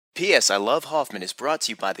P.S. I Love Hoffman is brought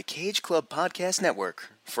to you by the Cage Club Podcast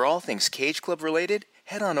Network. For all things Cage Club related,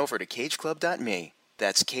 head on over to cageclub.me.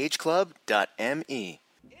 That's cageclub.me.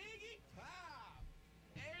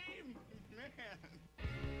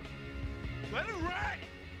 Let it ride!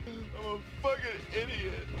 I'm a fucking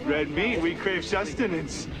idiot. Red meat, we crave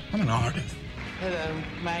sustenance. I'm an artist. Hello,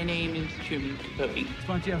 my name is Truman Capote. Why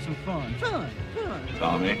don't you have some fun? Fun.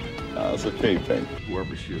 Tommy. It's okay, Pink.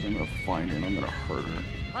 Whoever she is, I'm gonna find her and I'm gonna hurt her.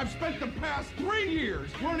 I've spent the past 3 years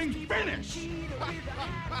learning Finnish.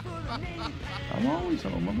 I'm always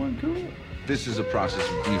home. I'm on cool. This is a process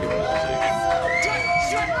of dehumanization.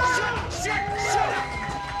 Shut up!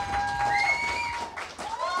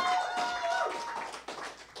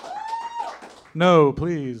 No,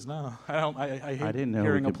 please, no. I hate I didn't know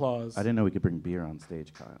hearing we could, applause. I didn't know we could bring beer on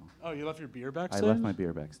stage, Kyle. Oh, you left your beer I backstage? left my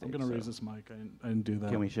beer backstage. I'm going to so- raise this mic. I didn't do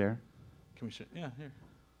that. Can we share? Can we share? Yeah, here.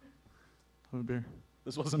 Have a beer.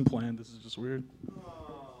 This wasn't planned. This is just weird.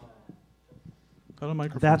 How do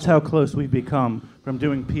microphones That's how work? close we've become from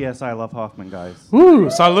doing P.S. I Love Hoffman, guys. Woo!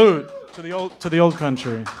 Salute to the old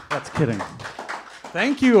country. That's kidding.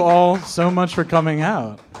 Thank you all so much for coming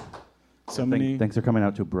out. So many. Thanks for coming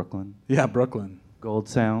out to Brooklyn. Yeah, Brooklyn. Gold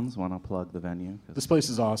Sounds, want to plug the venue? This place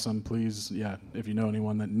is awesome. Please, yeah, if you know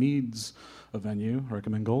anyone that needs a venue,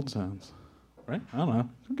 recommend Gold Sounds. Right? I don't know.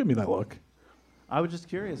 Don't give me that look. I was just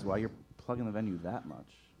curious why you're plugging the venue that much.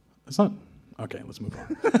 It's not. Okay, let's move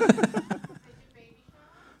on.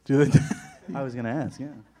 Do they? I was going to ask, yeah.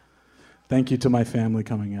 Thank you to my family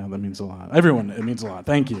coming out. That means a lot. Everyone, it means a lot.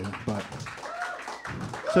 Thank you. But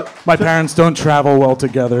my parents don't travel well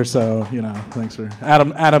together, so thanks for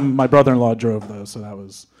Adam. Adam, my brother-in-law drove though, so that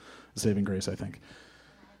was a saving grace, I think.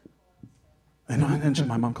 And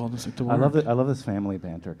my mom called us sick to work. I love this family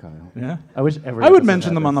banter, Kyle. Yeah. I wish every I would episode mention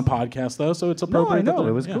had them on the this. podcast though, so it's No, appropriate. I know. that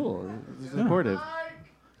It was yeah. cool. It was supportive.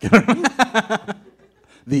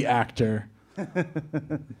 The actor.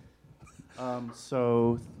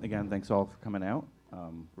 So, again, thanks all for coming out.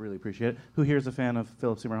 Really appreciate it. Who here is a fan of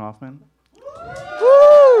Philip Seymour Hoffman?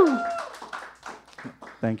 Woo!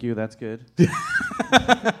 Thank you, that's good.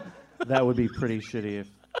 That would be pretty shitty if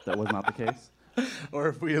that was not the case. Or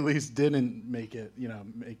if we at least didn't make it,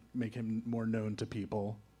 make him more known to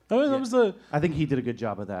people. That was the I think he did a good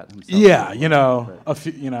job of that himself. yeah, But a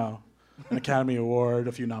few, an Academy Award,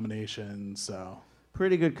 a few nominations. So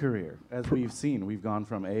pretty good career. As we've seen, we've gone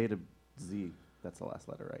from A to Z. That's the last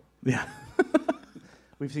letter, right? yeah,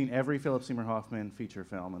 We've seen every Philip Seymour Hoffman feature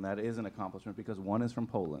film, and that is an accomplishment because one is from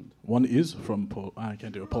Poland. one is from I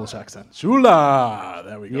can't do a Polish accent. Shula,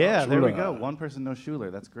 there we go. Yeah, there we Shula. go. One person knows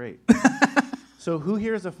Schuler. That's great. So who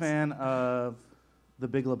here is a fan of The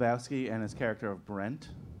Big Lebowski and his character of Brent?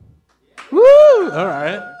 Woo! All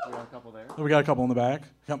right. We got a couple there. We got a couple in the back.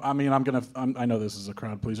 I mean, I know this is a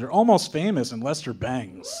crowd pleaser. Almost Famous and Lester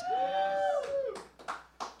Bangs.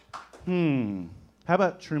 How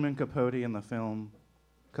about Truman Capote in the film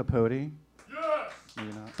Capote? Yes! Maybe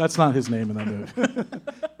not. That's not his name in that movie.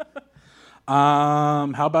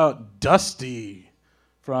 How about Dusty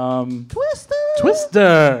from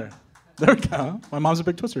Twister. There we go. My mom's a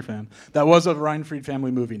big Twister fan. That was a Ryan Fried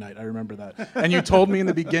family movie night. I remember that. And you told me in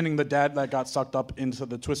the beginning the dad that got sucked up into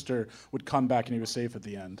the Twister would come back and he was safe at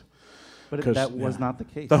the end. But 'Cause, that was yeah. not the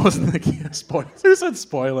case. That wasn't the key. Spoiler. Who said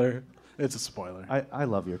spoiler? It's a spoiler. I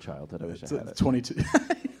love your childhood. I wish It's I had it. 22.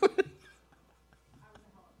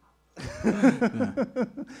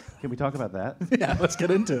 Can we talk about that? Yeah, let's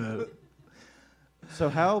get into it. So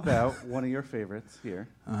how about one of your favorites here?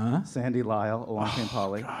 Sandy Lyle, Along Came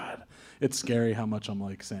Polly. God, it's scary how much I'm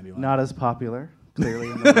like Sandy Lyle. Not as popular, clearly.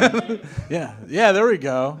 In the room. Yeah, there we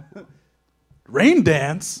go. Rain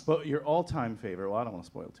Dance. But your all-time favorite, well, I don't want to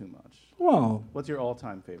spoil too much. Well, What's your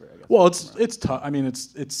all-time favorite, I guess? well, it's tough. I mean,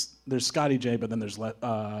 it's there's Scotty J, but then there's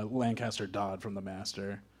Lancaster Dodd from The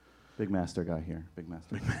Master. Big Master guy here. Big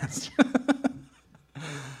Master.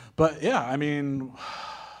 But yeah, I mean,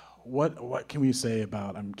 what can we say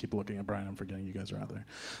about? Keep looking at Brian. I'm forgetting you guys are out there.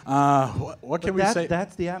 What can we say?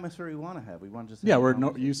 That's the atmosphere we want to have. We want to just Yeah, have a we're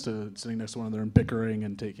conversation. used to sitting next to one another and bickering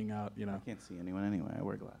and taking out. I can't see anyone anyway. I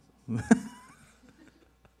wear glasses.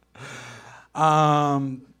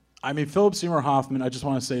 I mean, Philip Seymour Hoffman. I just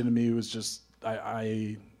want to say to me, it was just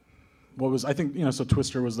I think so.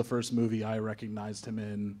 Twister was the first movie I recognized him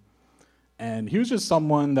in, and he was just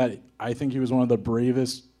someone that I think he was one of the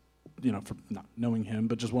bravest. For not knowing him,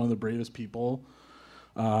 but just one of the bravest people.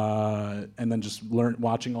 And then just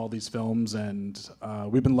watching all these films, and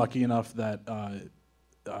we've been lucky enough that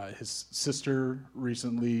his sister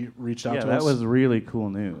recently reached out Yeah, to that us. was really cool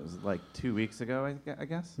news. Like 2 weeks ago, I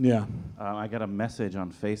guess. Yeah. I got a message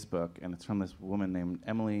on Facebook, and it's from this woman named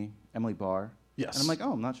Emily Barr. Yes. And I'm like,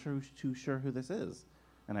 oh, I'm not too sure who this is.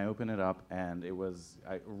 And I open it up, and it was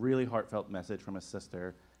a really heartfelt message from his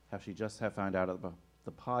sister, how she just had found out about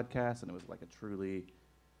the podcast, and it was like a truly,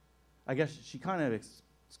 I guess she kind of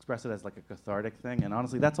expressed it as like a cathartic thing, and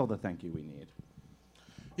honestly, that's all the thank you we need.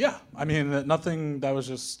 Yeah, I mean, nothing that was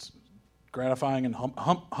just gratifying and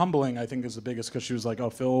humbling, I think, is the biggest, because she was like, oh,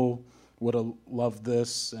 Phil would have loved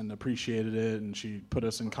this and appreciated it, and she put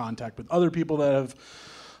us in contact with other people that have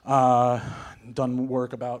done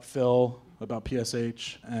work about Phil, about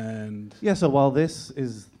PSH, and... Yeah, so while this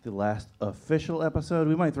is the last official episode,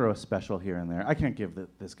 we might throw a special here and there. I can't give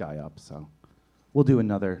this guy up, so we'll do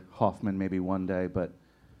another Hoffman maybe one day, but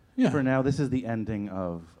Yeah. for now, this is the ending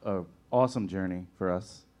of an awesome journey for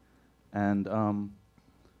us. And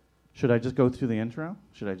should I just go through the intro?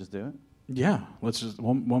 Should I just do it? Yeah, let's just,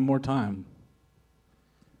 one more time.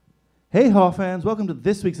 Hey, Hoff fans, welcome to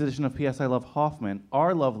this week's edition of P.S. I Love Hoffman,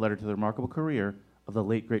 our love letter to the remarkable career of the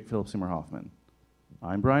late, great Philip Seymour Hoffman.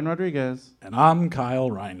 I'm Brian Rodriguez. And I'm Kyle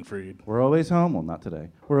Reinfried. We're always home. Well, not today.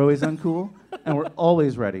 We're always uncool, and we're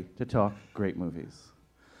always ready to talk great movies.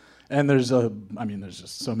 And there's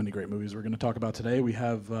just so many great movies we're going to talk about today. We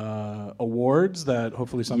have awards that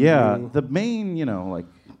hopefully some of you... The main,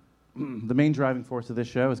 the main driving force of this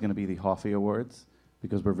show is going to be the Hoffy Awards,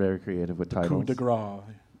 because we're very creative with titles. Coup de grace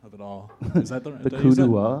of it all. Is that the The did I coup use de that-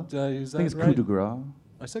 what? Did I use that I think it's right? coup de grace.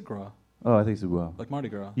 I said gras, Oh, I think it's gras. like Mardi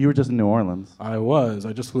Gras. You were just in New Orleans. I was.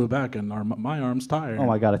 I just flew back, and my arm's tired. Oh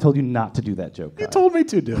my God! I told you not to do that joke. You Kyle. told me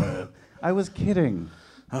to do it. I was kidding.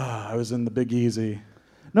 I was in the Big Easy.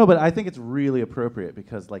 No, but I think it's really appropriate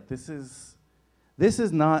because like this is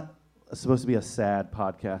not supposed to be a sad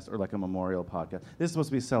podcast or like a memorial podcast. This is supposed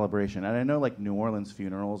to be a celebration. And I know like New Orleans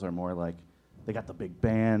funerals are more like they got the big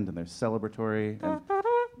band and they're celebratory. And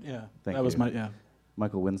Yeah, Thank that was you.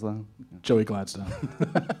 Michael Winslow. Joey Gladstone.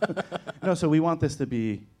 No, so we want this to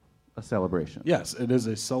be a celebration. Yes, it is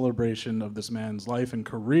a celebration of this man's life and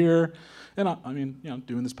career. And I mean,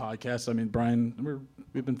 doing this podcast, I mean, Brian,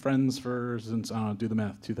 we've been friends since, I don't know, do the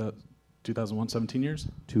math, 2001, 17 years?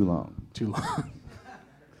 Too long. Too long.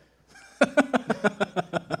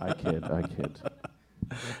 I kid.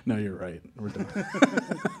 No, you're right. We're done.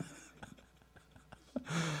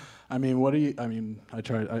 I mean, I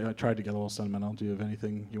tried to get a little sentimental. Do you have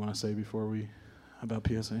anything you want to say about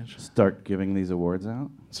PSH? Start giving these awards out?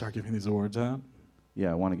 Start giving these awards out?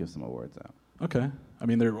 Yeah, I want to give some awards out. Okay. I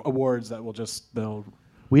mean, they're awards that they'll...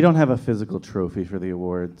 We don't have a physical trophy for the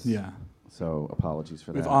awards. Yeah. So apologies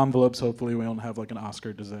for We have that. envelopes, hopefully. We don't have like an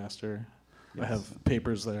Oscar disaster. I Yes. have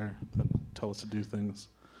papers there that tell us to do things.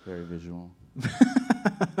 Very visual.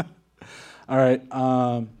 All right.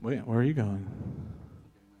 Wait, where are you going?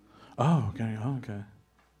 Oh, okay.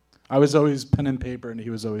 I was always pen and paper, and he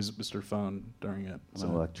was always Mr. Phone during it. I'm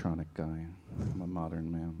an electronic guy. I'm a modern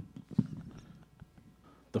man.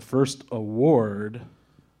 The first award...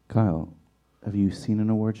 Kyle, have you seen an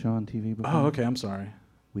award show on TV before? Oh, okay, I'm sorry.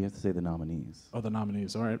 We have to say the nominees. Oh, the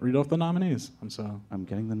nominees. All right, read off the nominees. I'm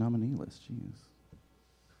getting the nominee list, jeez.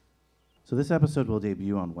 So this episode will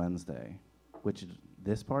debut on Wednesday, which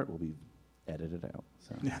this part will be edited out.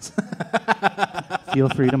 So Yes. feel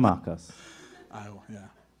free to mock us.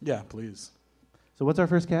 Yeah, please. So what's our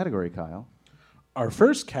first category, Kyle? Our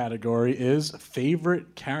first category is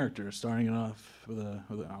favorite character, starting it off with a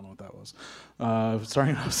I don't know what that was.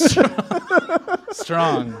 Starting off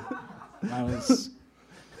strong. I was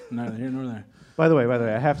neither here nor there. By the way,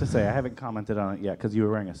 I have to say, I haven't commented on it yet because you were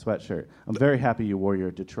wearing a sweatshirt. I'm very happy you wore your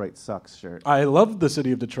Detroit Sucks shirt. I love the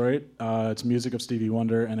city of Detroit. Its music of Stevie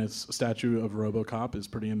Wonder and its statue of RoboCop is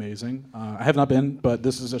pretty amazing. I have not been, but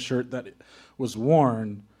this is a shirt that was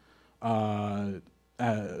worn by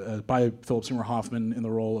Philip Seymour Hoffman in the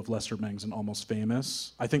role of Lester Bangs in Almost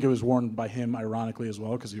Famous. I think it was worn by him, ironically, as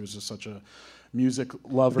well, because he was just such a music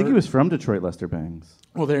lover. I think he was from Detroit, Lester Bangs.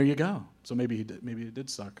 Well, there you go. So maybe he did. Maybe it did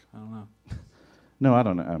suck. I don't know. No, I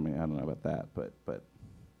don't know. I mean, I don't know about that, but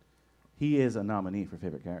he is a nominee for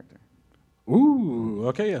favorite character. Ooh.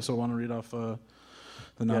 Okay. Yeah. So I want to read off the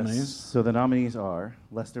nominees. Yes. So the nominees are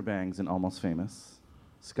Lester Bangs in Almost Famous,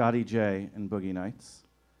 Scotty J in Boogie Nights,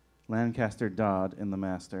 Lancaster Dodd in The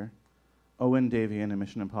Master, Owen Davian in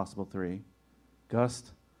Mission Impossible 3,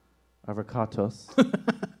 Gust Avracatos,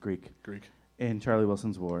 Greek, in Charlie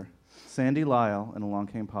Wilson's War, Sandy Lyle in Along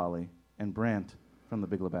Came Polly, and Brant from The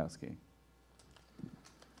Big Lebowski.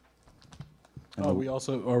 And We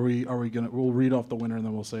also are we gonna we'll read off the winner and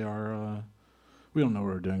then we'll say our We don't know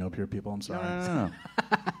what we're doing up here, people. I'm sorry. No.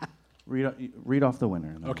 Read off the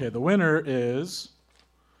winner. Okay, the winner is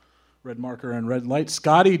red marker and red light,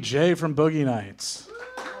 Scotty J from Boogie Nights.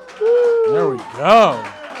 There we go.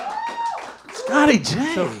 Scotty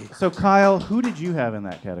J. So Kyle, who did you have in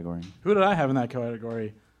that category? Who did I have in that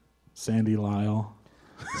category? Sandy Lyle.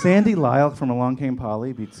 Sandy Lyle from Along Came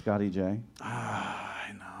Polly beat Scotty J.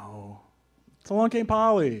 I know. It's Along Came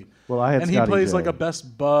Polly. Well, I had and Scotty he plays J. like a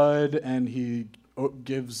best bud, and he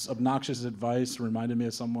gives obnoxious advice. Reminded me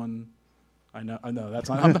of someone. I know. That's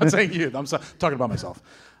not. I'm not saying you. I'm talking about myself.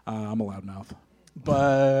 I'm a loudmouth,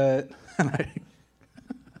 but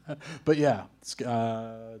but yeah,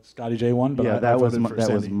 Scotty J won. But yeah, I that was voted for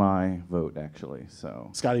that was Sandy. my vote actually. So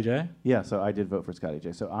Scotty J. yeah, so I did vote for Scotty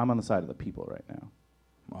J. So I'm on the side of the people right now.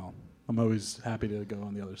 Well, I'm always happy to go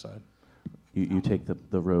on the other side. You take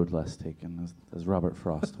the road less taken, as Robert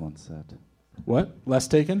Frost once said. What? Less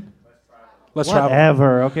taken? Less travel.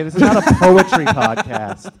 Whatever. Okay, this is not a poetry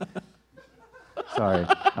podcast. Sorry,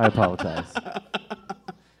 I apologize.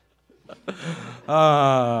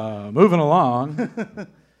 Moving along. I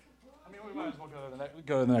mean, we might as well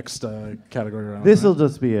go to the next category round. This will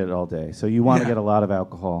just be it all day. So you want to Yeah. get a lot of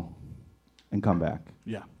alcohol and come back.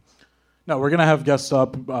 Yeah. No, we're going to have guests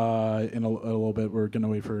up in a little bit. We're going to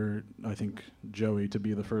wait for, I think, Joey to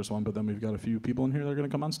be the first one, but then we've got a few people in here that are going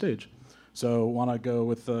to come on stage. So want to go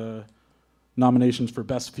with the nominations for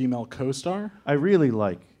Best Female Co-Star? I really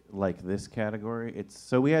like this category.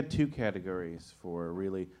 So we had two categories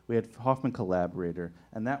we had Hoffman Collaborator,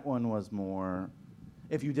 and that one was more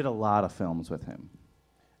if you did a lot of films with him.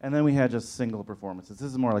 And then we had just single performances.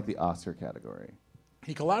 This is more like the Oscar category.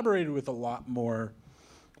 He collaborated with a lot more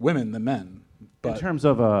women than men. In terms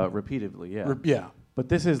of repeatedly, yeah. Yeah. But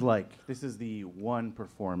this is the one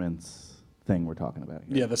performance thing we're talking about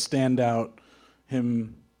here. Yeah, the standout,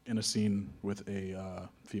 him in a scene with a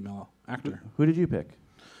female actor. Who did you pick?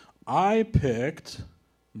 I picked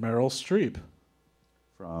Meryl Streep.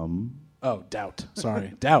 From? Oh, Doubt.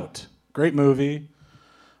 Sorry. Doubt. Great movie.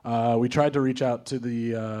 We tried to reach out to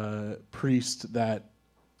the priest that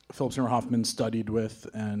Philip Seymour Hoffman studied with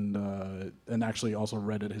and actually also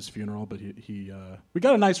read at his funeral, but we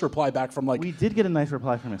got a nice reply back from We did get a nice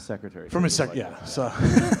reply from his secretary. From his so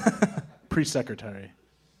priest secretary.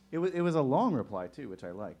 It was a long reply too, which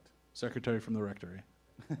I liked. Secretary from the rectory.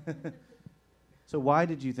 So why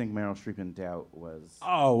did you think Meryl Streep in Doubt was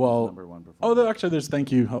number one performance? Oh, actually, there's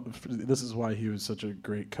thank you. This is why he was such a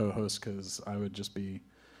great co-host, because I would just be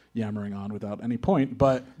yammering on without any point.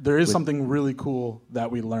 But there is something really cool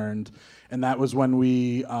that we learned, and that was when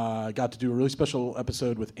we got to do a really special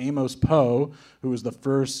episode with Amos Poe, who was the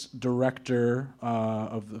first director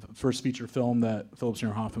of the first feature film that Philip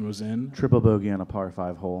Seymour Hoffman was in. Triple bogey on a par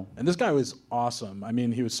 5 hole. And this guy was awesome. I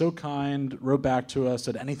mean, he was so kind, wrote back to us,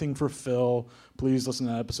 said anything for Phil. Please listen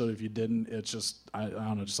to that episode if you didn't. It's just, I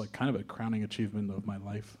don't know, just like kind of a crowning achievement of my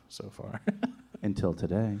life so far. Until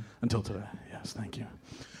today. Until today, yes, thank you.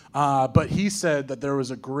 But he said that there was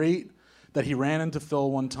that he ran into Phil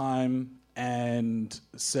one time and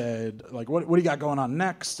said, like, what do you got going on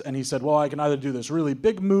next? And he said, well, I can either do this really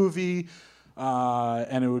big movie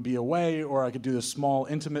and it would be away, or I could do this small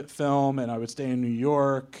intimate film and I would stay in New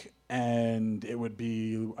York and it would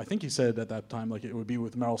be, I think he said at that time, like it would be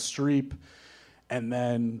with Meryl Streep. And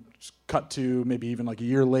then cut to maybe even like a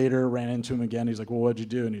year later, ran into him again. He's like, well, what'd you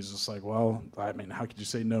do? And he's just like, well, I mean, how could you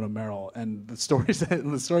say no to Meryl? And the story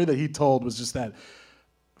that he told was just that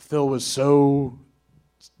Phil was so,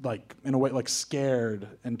 like, in a way, like scared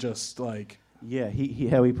and just like. Yeah,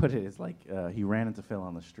 how he put it is like he ran into Phil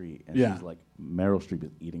on the street and she's like, Meryl Streep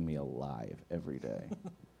is eating me alive every day.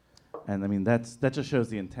 And I mean, that just shows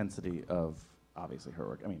the intensity of obviously her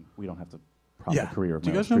work. I mean, we don't have to prop the career of Meryl Streep.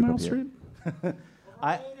 Do you guys know Meryl Streep?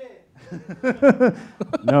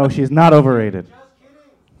 No, she's not overrated.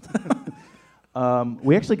 Just kidding.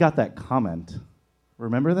 We actually got that comment.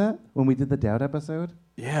 Remember that when we did the Doubt episode?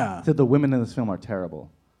 Yeah. It said the women in this film are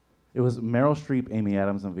terrible. It was Meryl Streep, Amy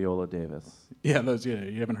Adams, and Viola Davis. Yeah,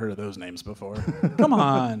 you haven't heard of those names before. Come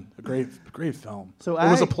on, a great film. So it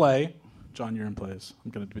was a play. John Uren plays. I'm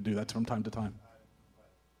going to do that from time to time.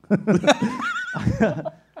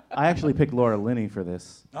 I actually picked Laura Linney for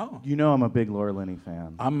this. Oh. You know I'm a big Laura Linney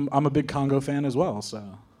fan. I'm a big Congo fan as well,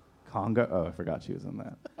 so. Congo? Oh, I forgot she was in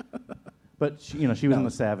that. But she was in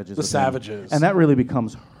The Savages. The Savages. And that really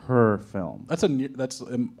becomes her film. I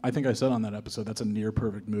think I said on that episode, that's a near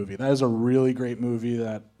perfect movie. That is a really great movie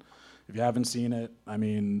that, if you haven't seen it, I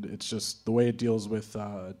mean, it's just the way it deals with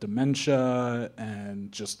dementia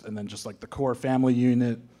and then just like the core family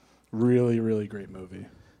unit. Really, really great movie.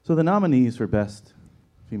 So the nominees for Best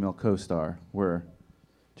female co-star were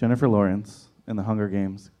Jennifer Lawrence in The Hunger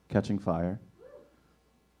Games, Catching Fire.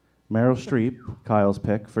 Meryl Streep, Kyle's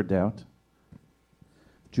pick for Doubt.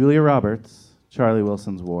 Julia Roberts, Charlie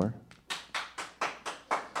Wilson's War.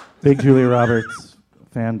 Big Julia Roberts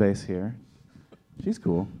fan base here. She's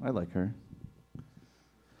cool. I like her.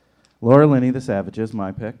 Laura Linney, The Savages,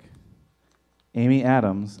 my pick. Amy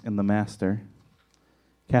Adams in The Master.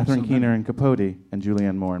 Catherine Keener in Capote, and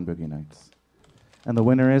Julianne Moore in Boogie Nights. And the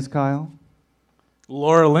winner is, Kyle?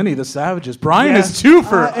 Laura Linney, The Savages. Brian Yes. is 2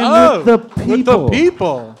 for and with the with the people.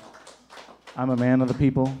 people. I'm a man of the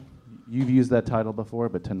people. You've used that title before,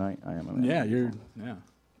 but tonight I am a man. Yeah.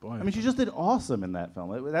 Boy. I mean, she just did awesome in that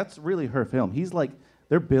film. That's really her film. He's like,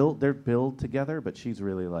 they're billed together, but she's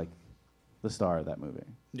really like the star of that movie.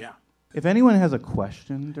 yeah. If anyone has a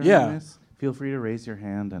question during Yeah. this, feel free to raise your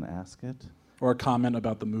hand and ask it. Or a comment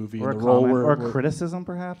about the movie. Or a the role comment, we're- or a we're- criticism,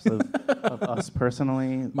 perhaps, of us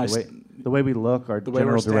personally, My the way we look, our The way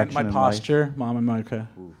general we're standing, direction my in life. posture. Mom, am I okay?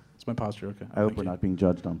 It's my posture, okay. I hope Thank we're you. not being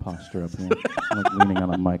judged on posture up here. I'm like leaning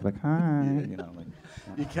on a mic, like, hi. You know, like,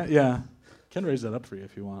 You can raise that up for you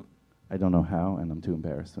if you want. I don't know how, and I'm too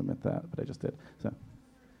embarrassed to admit that, but I just did. So,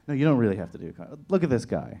 no, you don't really have to do. Look at this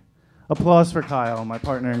guy. Applause for Kyle, my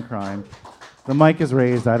partner in crime. The mic is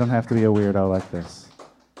raised. I don't have to be a weirdo like this.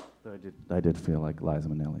 So I did feel like Liza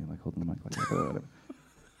Minnelli, like holding the mic like that. But whatever.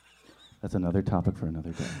 That's another topic for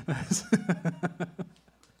another day.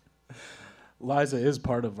 Liza is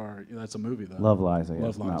part of our. That's a movie though. Love Liza,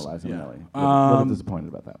 yes, Love not Liza, Liza yeah. Minnelli. A little disappointed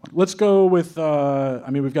about that one. Let's go with.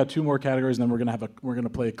 We've got 2 more categories, and then we're gonna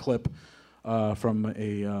play a clip from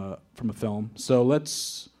a film. So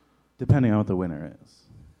let's. Depending on what the winner is.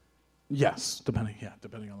 Yes, depending on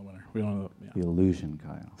the winner. We don't know. The illusion,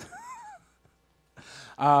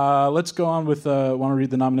 Kyle. Let's go on with. Want to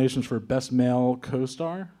read the nominations for Best Male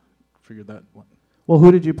Co-Star? Figured that one. Well,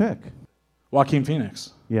 who did you pick? Joaquin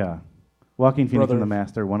Phoenix. Yeah. Joaquin Phoenix Brother in The of-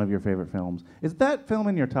 Master, one of your favorite films. Is that film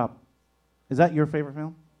in your top? Is that your favorite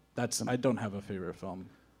film? I don't have a favorite film.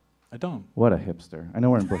 I don't. What a hipster. I know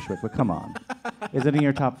we're in Bushwick, but come on. Is it in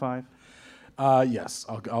your top 5? Yes,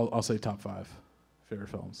 I'll say top 5 favorite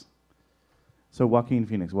films. So Joaquin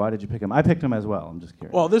Phoenix, why did you pick him? I picked him as well. I'm just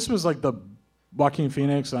curious. Well, this was like the Joaquin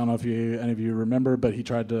Phoenix. I don't know if any of you remember, but he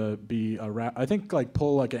tried to be a rap. I think like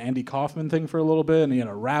pull like an Andy Kaufman thing for a little bit, and he had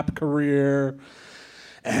a rap career.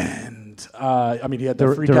 And he had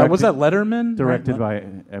the freak out. Was that Letterman? Directed Right?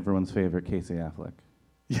 by everyone's favorite Casey Affleck.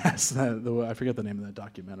 Yes, I forget the name of that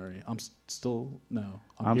documentary. I'm still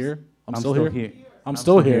here. I'm still here. I'm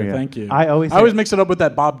still here. Yeah. Thank you. I always mix it up with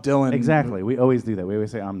that Bob Dylan. Exactly. We always do that. We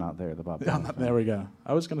always say, I'm not there, the Bob Yeah, Dylan. there we go.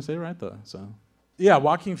 I was gonna say it right though. So, yeah,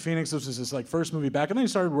 Joaquin Phoenix. This was his like first movie back, and then he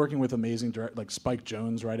started working with amazing like Spike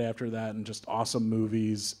Jonze right after that, and just awesome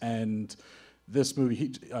movies. And this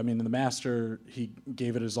movie, in The Master, he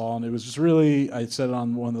gave it his all, and it was just really. I said it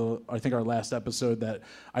on I think our last episode, that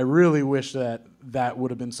I really wish that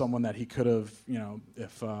would have been someone that he could have,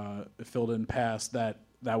 if Phil didn't pass, that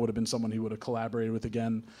would have been someone he would have collaborated with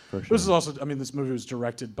again. For sure. This is also, this movie was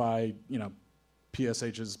directed by,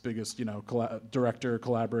 PSH's biggest, director,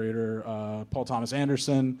 collaborator, Paul Thomas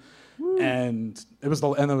Anderson. Woo. And it was the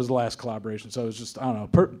last collaboration. So it was just, I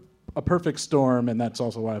don't know, a perfect storm, and that's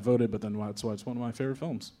also why I voted, but then that's why it's one of my favorite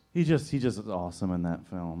films. He just is awesome in that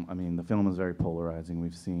film. I mean, the film is very polarizing,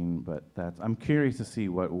 we've seen, but I'm curious to see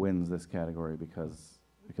what wins this category because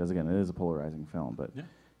again, it is a polarizing film. But yeah.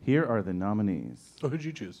 Here are the nominees. So who'd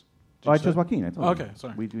you choose? I chose Joaquin. I told you. Okay,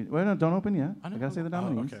 sorry. Well, no, don't open yet. I gotta say the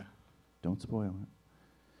nominees. Okay. Don't spoil it.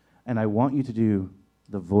 And I want you to do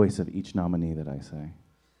the voice of each nominee that I say.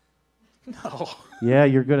 No. Yeah,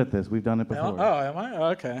 you're good at this. We've done it before. Oh, am I?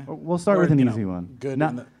 Okay. We'll start with an easy one. Good.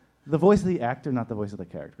 Not the voice of the actor, not the voice of the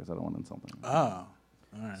character, because I don't want to insult them. Oh, all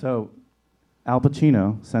right. So, Al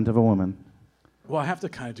Pacino, Scent of a Woman. Well, I have to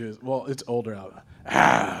kind of do this. Well, it's older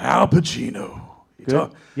Al Pacino.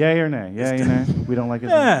 Good. Yay or nay? Yay or nay? We don't like it.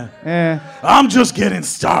 Yeah. I'm just getting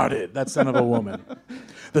started. That's Son of a Woman.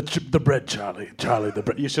 The bread, Charlie, the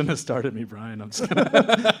bread. You shouldn't have started me, Brian. I'm just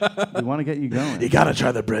gonna. We want to get you going. You gotta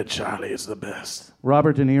try the bread, Charlie. It's the best.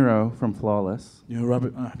 Robert De Niro from Flawless.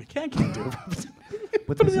 Robert. You can't do it.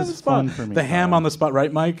 But Put this me on the is spot. fun for me. The ham on the spot,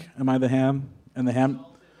 right, Mike? Am I the ham? And the ham.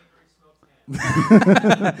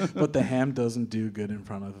 But the ham doesn't do good in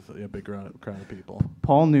front of a big crowd of people.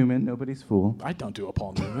 Paul Newman, Nobody's Fool. I don't do a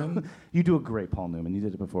Paul Newman. You do a great Paul Newman. You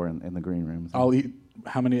did it before in the green room. So. I'll eat.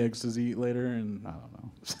 How many eggs does he eat later? And I don't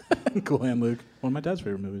know. Cool Hand Luke. One of my dad's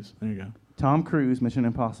favorite movies. There you go. Tom Cruise, Mission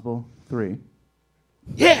Impossible 3.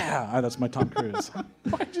 Yeah, that's my Tom Cruise.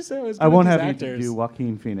 Why'd you say I was good I won't at have these you actors? do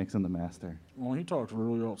Joaquin Phoenix in The Master. Well, he talks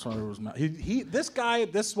really outside of his mouth. This guy,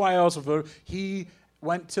 this is why I also voted. He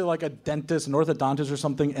went to like a dentist, an orthodontist or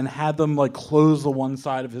something, and had them like close the one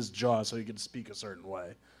side of his jaw so he could speak a certain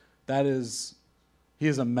way. He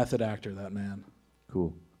is a method actor, that man.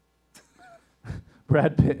 Cool.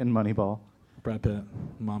 Brad Pitt in Moneyball. Brad Pitt,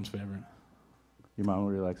 mom's favorite. Your mom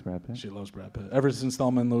really likes Brad Pitt? She loves Brad Pitt. Ever since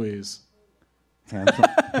Thelma and Louise. Handsome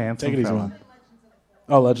Take it easy, fella. man.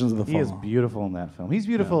 Oh, Legends of the Fall. He is beautiful in that film. He's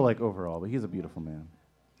beautiful like overall, but he's a beautiful man.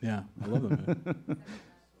 Yeah, I love that movie.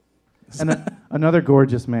 And another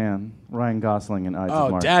gorgeous man, Ryan Gosling in Ides of Oh,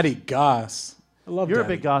 March. Daddy Goss. I love You're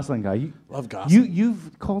Daddy. a big Gosling guy. Love Gosling.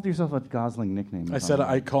 You've called yourself a Gosling nickname. I said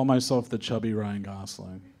I call myself the chubby Ryan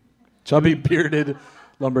Gosling. Chubby, bearded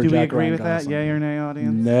lumberjack Do we agree Ryan with Gosling. that? Yay or nay,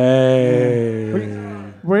 audience?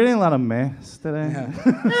 Nay. We're getting a lot of mess today.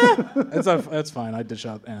 Yeah. That's fine. I dish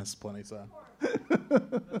out ass plenty, so.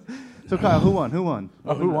 So Kyle, who won? Who won?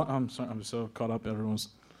 Oh, who won? I'm sorry. I'm so caught up. Everyone's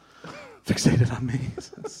fixated on me.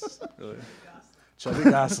 That's really chubby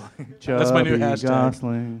Gosling. That's my new Chubby hashtag.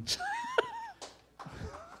 Gosling.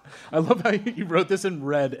 I love how you wrote this in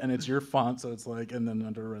red and it's your font, so it's like, and then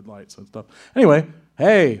under a red light, so it's tough. Anyway,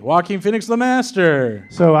 hey, Joaquin Phoenix, the master.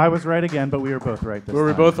 So I was right again, but we were both right this We were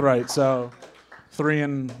time. both right, so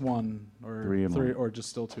 3-1, or 3-1. or just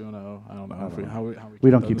still 2-0. I don't know if we, how we We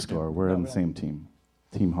don't that keep this game. score. We're No, on we the don't. same team.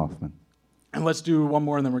 Team Hoffman. And let's do one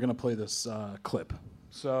more, and then we're gonna play this clip.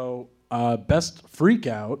 So, best freak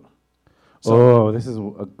out. So, This is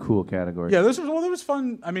a cool category. yeah, this was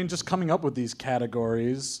fun. I mean, just coming up with these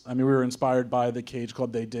categories. I mean, we were inspired by the Cage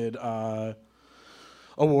Club. They did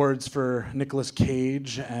awards for Nicolas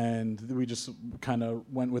Cage, and we just kind of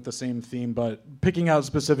went with the same theme, but picking out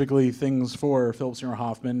specifically things for Philip Seymour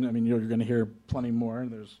Hoffman. I mean, you're going to hear plenty more.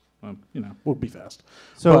 There's, we'll be fast.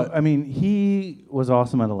 So, But- I mean, he was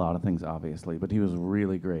awesome at a lot of things, obviously, but he was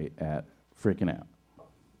really great at freaking out.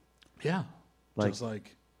 Yeah, Like- just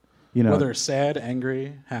like You know, whether sad,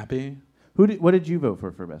 angry, happy. what did you vote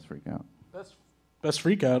for best freak out? Best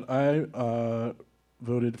freak out. I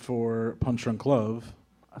voted for Punch Drunk Love.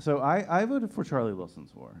 So I voted for Charlie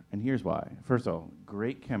Wilson's War, and here's why. First of all,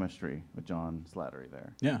 great chemistry with John Slattery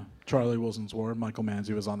there. Yeah, Charlie Wilson's War. Michael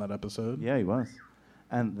Manzi was on that episode. Yeah, he was.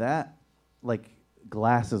 And that, like,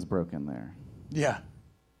 glass is broken there. Yeah.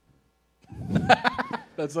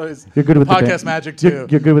 That's always You're good with the podcast magic too.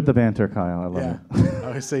 You're good with the banter, Kyle. I love Yeah. it. I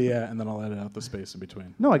always say yeah, and then I'll edit out the space in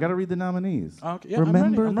between. No, I got to read the nominees. Okay, yeah,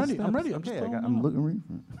 Remember I'm the ready. I'm steps. ready. I'm just Okay, throwing I'm them looking. Reading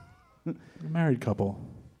for it. You're a married couple.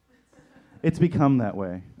 It's become that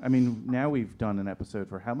way. I mean, now we've done an episode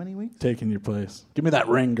for how many weeks? Taking your place. Give me that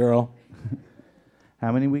ring, girl.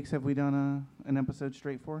 How many weeks have we done an episode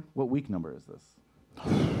straight for? What week number is this? I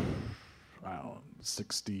don't know,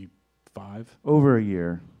 65. Over a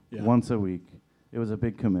year, Yeah. once a week. It was a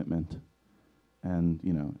big commitment, and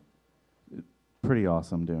pretty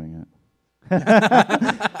awesome doing it.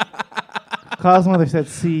 Kyle's mother said,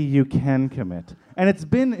 "See, you can commit," and it's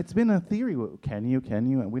been a theory. Can you?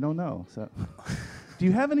 And we don't know. So, do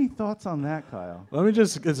you have any thoughts on that, Kyle? Let me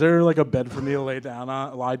just. Is there like a bed for me to lay down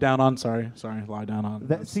on? Lie down on. Sorry, lie down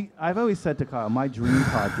on. See, I've always said to Kyle, my dream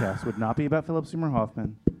podcast would not be about Philip Seymour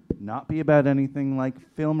Hoffman, not be about anything like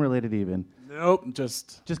film related even. Nope.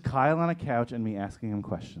 Just Kyle on a couch and me asking him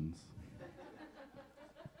questions.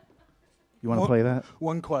 You want to play that?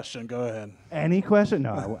 one question. Go ahead. Any question?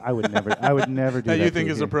 No, I would never. I would never do that. That you to think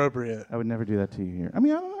is here. appropriate. I would never do that to you here. I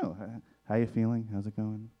mean, I don't know. How you feeling? How's it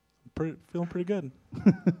going? Feeling pretty good.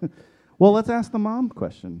 Well, let's ask the mom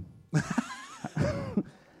question.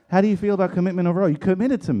 How do you feel about commitment overall? You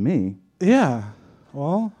committed to me. Yeah.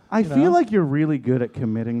 Well, I feel like you're really good at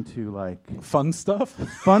committing to like fun stuff.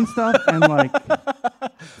 fun stuff and like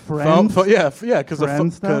friends. Yeah,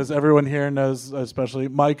 Friend stuff? because everyone here knows, especially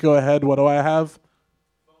Mike. Go ahead. What do I have?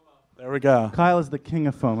 FOMO. There we go. Kyle is the king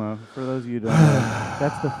of FOMO. For those of you who don't know,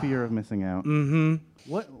 that's the fear of missing out. Mm-hmm.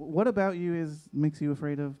 What about you makes you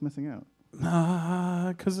afraid of missing out?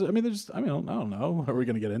 Because I don't know. Are we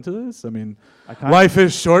gonna get into this? I mean, I life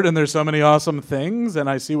is short, and there's so many awesome things, and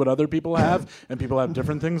I see what other people have, and people have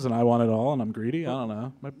different things, and I want it all, and I'm greedy. I don't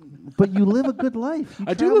know. But you live a good life. You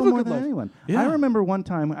I do travel live a more good than life. anyone. Yeah. I remember one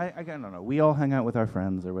time, I don't know, we all hung out with our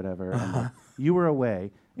friends or whatever, and you were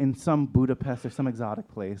away in some Budapest or some exotic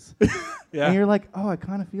place, Yeah. and you're like, oh, I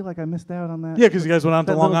kind of feel like I missed out on that. Yeah, because you guys went out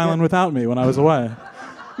to That Long little Island get- without me when I was away.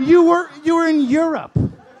 You were in Europe.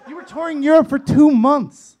 You were touring Europe for 2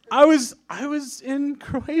 months. I was in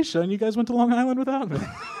Croatia, and you guys went to Long Island without me.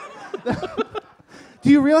 Do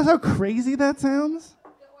you realize how crazy that sounds?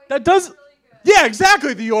 That does. Yeah,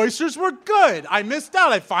 exactly. The oysters were good. I missed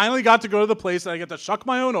out. I finally got to go to the place and I get to shuck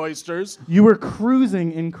my own oysters. You were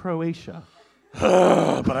cruising in Croatia.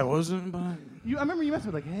 But I wasn't. I remember you messaged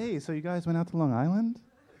me like, hey, so you guys went out to Long Island?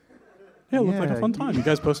 Yeah, it looked like a fun time. You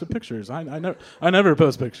guys posted pictures. I never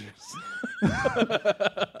post pictures.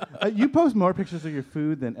 You post more pictures of your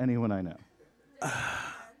food than anyone I know.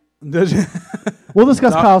 Did you? We'll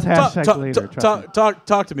discuss Kyle's hashtag later.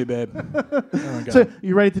 Talk to me, babe. Oh So,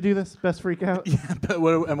 you ready to do this? Best freak out? yeah, but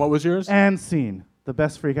and what was yours? And scene. The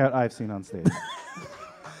best freak out I've seen on stage.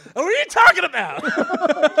 What are you talking about?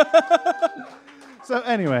 So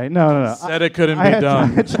anyway, no. Said it couldn't I be had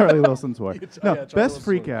done. Charlie Wilson's work. No, Charlie best Wilson's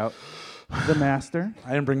freak work. out. The Master. I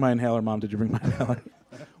didn't bring my inhaler, Mom. Did you bring my inhaler?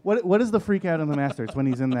 What is the freak out in The Master? It's when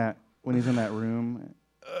he's in that room.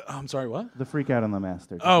 I'm sorry, what? The freak out in The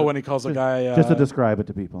Master. Oh, when he calls a guy. Just to describe it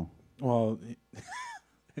to people. Well,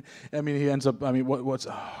 I mean, he ends up. I mean, what's?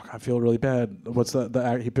 Oh, I feel really bad. What's the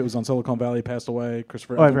act? He was on Silicon Valley, passed away.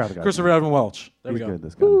 Christopher. I forgot the guy. Christopher Evan Welch. There He's we go. good,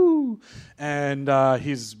 this guy. Woo! And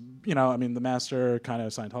he's, I mean, the Master, kind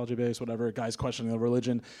of Scientology based, whatever. Guy's questioning the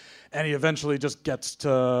religion, and he eventually just gets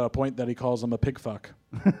to a point that he calls him a pig fuck.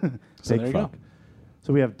 So there you go.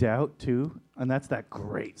 So we have Doubt too, and that's that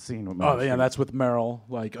great scene with Meryl Oh yeah, Streep. that's with Meryl.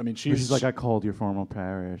 Like, I mean, She's like, I called your former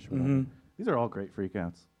parish. Mhm. These are all great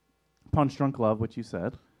freakouts. Punch Drunk Love, which you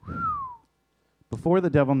said. Before the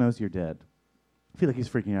Devil Knows You're Dead. I feel like he's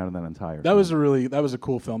freaking out in that entire That film. was a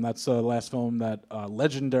cool film. That's the last film that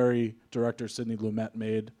legendary director Sidney Lumet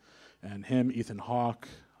made, and him, Ethan Hawke.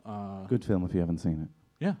 Good film if you haven't seen it.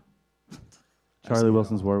 Yeah. Charlie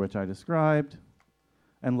Wilson's War, which I described,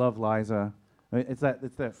 and Love Liza. I mean, it's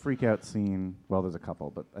that freak out scene. Well, there's a couple,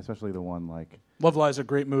 but especially the one like Love Liza, a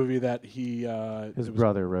great movie that he his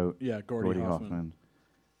brother wrote. Yeah, Gordy Hoffman.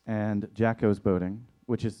 And Jack Goes Boating,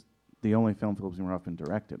 which is the only film Philip Seymour Hoffman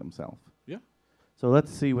directed himself. Yeah. So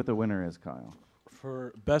let's see what the winner is, Kyle.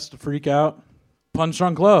 For best freak out, Punch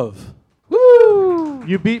Drunk Love. Woo!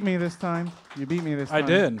 You beat me this time. I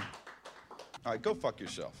did. All right, go fuck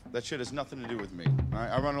yourself. That shit has nothing to do with me. All right,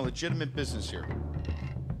 I run a legitimate business here.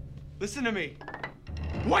 Listen to me.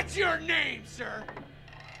 What's your name, sir?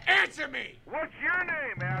 Answer me. What's your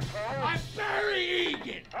name, asshole? I'm Barry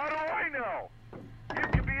Egan. How do I know? You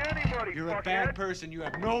could be anybody, You're a bad person. You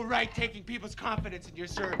have no right taking people's confidence in your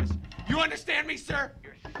service. You understand me, sir?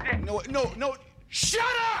 You're sick. No. Shut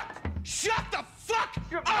up! Shut the fuck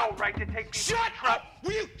You have up! no right to take people's Shut trust. up!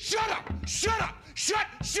 Will you shut up? Shut up! Shut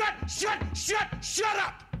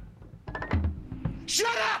up!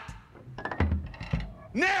 Shut up!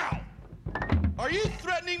 Now! Are you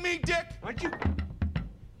threatening me, Dick? Why don't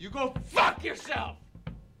you go fuck yourself?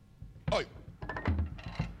 Oh.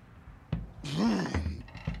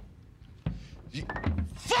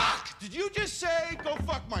 Fuck! Did you just say go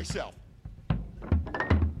fuck myself?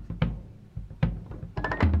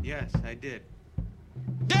 Yes, I did.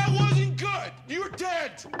 That wasn't good! You're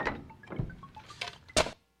dead!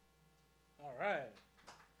 All right.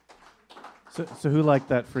 So who liked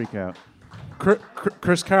that freak out?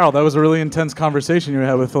 Chris Carroll, that was a really intense conversation you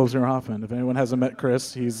had with Philip Seymour Hoffman. If anyone hasn't met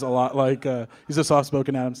Chris, he's a lot like he's a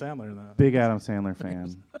soft-spoken Adam Sandler. In that. Big Adam Sandler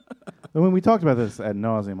fan. And when we talked about this ad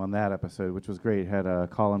nauseum on that episode, which was great, had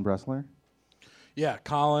Colin Bressler. Yeah,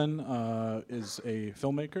 Colin is a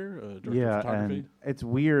filmmaker, director of photography. And it's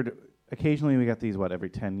weird. Occasionally we get these, every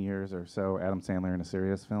 10 years or so, Adam Sandler in a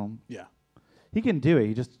serious film. Yeah. He can do it.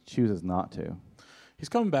 He just chooses not to. He's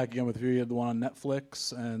coming back again with he had the one on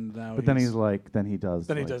Netflix, and now. But then he does.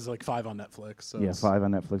 Then he does like 5 on Netflix. So yeah, 5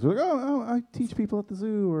 on Netflix. We're like, I teach people at the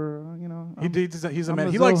zoo, or he's a I'm man.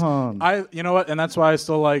 a He likes. Zohan. You know what? And that's why I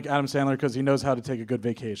still like Adam Sandler, because he knows how to take a good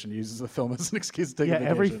vacation. He uses the film as an excuse to take a vacation.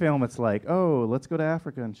 every film it's like, oh, let's go to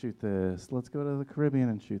Africa and shoot this. Let's go to the Caribbean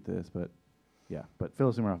and shoot this. But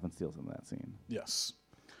Philip Seymour Hoffman steals in that scene. Yes.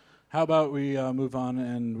 How about we move on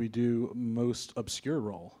and we do most obscure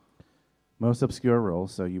role? Most obscure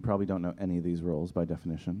roles, so you probably don't know any of these roles by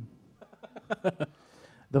definition.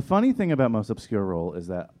 The funny thing about most obscure role is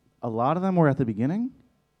that a lot of them were at the beginning,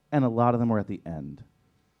 and a lot of them were at the end.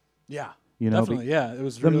 Yeah. You know, definitely. Yeah, it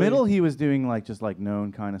was the really middle. He was doing just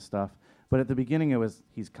known kind of stuff, but at the beginning it was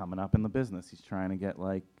he's coming up in the business. He's trying to get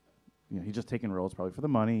he's just taking roles probably for the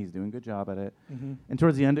money. He's doing a good job at it. Mm-hmm. And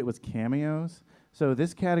towards the end it was cameos. So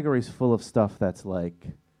this category is full of stuff that's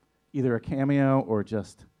either a cameo or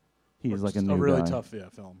just. He's like a new really guy. tough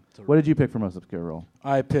film. What did you pick for most obscure role?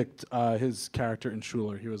 I picked his character in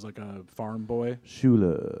Schuler. He was like a farm boy.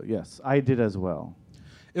 Schuler, yes, I did as well.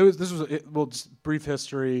 Just brief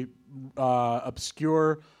history.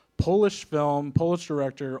 Obscure Polish film, Polish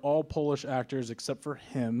director, all Polish actors except for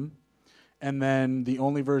him, And then the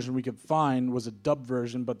only version we could find was a dub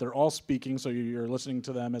version, but they're all speaking, so you're listening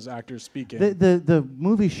to them as actors speaking. The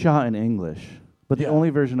movie shot in English, but the Yeah. only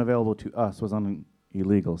version available to us was on an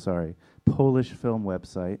illegal, Polish film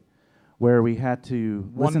website, where we had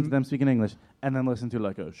to listen to them speak in English and then listen to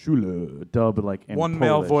like a Schule dub like in One Polish.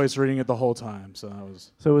 male voice reading it the whole time, so that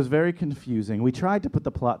was... So it was very confusing. We tried to put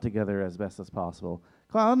the plot together as best as possible.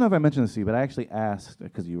 Well, I don't know if I mentioned this to you, but I actually asked,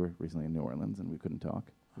 because you were recently in New Orleans and we couldn't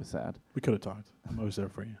talk. It was sad. We could have talked. I'm always there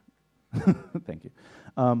for you. Thank you.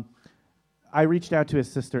 I reached out to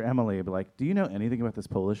his sister Emily, but like, do you know anything about this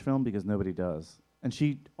Polish film? Because nobody does. And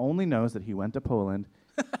she only knows that he went to Poland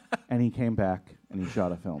and he came back and he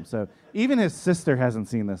shot a film. So even his sister hasn't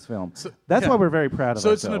seen this film. So, That's yeah. why we're very proud of So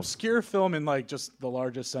ourselves. it's an obscure film in like just the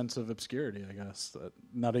largest sense of obscurity, I guess. That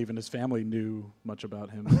not even his family knew much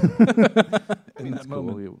about him in that cool.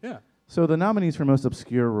 moment. Yeah. So the nominees for most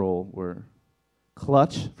obscure role were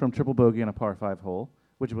Clutch from Triple Bogey on a Par 5 Hole,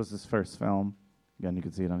 which was his first film. Again, you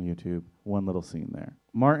can see it on YouTube. One little scene there.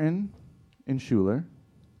 Martin in Schuler.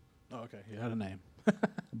 Oh, okay. He had a name.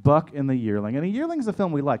 Buck in The Yearling. And The Yearling's a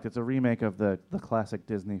film we liked. It's a remake of the classic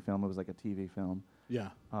Disney film. It was like a TV film. Yeah.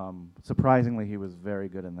 Surprisingly, he was very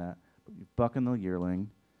good in that. Buck in The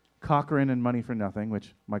Yearling. Cochrane in Money for Nothing,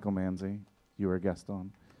 which Michael Manzi, you were a guest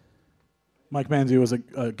on. Mike Manzi was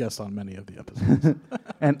a guest on many of the episodes.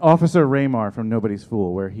 And Officer Raymar from Nobody's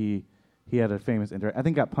Fool, where he had a famous I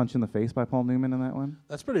think got punched in the face by Paul Newman in that one.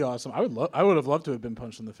 That's pretty awesome. I would have loved to have been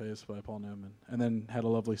punched in the face by Paul Newman, and then had a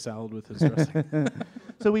lovely salad with his dressing.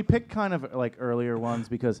 So we picked kind of like earlier ones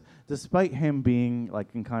because despite him being like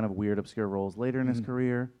in kind of weird, obscure roles later in his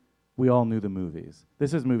career, we all knew the movies.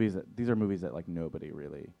 These are movies that like nobody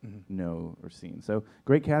really know or seen. So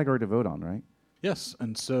great category to vote on, right? Yes,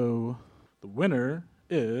 and so the winner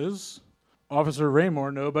is Officer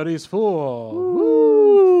Raymore, Nobody's Fool.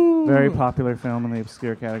 Woo! Very popular film in the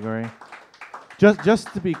obscure category.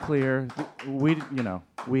 Just to be clear,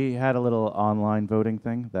 we had a little online voting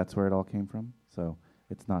thing. That's where it all came from. So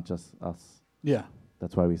it's not just us. Yeah.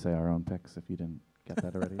 That's why we say our own picks. If you didn't get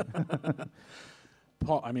that already.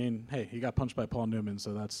 Paul, I mean, hey, he got punched by Paul Newman,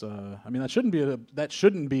 so that's. I mean, that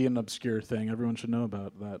shouldn't be an obscure thing. Everyone should know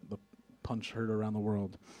about that. The punch heard around the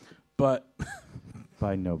world, but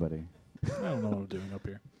by nobody. I don't know what I'm doing up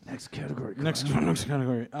here. Next category. Next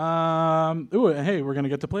category. Ooh, hey, we're gonna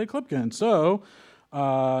get to play a clip again. So,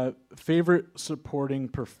 favorite supporting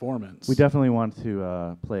performance. We definitely want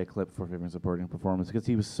to play a clip for favorite supporting performance because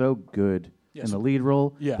he was so good in the lead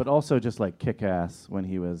role, but also just like kick-ass when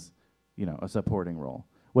he was, a supporting role.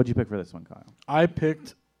 What'd you pick for this one, Kyle? I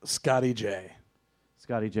picked Scotty J.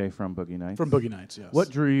 Scotty J from Boogie Nights. From Boogie Nights, yes.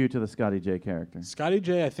 What drew you to the Scotty J character? Scotty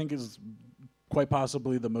J, I think, is quite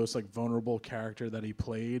possibly the most like vulnerable character that he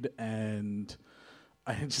played, and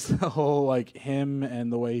just the whole like him and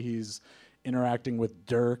the way he's interacting with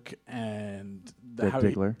Dirk and Dirk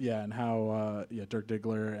Diggler. Dirk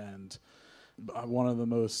Diggler, and one of the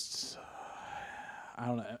most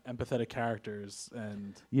empathetic characters.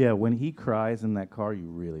 And yeah, when he cries in that car, you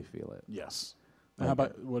really feel it. Yes. Okay. How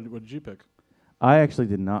about what did you pick? I actually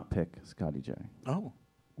did not pick Scotty J. Oh.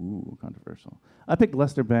 Ooh, controversial. I picked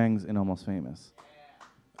Lester Bangs in Almost Famous.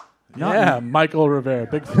 Michael Rivera,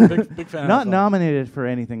 big fan. Not nominated for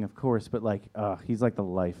anything, of course, but like he's like the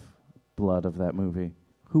lifeblood of that movie.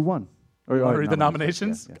 Who won? Or read the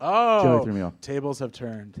nominations? Yeah. Oh, Joey threw me off. Tables have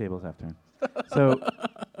turned. So,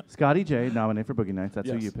 Scotty J nominated for Boogie Nights. That's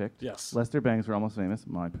who you picked. Yes. Lester Bangs for Almost Famous.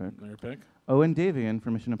 My pick. Your pick. Owen Davian for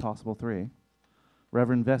Mission Impossible 3.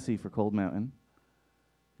 Reverend Vesey for Cold Mountain.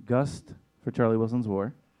 Gust for Charlie Wilson's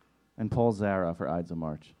War. And Paul Zara for Ides of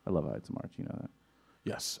March. I love Ides of March. You know that.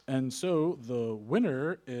 Yes. And so the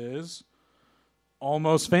winner is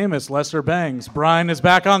Almost Famous, Lester Bangs. Brian is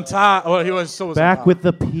back on top. Well, he was back with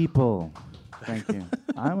the people. Thank you.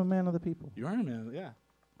 I'm a man of the people. You are a man, yeah.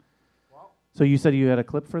 So you said you had a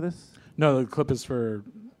clip for this? No, the clip is for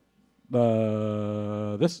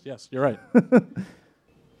this. Yes, you're right.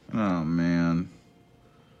 Oh, man.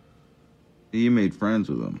 You made friends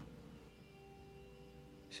with them.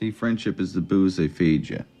 See, friendship is the booze they feed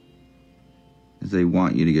you. Is they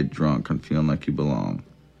want you to get drunk and feeling like you belong.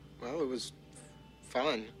 Well, it was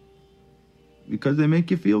fun. Because they make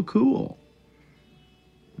you feel cool.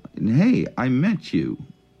 And hey, I met you.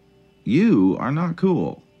 You are not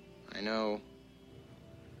cool. I know.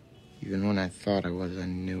 Even when I thought I was, I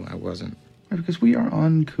knew I wasn't. Because we are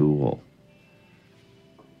uncool.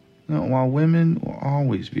 Now, while women will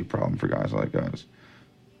always be a problem for guys like us,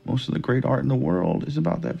 most of the great art in the world is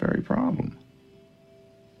about that very problem.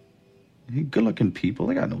 Good-looking people,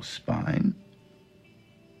 they got no spine.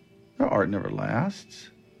 Their art never lasts.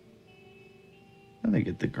 And they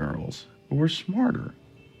get the girls. But we're smarter.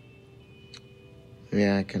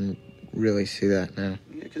 Yeah, I can really see that now.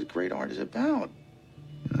 Yeah, because great art is about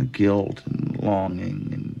guilt and longing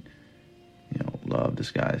and, love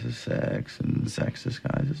disguises sex and sex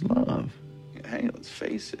disguises love. Hey, let's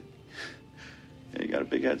face it. You got a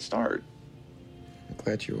big head start. I'm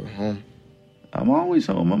glad you were home. I'm always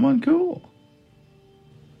home. I'm uncool.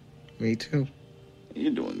 Me too.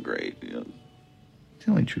 You're doing great. The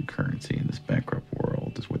only true currency in this bankrupt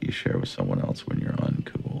world is what you share with someone else when you're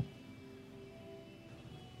uncool.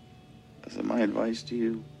 So my advice to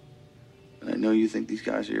you, and I know you think these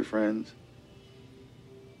guys are your friends,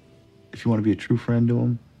 if you want to be a true friend to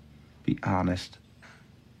them, be honest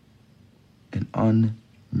and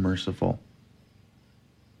unmerciful.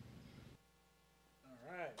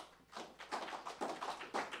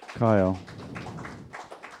 Kyle,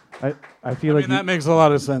 I feel like that makes a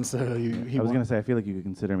lot of sense. I was going to say, I feel like you could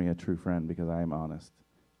consider me a true friend because I am honest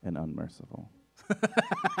and unmerciful.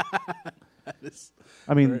 That's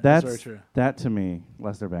very true. That to me,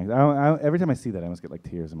 Lester Bangs. Every time I see that, I almost get like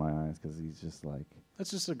tears in my eyes because he's just like. That's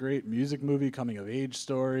just a great music movie, coming of age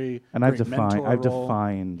story. And I've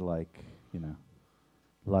defined like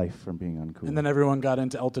life from being uncool. And then everyone got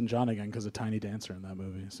into Elton John again because of Tiny Dancer in that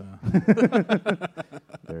movie. So.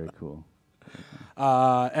 Very cool.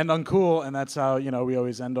 And uncool, and that's how we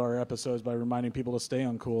always end our episodes by reminding people to stay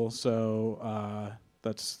uncool. So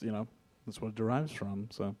that's what it derives from.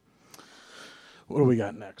 So. What do we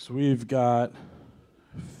got next? We've got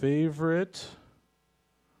favorite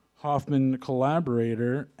Hoffman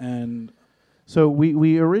collaborator, and so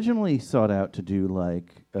we originally sought out to do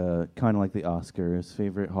like kind of like the Oscars,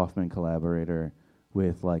 favorite Hoffman collaborator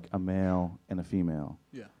with like a male and a female.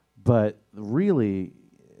 Yeah. But really,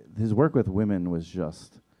 his work with women was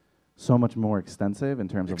just so much more extensive in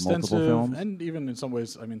terms of multiple films, and even in some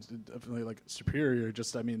ways, definitely like superior.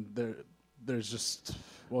 There's just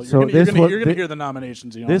you're gonna hear the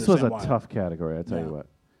nominations. This was a tough category. I tell you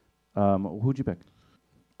what. Who'd you pick?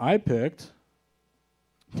 I picked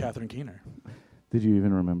Catherine Keener. Did you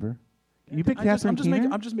even remember? You picked Catherine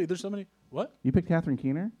Keener? There's so many. What? You picked Catherine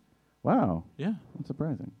Keener? Wow. Yeah. That's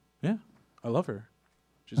surprising. Yeah. I love her.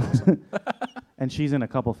 She's awesome. And she's in a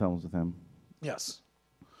couple films with him. Yes.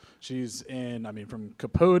 She's in, from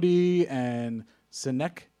Capote and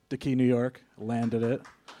Synecdoche, New York. Landed it.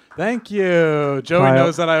 Thank you. Joey Kyle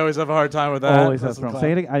knows that I always have a hard time with that. Always has problem.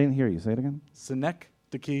 Say it again. I didn't hear you. Say it again.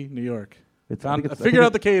 Synecdoche, New York. I figured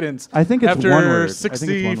out the cadence. I think it's after one word.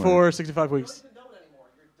 64, 65 weeks.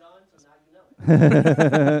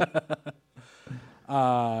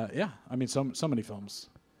 Yeah, so many films.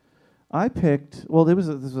 I picked. Well, this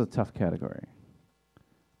was a tough category,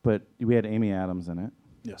 but we had Amy Adams in it.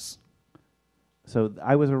 Yes. So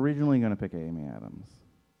I was originally going to pick Amy Adams.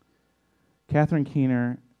 Catherine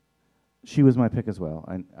Keener, she was my pick as well.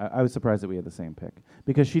 I was surprised that we had the same pick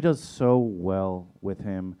because she does so well with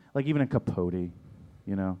him. Like even in Capote,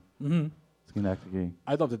 Mm-hmm. Synecdoche.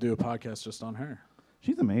 I'd love to do a podcast just on her.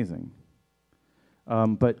 She's amazing.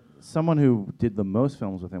 But someone who did the most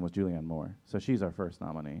films with him was Julianne Moore. So she's our first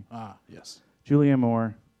nominee. Ah, yes. Julianne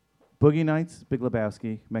Moore, Boogie Nights, Big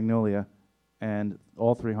Lebowski, Magnolia, and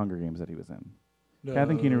all 3 Hunger Games that he was in. No.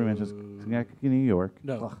 Catherine Keener we mentioned Synecdoche, New York.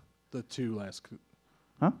 No. Ugh. The 2 last.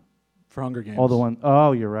 Huh? For Hunger Games. All the one.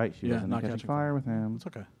 Oh, you're right. She was in not Catching Fire with him. It's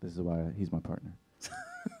okay. This is why he's my partner.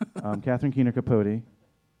 Catherine Keener, Capote,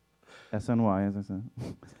 SNY, as I said.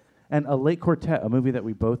 And A Late Quartet, a movie that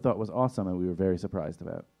we both thought was awesome and we were very surprised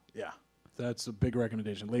about. Yeah. That's a big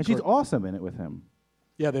recommendation. And she's awesome in it with him.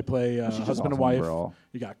 Yeah, they play husband and wife. Overall.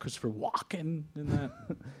 You got Christopher Walken in that.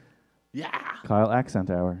 Yeah. Kyle Accent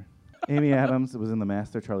Hour. Amy Adams was in The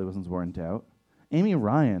Master. Charlie Wilson's War in Doubt. Amy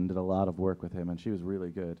Ryan did a lot of work with him, and she was really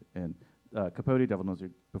good. And Capote,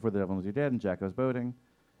 Before the Devil Knows You're Dead, and Jack Goes Boating.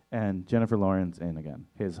 And Jennifer Lawrence in, again,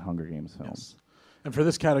 his Hunger Games films. Yes. And for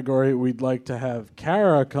this category, we'd like to have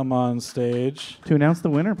Kara come on stage. To announce the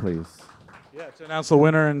winner, please. Yeah, to announce the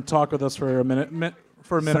winner and talk with us for a minute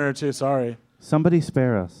or two. Sorry. Somebody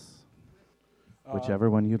spare us. Whichever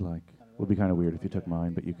one you'd like. Would be kind of weird if you took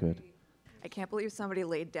mine, but you could. I can't believe somebody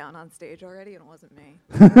laid down on stage already and it wasn't me.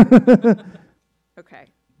 Okay.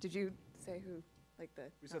 Did you say who? We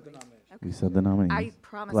said the nomination. Okay. We said the nominees. I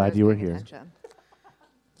promise. Glad you were here. Attention.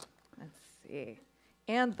 Let's see.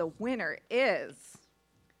 And the winner is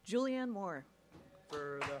Julianne Moore.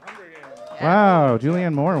 For the Hunger Games. Yeah. Wow,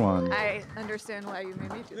 Julianne Moore won. I understand why you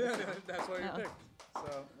made me do this. That's why you picked.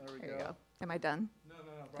 So there you go. Am I done?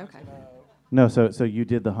 No. Okay. No, so you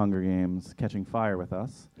did the Hunger Games Catching Fire with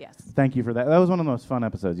us. Yes. Thank you for that. That was one of the most fun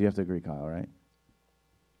episodes. You have to agree, Kyle, right?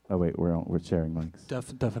 Oh wait, we're sharing mics.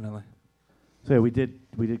 Definitely. So yeah, we did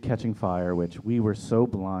Catching Fire, which we were so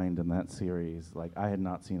blind in that series. Like I had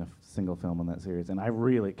not seen a single film in that series, and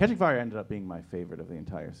Catching Fire ended up being my favorite of the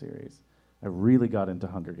entire series. I really got into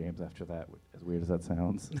Hunger Games after that, as weird as that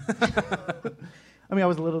sounds. I mean, I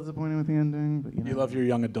was a little disappointed with the ending, but You love your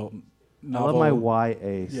young adult novel. I love my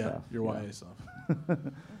YA stuff. Yeah, your YA stuff.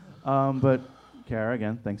 But Kara,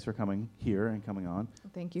 again, thanks for coming here and coming on.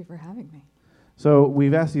 Thank you for having me. So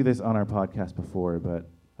we've asked you this on our podcast before, but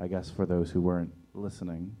I guess for those who weren't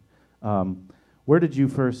listening, where did you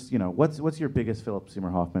first, what's your biggest Philip Seymour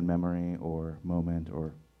Hoffman memory or moment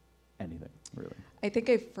or anything, really? I think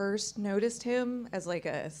I first noticed him as like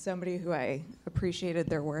somebody who I appreciated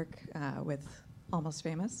their work with Almost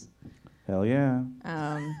Famous. Hell yeah.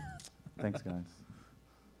 Thanks, guys.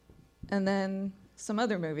 And then some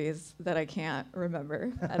other movies that I can't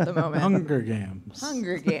remember at the moment. Hunger Games.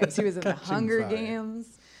 Hunger Games. He was in the Catching Hunger Fire.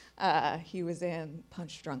 Games. He was in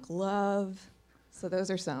Punch Drunk Love. So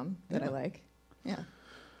those are some that I like. Yeah.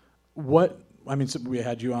 So we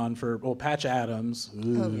had you on for Patch Adams.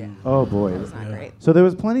 Oh, yeah. Oh boy. That was not great. So there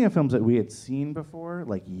was plenty of films that we had seen before,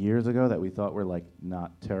 like years ago, that we thought were like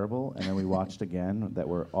not terrible, and then we watched again that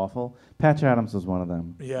were awful. Patch Adams was one of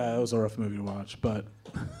them. Yeah, it was a rough movie to watch, but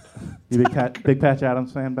You big Patch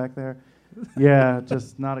Adams fan back there? Yeah,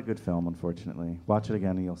 just not a good film, unfortunately. Watch it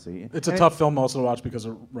again and you'll see. it's a tough film also to watch because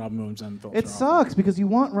of Robin Williams and Philip It Seymour Hoffman. sucks because you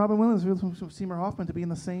want Robin Williams and Seymour Hoffman to be in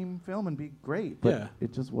the same film and be great, but Yeah.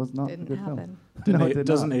 it just was not Didn't a good happen. film. No, it It did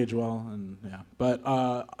doesn't not. age well, and yeah. But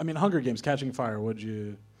Hunger Games, Catching Fire. Would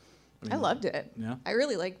you? I loved it. Yeah. I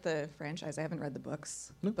really liked the franchise. I haven't read the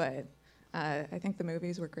books, but I think the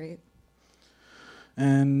movies were great.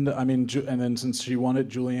 And and then since she won it,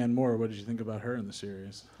 Julianne Moore. What did you think about her in the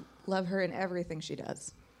series? Love her in everything she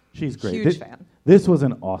does. She's great. Huge fan. This was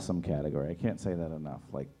an awesome category. I can't say that enough.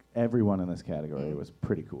 Like everyone in this category was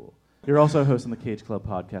pretty cool. You're also hosting the Cage Club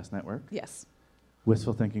Podcast Network. Yes.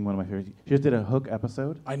 Wistful Thinking, one of my favorites. She just did a Hook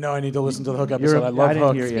episode. I know I need to listen to the Hook You're episode. a- I love I didn't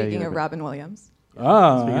Hook. hear- yeah, Speaking you're of a big- Robin Williams. Speaking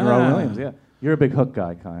of Robin Williams, yeah. You're a big Hook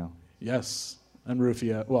guy, Kyle. Yes, and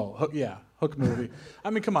Rufia. Well, Hook, yeah, Hook movie.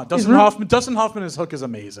 I mean, come on, Is Dustin Ru- Hoffman. Dustin Hoffman as Hook is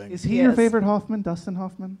amazing. Is he your favorite Hoffman, Dustin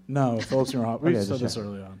Hoffman? No, Philip Seymour Hoffman. We Okay, said just this check.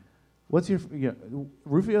 early on. What's your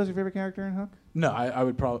Rufio's your favorite character in Hook? No, I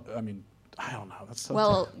would probably. I mean, I don't know. That's so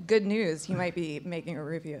Well, good news. He might be making a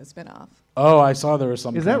Rufio spinoff. Oh, I saw there was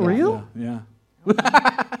some. Is that kind of- real? Yeah.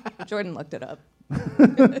 Jordan looked it up.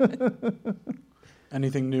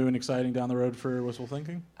 Anything new and exciting down the road for Wistful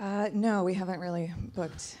Thinking? No, we haven't really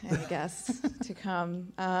booked any guests to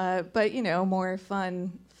come. But more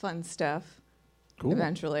fun stuff. Cool.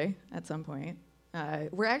 Eventually, at some point.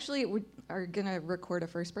 We are gonna record a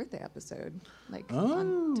first birthday episode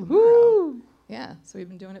on tomorrow. Yeah, so we've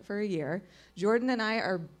been doing it for a year. Jordan and I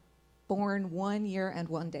are born 1 year and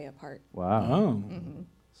 1 day apart. Wow. Oh.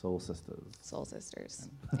 Soul sisters. Soul sisters.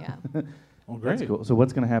 Yeah. Well, great. That's cool. So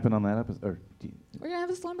what's going to happen on that episode? Or We're gonna have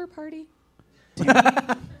a slumber party.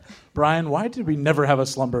 Brian, why did we never have a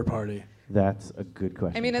slumber party? That's a good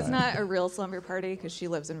question. I mean, it's Kyle. not a real slumber party because she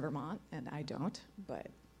lives in Vermont and I don't. But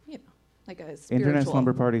like a spiritual. Internet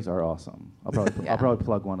slumber parties are awesome. I'll probably Yeah. I'll probably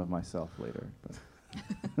plug one of myself later.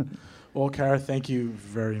 But. Well, Kara, thank you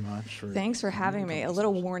very much for. Thanks for having me. A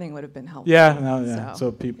little warning would have been helpful. Yeah, no, yeah.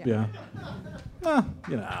 So, people, yeah.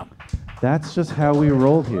 yeah. That's just how we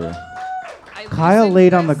rolled here. I Kyle loosened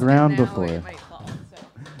laid on the this, ground and now before. it might fall, so.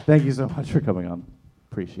 Thank you so much for coming on.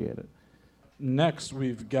 Appreciate it. Next,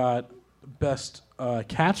 we've got best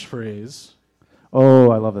catchphrase.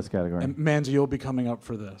 Oh, I love this category. And Manzi, you'll be coming up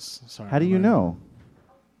for this. Sorry. How do you know?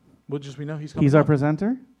 Well, just we know he's coming. He's our up.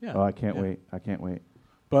 presenter? Yeah. Oh, I can't Yeah. wait. I can't wait.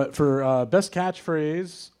 But for best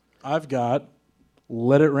catchphrase, I've got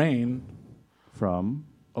 "Let It Rain" From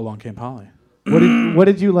Along Came Polly. what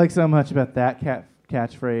did you like so much about that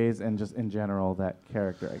catchphrase and just in general that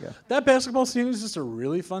character? I guess That basketball scene is just a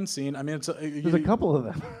really fun scene. I mean, it's there's a couple of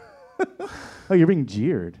them. Oh, you're being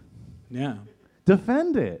jeered. Yeah.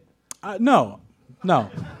 Defend it. No,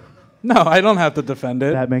 I don't have to defend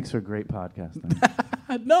it. That makes for great podcasting.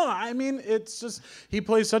 No, I mean it's just he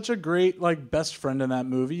plays such a great best friend in that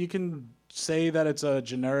movie. You can say that it's a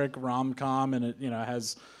generic rom-com and it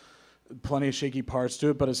has plenty of shaky parts to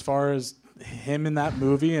it, but as far as him in that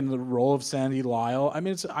movie and the role of Sandy Lyle, I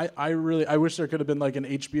mean I wish there could have been an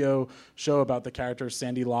HBO show about the character of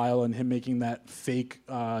Sandy Lyle and him making that fake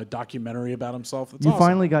documentary about himself. It's You awesome.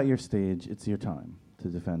 finally got your stage. It's your time to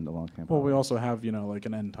defend Along Came Polly. Well, we also have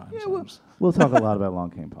an end time. Yeah, we'll talk a lot about Along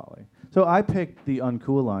Came Polly. So I picked the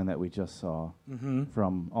uncool line that we just saw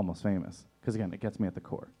from Almost Famous because again, it gets me at the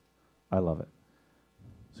core. I love it.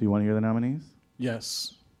 So you want to hear the nominees?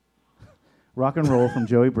 Yes. Rock and Roll from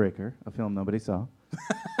Joey Breaker, a film nobody saw.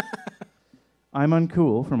 I'm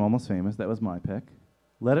Uncool from Almost Famous. That was my pick.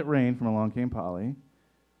 Let It Rain from Along Came Polly.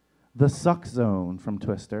 The Suck Zone from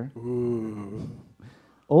Twister. Ooh.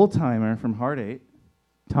 Old Timer from Hard 8.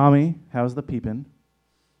 Tommy, How's the Peepin'?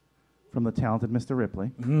 From the talented Mr.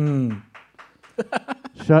 Ripley.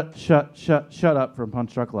 Shut Up from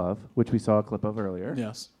Punch Drunk Love, which we saw a clip of earlier.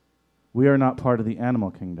 Yes. We Are Not Part of the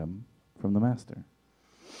Animal Kingdom from The Master.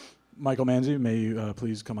 Michael Manzi, may you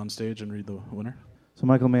please come on stage and read the winner? So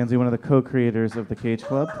Michael Manzi, one of the co-creators of the Cage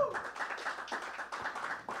Club,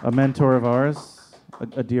 a mentor of ours,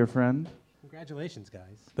 a dear friend. Congratulations,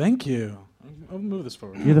 guys. Thank you. I'll move this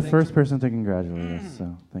forward. You're the first person to congratulate us,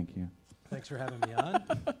 so thank you. Thanks for having me on.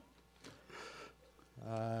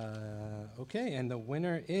 Okay, and the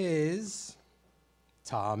winner is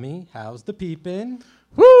Tommy, How's the Peepin'?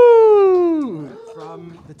 Woo!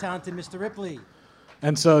 From the talented Mr. Ripley.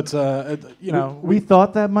 And so it's, We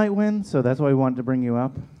thought that might win, so that's why we wanted to bring you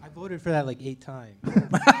up. I voted for that like 8 times.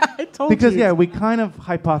 I told Because, you. yeah, we kind of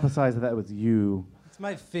hypothesized that was you. It's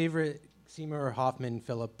my favorite Seymour Hoffman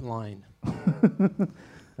Phillip line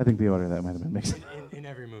I think the order of that might have been mixed. in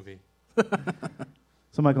every movie.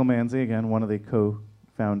 So Michael Manzi, again, one of the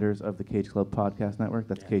co-founders of the Cage Club Podcast Network.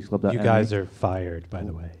 That's cageclub.me. You guys are fired, by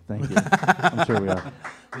the way. Thank you. I'm sure we are.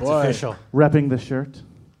 It's official. Repping the shirt,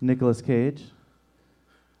 Nicolas Cage.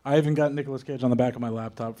 I even got Nicolas Cage on the back of my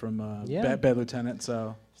laptop from Bad Lieutenant,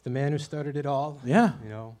 so. It's the man who started it all. Yeah. You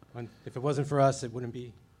know, if it wasn't for us, it wouldn't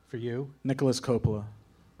be for you. Nicholas Coppola.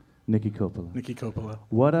 Nicky Coppola. Nicky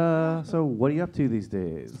Coppola. So what are you up to these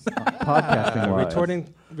days? Podcasting-wise.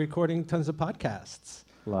 Recording tons of podcasts.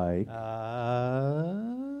 Like?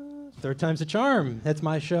 Third Time's a Charm. That's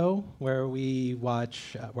my show where I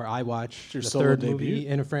watch your the solo third debut? movie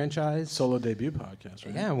in a franchise. Solo debut podcast,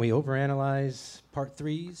 right? Yeah, and we overanalyze part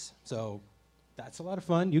 3s. So that's a lot of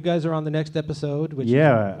fun. You guys are on the next episode, which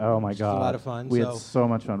oh my is God. a lot of fun. We had so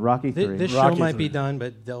much fun. Rocky 3. This Rocky show might 3. be done,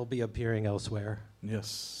 but they'll be appearing elsewhere.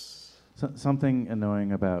 Yes. Something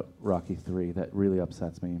annoying about Rocky 3 that really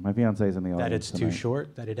upsets me. My fiance is in the audience That it's too tonight.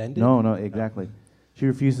 short? That it ended? No, exactly. She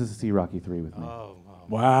refuses to see Rocky 3 with me.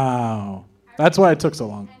 Wow. That's why it took so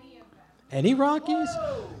long. Any Rockies?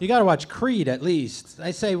 You got to watch Creed at least.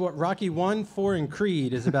 I say Rocky 1, 4, and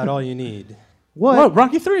Creed is about all you need. What?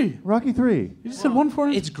 Rocky 3. Rocky 3. You just said 1, 4,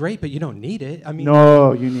 and It's great, but you don't need it. I mean,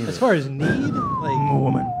 No, you need as it. far as need, like,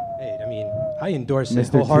 Woman. hey, I mean, I endorse Mr.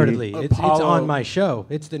 it T. wholeheartedly. It's Apollo. on my show.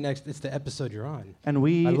 It's the episode you're on. And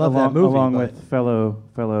we, I love that movie, along but with fellow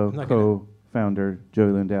not co-founder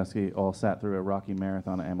Joey Lewandowski, all sat through a Rocky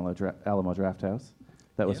marathon at Alamo Draft House.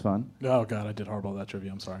 That was fun. Oh, God, I did horrible at that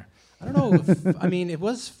trivia. I'm sorry. I don't know. I mean, it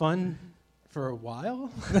was fun for a while.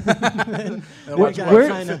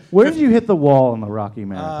 Where did you hit the wall in the Rocky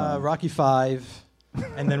marathon? Rocky 5,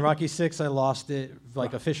 and then Rocky 6, I lost it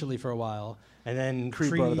like officially for a while, and then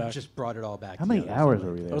Creed Creed just brought it all back. How many together. hours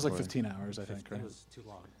were we there? That was like for? 15 hours, I think, right? It was too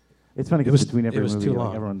long. It's funny It because was- between every it was movie, too like,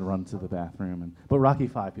 long. everyone runs to the bathroom, but Rocky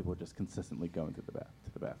 5, people were just consistently going to the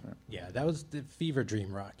bathroom. Yeah, that was the fever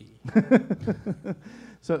dream Rocky.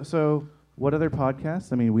 So what other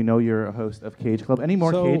podcasts? I mean, we know you're a host of Cage Club. Any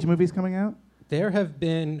more So- Cage movies coming out? There have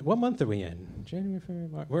been, what month are we in? January, February,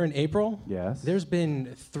 March? We're in April? Yes. There's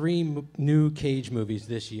been 3 new Cage movies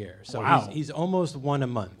this year. So Wow. he's almost one a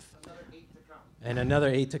month. And another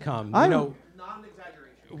 8 to come.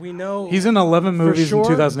 We know He's in 11 for movies sure- in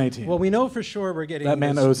 2018. Well, we know for sure we're getting that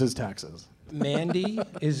man this- owes his taxes. Mandy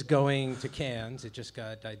is going to Cannes.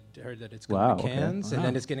 I heard that it's going Wow, to okay. Cannes, and Wow.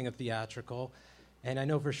 then it's getting a theatrical. And I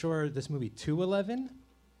know for sure this movie 211.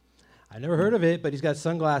 I never heard of it, but he's got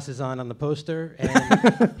sunglasses on the poster,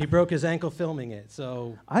 and he broke his ankle filming it.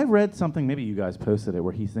 So I read something, maybe you guys posted it,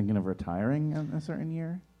 where he's thinking of retiring in a certain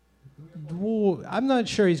year. well, I'm not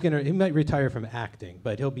sure he might retire from acting,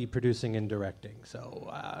 but he'll be producing and directing.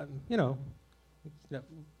 So,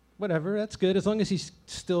 whatever, that's good. As long as he's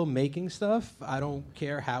still making stuff, I don't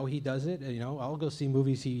care how he does it. I'll go see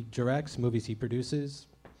movies he directs, movies he produces.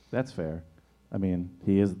 That's fair. I mean,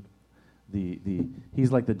 he is he's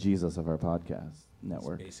like the Jesus of our podcast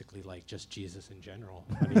network. It's basically like just Jesus in general.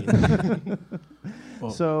 I mean,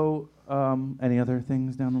 So, any other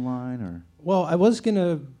things down the line, or? well, I was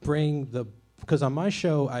gonna bring because on my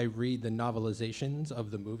show I read the novelizations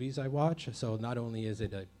of the movies I watch. So not only is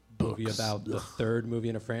it a movie about the third movie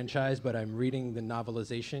in a franchise, but I'm reading the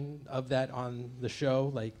novelization of that on the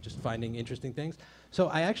show, like just finding interesting things. So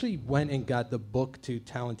I actually went and got the book to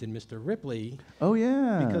Talented Mr. Ripley. Oh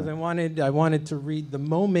yeah. Because I wanted to read the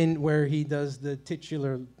moment where he does the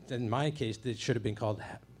titular. In my case, it should have been called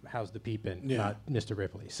How's the Peepin', Yeah. not Mr.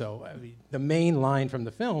 Ripley. So I mean, the main line from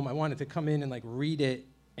the film, I wanted to come in and like read it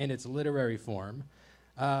in its literary form,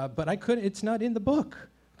 but I couldn't. It's not in the book.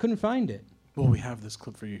 Couldn't find it. Well, we have this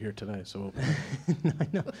clip for you here today, so I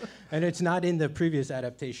know, and it's not in the previous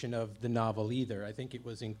adaptation of the novel either. I think it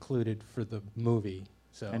was included for the movie.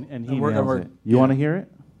 So And he nails it. You want to hear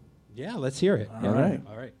it? Yeah, let's hear it. All right.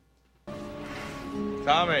 All right.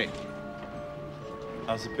 Tommy,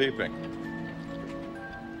 how's the peeping?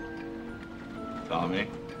 Tommy,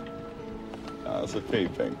 how's the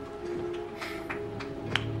peeping?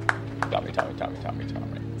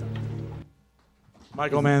 Tommy.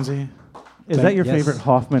 Michael Manzi. Is that your favorite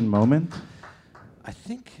Hoffman moment? I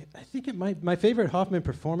think it might. My favorite Hoffman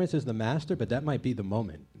performance is The Master, but that might be the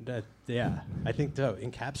moment. Yeah, I think so.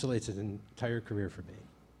 Encapsulates his entire career for me.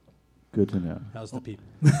 Good to know. How's the peeping?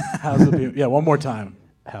 How's the peeping? Yeah, one more time.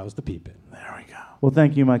 How's the peeping? There we go. Well,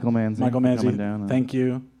 thank you, Michael Manzi. Michael for Manzi, coming down and thank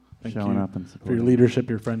you. Thank showing you up and for your supporting. leadership,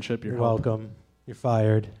 your friendship, your You're help. welcome. You're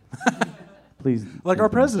fired. Please. Like our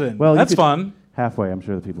president. Well, you That's could- fun. Halfway, I'm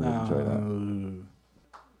sure the people will enjoy that.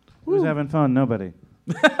 Who's Woo. having fun? Nobody.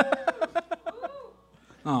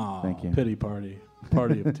 Aw, Thank you. pity party.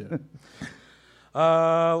 Party of two.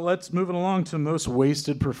 Let's move it along to most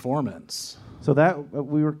wasted performance. So that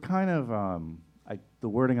we were kind of the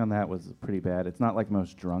wording on that was pretty bad. It's not like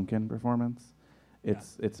most drunken performance.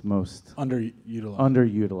 It's most Underutilized.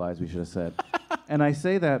 Underutilized, we should have said. And I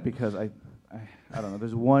say that because I don't know.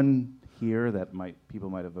 There's one here that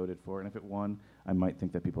people might have voted for, and if it won, I might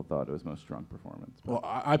think that people thought it was most drunk performance. Well,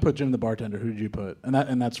 I put Jim the Bartender. Who did you put?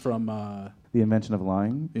 And that's from The Invention of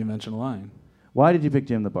Lying. The Invention of Lying. Why did you pick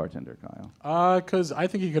Jim the Bartender, Kyle? Because I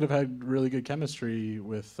think he could have had really good chemistry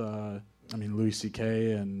with, Louis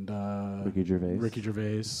C.K. and Ricky Gervais. Ricky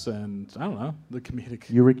Gervais, and I don't know, the comedic.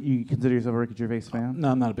 You consider yourself a Ricky Gervais fan?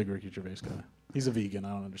 No, I'm not a big Ricky Gervais guy. He's a vegan.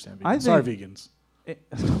 I don't understand vegans. I Sorry, think- vegans.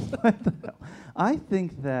 What the hell? I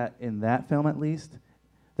think that in that film, at least,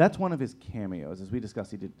 that's one of his cameos. As we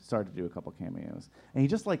discussed, he started to do a couple cameos, and he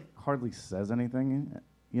just like hardly says anything,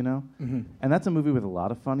 you know. Mhm. And that's a movie with a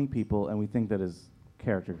lot of funny people, and we think that his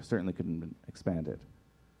character certainly couldn't have been expanded.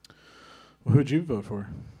 Well, who'd you vote for?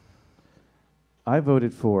 I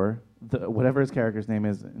voted for whatever his character's name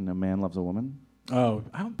is in A Man Loves a Woman. Oh,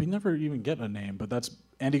 we never even get a name, but that's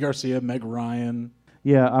Andy Garcia, Meg Ryan.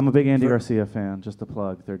 Yeah, I'm a big Andy Garcia fan. Just to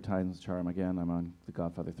plug, Third Time's Charm again. I'm on the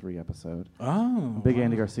Godfather 3 episode. Oh, big wow.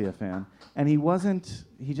 Andy Garcia fan. And he wasn't.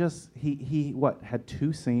 He had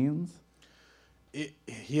 2 scenes.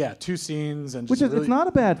 Yeah, 2 scenes and Which just is, really, it's not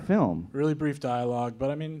a bad film. really brief dialogue, but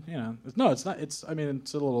I mean, it's not. It's a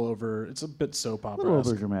little over. It's a bit soap A opera. little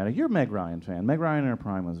over dramatic. You're a Meg Ryan fan. Meg Ryan in her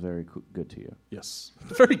prime was very good to you. Yes,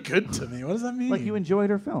 very good to me. What does that mean? Like you enjoyed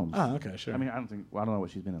her films. Oh, okay, sure. I mean, I don't know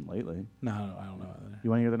what she's been in lately. No, I don't know. You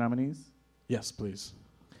want to hear the nominees? Yes, please.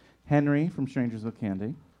 Henry from Strangers with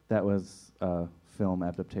Candy. That was a film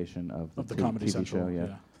adaptation of the TV Comedy Central, show,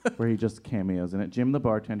 yeah. Where he just cameos in it. Jim the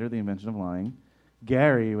Bartender, The Invention of Lying.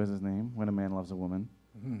 Gary was his name, When a Man Loves a Woman.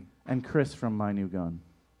 Mhm. And Chris from My New Gun.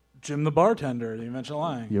 Jim the Bartender, The Invention of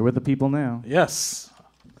Lying. You're with the people now. Yes.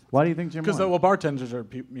 Why do you think Jim Because won? bartenders are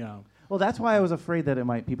people. Well, that's why I was afraid that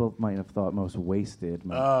people might have thought most wasted.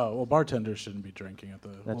 Bartenders shouldn't be drinking at the.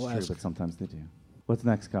 That's we'll true, ask. but sometimes they do. What's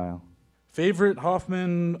next, Kyle? Favorite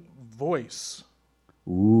Hoffman voice.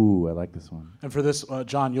 Ooh, I like this one. And for this,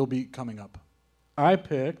 John, you'll be coming up. I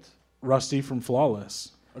picked Rusty from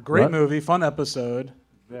Flawless. A great movie, fun episode.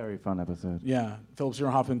 Very fun episode. Yeah, Philip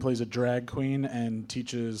Seymour Hoffman plays a drag queen and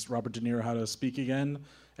teaches Robert De Niro how to speak again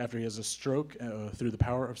after he has a stroke through the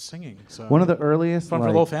power of singing. So One of the earliest fun for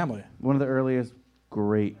the whole family. One of the earliest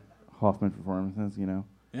great Hoffman performances.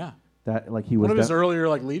 Yeah. That he was one of his earlier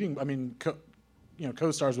leading.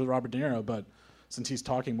 Co-stars with Robert De Niro, but since he's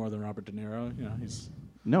talking more than Robert De Niro, he's.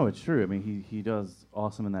 No, it's true. I mean, he does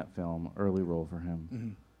awesome in that film. Early role for him.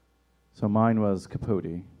 Mhm. So mine was Capote.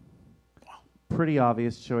 Wow. Pretty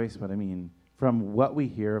obvious choice, but I mean, from what we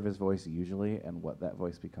hear of his voice usually and what that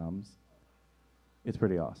voice becomes, it's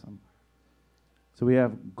pretty awesome. So we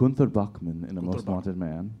have Gunther Bachmann in A Most Wanted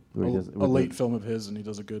Man. Where he does, A late film of his, and he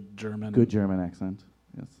does a good German. Good German accent,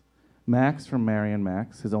 yes. Max from Marion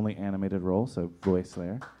Max, his only animated role, so voice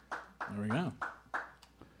there. There we go.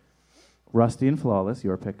 Rusty and Flawless,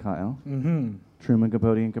 your pick, Kyle. Mm-hmm. Truman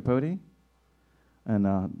Capote and Capote. And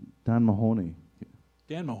Dan Mahoney.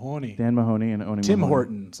 Dan Mahoney. Dan Mahoney and Oni Tim Mahoney.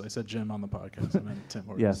 Hortons. I said Jim on the podcast. I meant Tim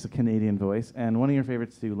Hortons. Yes, a Canadian voice. And one of your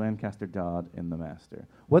favorites too, Lancaster Dodd in The Master.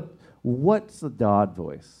 What's the Dodd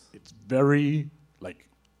voice? It's very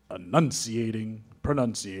enunciating,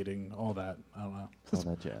 pronunciating, all that. I don't know. All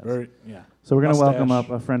that jazz. Yeah. So we're going to welcome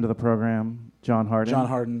Mustache. up a friend of the program, John Harden. John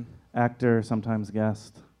Harden. Actor, sometimes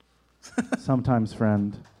guest, sometimes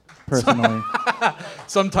friend, personally.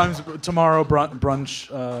 Sometimes tomorrow brunch.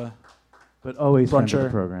 But always friend of the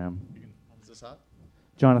bruncher. program. Is this hot?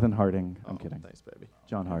 Jonathan Harding. I'm kidding. Thanks, baby.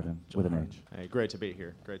 John Harden John with an Harden. H. Hey, great to be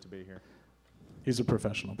here. Great to be here. He's a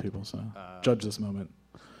professional, people, so judge this moment.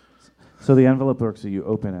 So the envelope works, so you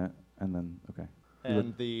open it, and then, okay.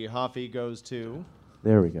 And the Hoffy goes to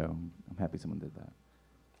There we go. I'm happy someone did that.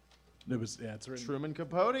 It was, yeah, it's written. Truman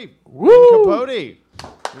Capote. Woo! Capote.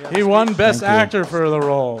 He won Best Thank you. Actor for the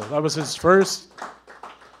role. That was his first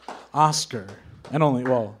Oscar,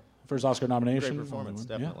 and first Oscar nomination. Great performance,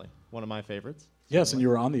 Only one. definitely. One of my favorites. Yes, and you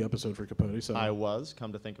were on the episode for Capote, so I was.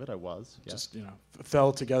 Come to think of it, I was. Yeah. just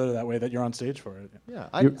fell together that way that you're on stage for it. Yeah,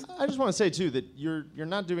 I just want to say too that you're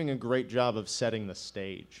not doing a great job of setting the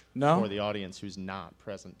stage No? for the audience who's not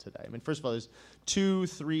present today. I mean, first of all, there's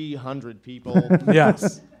 200-300 people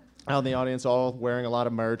Yes. out in the audience, all wearing a lot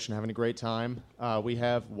of merch and having a great time. We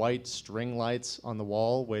have white string lights on the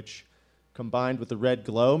wall, which combined with the red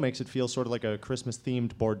glow makes it feel sort of like a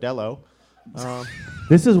Christmas-themed bordello.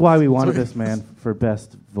 This is why we wanted this man for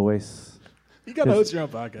best voice. You got to host your own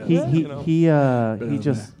podcast. He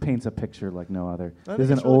just paints a picture like no other. I There's think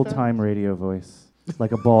an it's really old-time radio voice,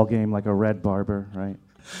 like a ball game, like a Red Barber, right?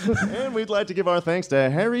 And we'd like to give our thanks to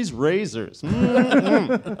Harry's Razors. There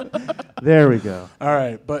we go. All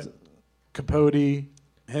right, but Capote,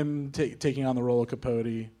 him taking on the role of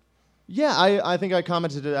Capote. Yeah, I think I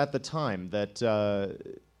commented it at the time that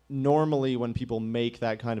normally when people make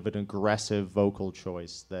that kind of an aggressive vocal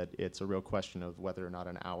choice, that it's a real question of whether or not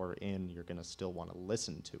an hour in you're going to still want to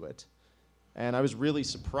listen to it. And I was really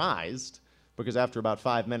surprised because after about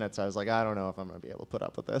 5 minutes I was like, I don't know if I'm going to be able to put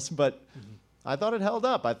up with this. But I thought it held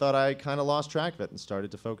up. I thought I kind of lost track of it and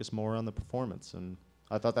started to focus more on the performance. And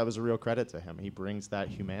I thought that was a real credit to him. He brings that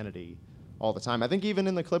humanity all the time. I think even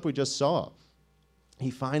in the clip we just saw,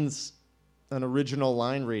 he finds an original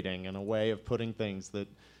line reading and a way of putting things that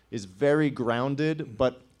is very grounded,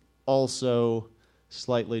 but also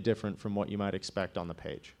slightly different from what you might expect on the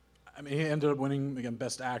page. I mean, he ended up winning, again,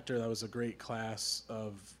 Best Actor. That was a great class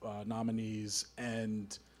of nominees.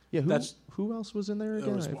 And yeah, who else was in there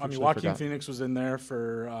again? Joaquin Phoenix was in there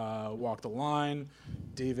for Walk the Line.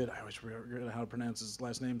 David, I wish we were how to pronounce his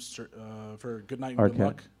last name, for Good Night and Good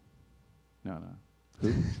Luck. No.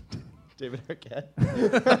 Who? David Arquette.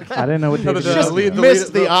 I didn't know what David Arquette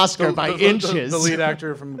missed the Oscar by inches. The lead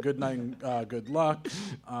actor from Good Night and Good Luck.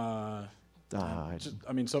 I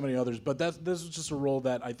mean, so many others. But this was just a role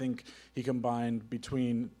that I think he combined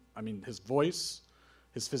between, his voice,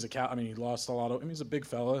 his physicality. He lost a lot of. He's a big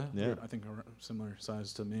fella. Yeah. I think similar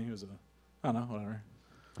size to me. He was I don't know, whatever.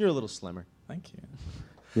 You're a little slimmer. Thank you.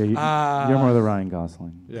 Yeah, you're more the Ryan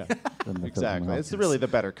Gosling. Yeah, than the exactly. Philip It's really the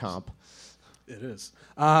better comp. It is.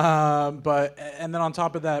 And then on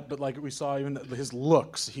top of that, but like we saw, even his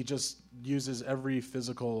looks, he just uses every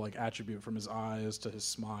physical attribute from his eyes to his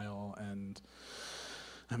smile, and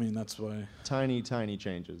that's why tiny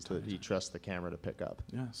changes that he trusts the camera to pick up.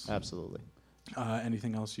 Yes, absolutely.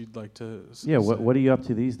 Anything else you'd like to? Yeah. What are you up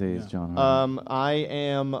to these days, John? I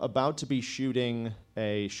am about to be shooting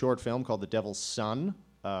a short film called The Devil's Son.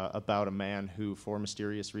 About a man who, for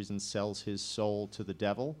mysterious reasons, sells his soul to the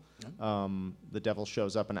devil. The devil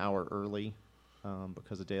shows up an hour early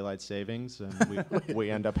because of daylight savings, and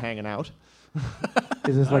we end up hanging out.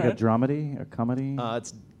 Is this like a dramedy, a comedy?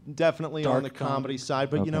 It's definitely Dark on the comedy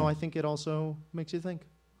side, but Okay. I think it also makes you think.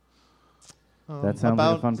 That sounds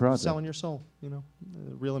like a fun project. Selling your soul,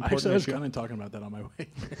 real important Actually, I was issue. kind of talking about that on my way.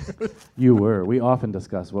 You were. We often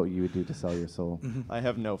discuss what you would do to sell your soul. I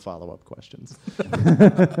have no follow-up questions.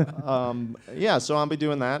 Yeah, so I'll be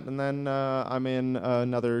doing that, and then I'm in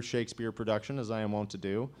another Shakespeare production, as I am wont to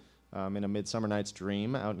do. In A Midsummer Night's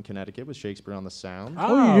Dream out in Connecticut with Shakespeare on the Sound.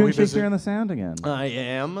 Oh, you're doing Shakespeare on the Sound again. I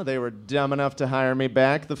am. They were dumb enough to hire me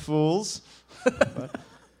back, the fools. But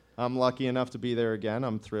I'm lucky enough to be there again.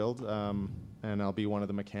 I'm thrilled, and I'll be one of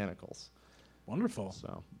the mechanicals. Wonderful.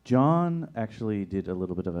 So John actually did a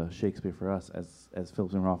little bit of a Shakespeare for us as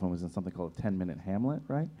Philip Seymour Hoffman was in something called a 10-minute Hamlet,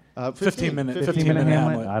 right? 15-minute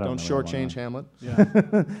Hamlet. I Don't know shortchange Hamlet. Yeah.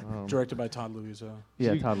 Directed by Todd Luiso.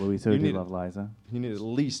 Yeah, Todd Luiso. Do love Liza. You need at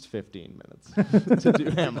least 15 minutes to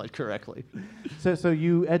do Hamlet correctly. So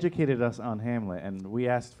you educated us on Hamlet, and we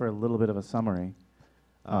asked for a little bit of a summary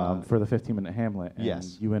for the 15-minute Hamlet, and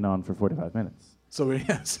yes. you went on for 45 minutes. So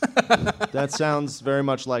yes. That sounds very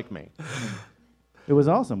much like me. It was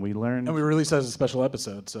awesome. We learned. And we released that as a special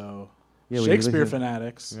episode, so. Yeah, Shakespeare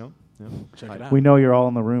fanatics. Yep. Check it out. We know you're all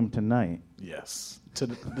in the room tonight. Yes,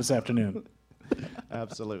 this afternoon.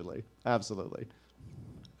 Absolutely.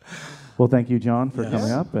 Well, thank you, John, for Yes.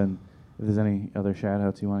 coming up. And if there's any other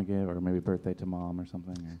shout-outs you want to give, or maybe birthday to mom or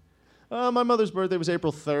something. My mother's birthday was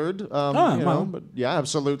April 3rd. But yeah,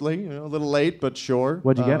 absolutely. A little late, but sure.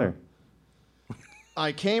 What'd you get her?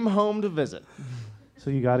 I came home to visit. So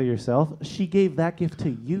you got it yourself? She gave that gift to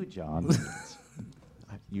you, John.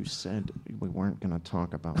 You said we weren't going to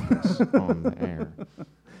talk about this on the air.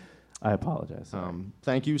 I apologize.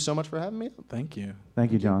 Thank you so much for having me. Thank you.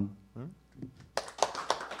 Thank you, John.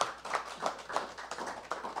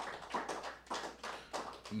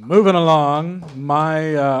 Moving along,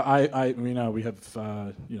 we have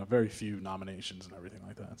very few nominations and everything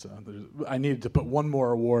like that. So I needed to put one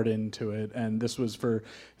more award into it, and this was for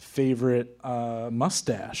favorite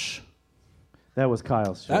mustache. That was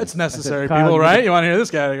Kyle's choice. That's necessary, Kyle, people, right? You want to hear this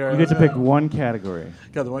category? You get to pick one category.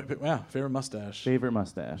 Got the one. Favorite mustache. Favorite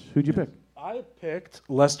mustache. Who'd you pick? I picked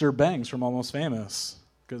Lester Bangs from Almost Famous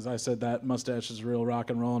because I said that mustache is real rock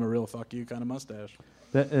and roll and a real fuck you kind of mustache.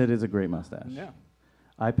 It is a great mustache. Yeah.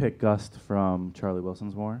 I picked Gust from Charlie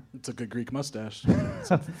Wilson's War. It's a good Greek mustache. I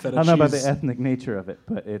don't know about the ethnic nature of it,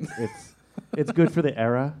 but it's good for the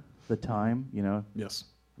era, the time, Yes.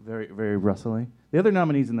 Very, very rustly. The other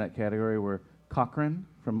nominees in that category were Cochran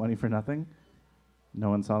from Money for Nothing. No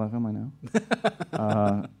one saw that film, I know.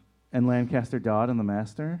 And Lancaster Dodd in The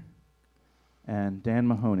Master. And Dan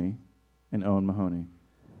Mahoney and Owen Mahoney.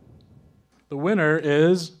 The winner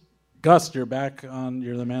is Gus. You're the man of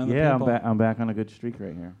the people. Yeah, I'm back on a good streak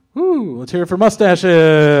right here. Woo! Let's hear it for mustaches.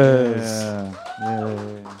 Yeah.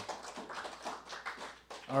 Yay.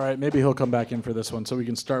 All right, maybe he'll come back in for this one. So we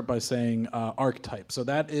can start by saying archetype. So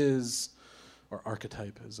that is, or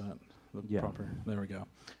archetype, is that the proper? There we go.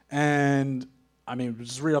 And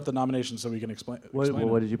just read off the nominations so we can explain.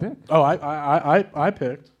 What did you pick? Oh, I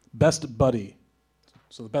picked best buddy.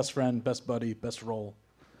 So the best friend, best buddy, best role.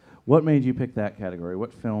 What made you pick that category?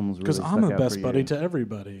 What films really Because stuck I'm a out best for buddy you? to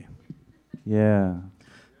everybody. Yeah.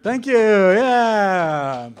 Thank you.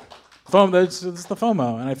 Yeah. FOMO. It's the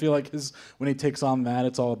FOMO, and I feel like when he takes on that,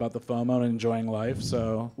 it's all about the FOMO and enjoying life.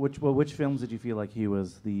 So. Which films did you feel like he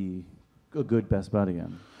was a good best buddy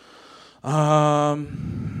in?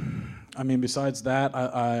 Besides that,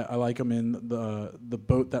 I like him in the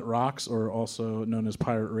Boat That Rocks, or also known as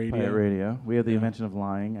Pirate Radio. Pirate Radio. We had the invention of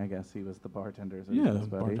lying. I guess he was the bartender's best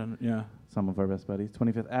buddy. Bartender. Yeah. Some of our best buddies.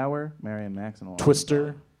 25th Hour, Marion Max, and all.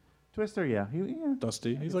 Twister. Twister, yeah.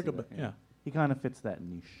 Dusty. He's like He kind of fits that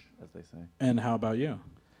niche, as they say. And how about you?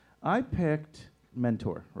 I picked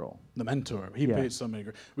mentor role. The mentor. He paid so many.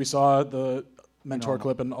 We saw the mentor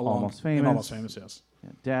clip in Almost Famous. In Almost Famous, yes. Yeah.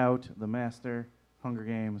 Doubt, The Master, Hunger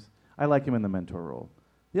Games. I like him in the mentor role.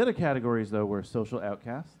 The other categories, though, were social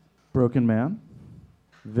outcast, broken man,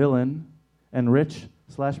 villain, and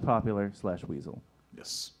rich/popular/weasel.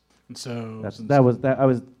 Yes. And so I was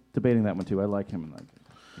debating that one too. I like him in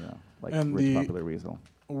and rich, the popular weasel.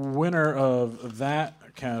 Winner of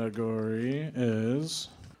that category is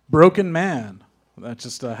Broken Man. That's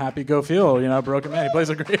just a happy go feel, Broken Man. He plays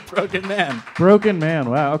a great broken man. Broken Man.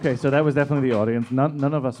 Wow. Okay, so that was definitely the audience.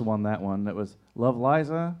 None of us won that one. That was Love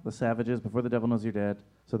Liza, The Savages, Before the Devil Knows You're Dead.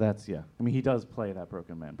 So that's he does play that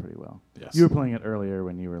broken man pretty well. Yes. You were playing it earlier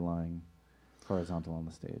when you were lying horizontal on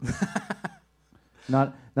the stage.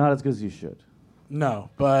 Not as good as you should. No,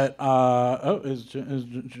 but is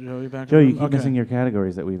Joey back? Joe, you keep missing your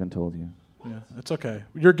categories that we even told you. Yeah, it's okay.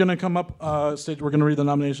 You're gonna come up stage. We're gonna read the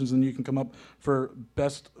nominations, and you can come up for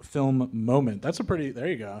best film moment. There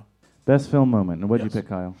you go. Best film moment. And what did you pick,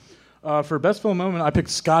 Kyle? For best film moment, I picked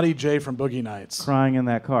Scotty J from Boogie Nights. Crying in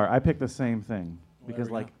that car. I picked the same thing because,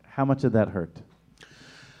 how much did that hurt?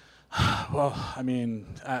 Well, again,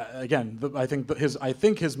 I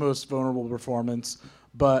think his most vulnerable performance,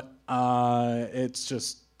 but it's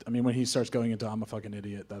just, when he starts going into "I'm a fucking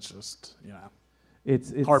idiot," that's just,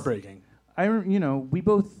 it's heartbreaking. We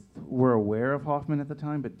both were aware of Hoffman at the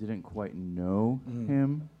time, but didn't quite know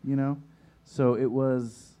him, So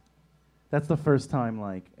that's the first time,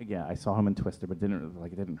 I saw him in Twister, but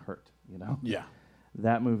it didn't hurt, Yeah.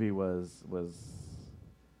 That movie was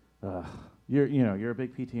you're a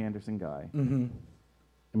big P.T. Anderson guy. Mm-hmm.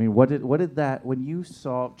 What did that, when you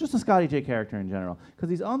saw, just the Scotty J character in general, because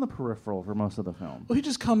he's on the peripheral for most of the film. Well, he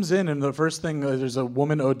just comes in, and the first thing, there's a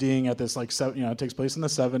woman ODing at this, it takes place in the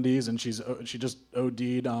 70s, and she just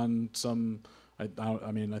OD'd on some,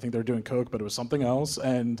 I mean, I think they were doing coke, but it was something else.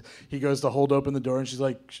 And he goes to hold open the door, and she's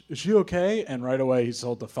like, "Is she okay?" And right away, he's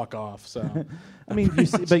told to fuck off. So, I mean,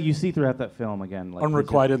 you see throughout that film again, like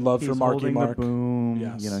unrequited love for Marky holding Mark. The boom,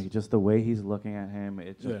 yes. Just the way he's looking at him,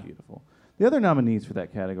 it's just beautiful. The other nominees for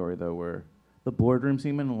that category, though, were the boardroom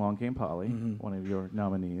scene in Along Came Polly, one of your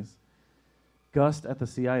nominees. Gust at the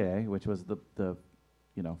CIA, which was the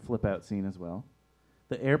flip out scene as well.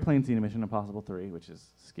 The airplane scene in Mission Impossible 3, which is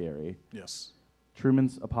scary. Yes.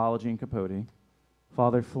 Truman's apology in Capote.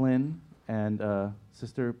 Father Flynn and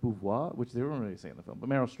Sister Beauvoir, which they weren't really saying in the film, but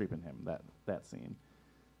Meryl Streep and him, that scene.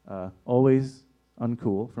 Always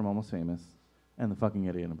Uncool from Almost Famous, and The Fucking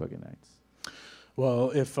Idiot in Boogie Nights.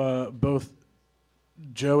 Well, if both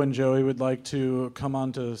Joe and Joey would like to come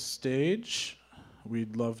onto stage,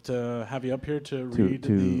 we'd love to have you up here to read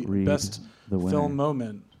the best film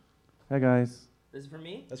moment. Hi, guys. This is for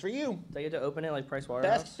me? That's for you. Do I get to open it like Price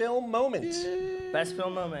Waterhouse? Best film moment. Yay. Best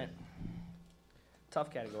film moment.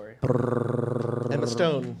 Tough category. Emma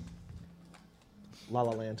Stone. La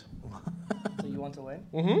La Land. So you want to win?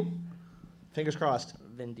 Mm-hmm. Fingers crossed.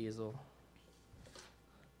 Vin Diesel.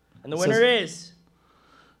 And the winner is...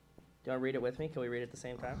 Do you want to read it with me? Can we read it at the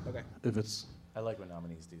same time? Okay. If it's... I like when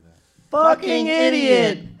nominees do that. Fucking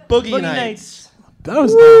idiot! Boogie Nights. That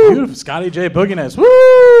was beautiful. Scotty J. Boogie Nights.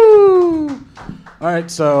 Woo! All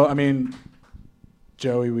right, so, I mean,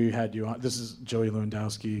 Joey, we had you on. This is Joey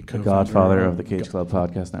Lewandowski, the godfather of the Cage Club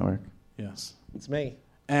Podcast Network. Yes. It's me.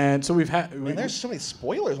 And so we've had... Man, there's so many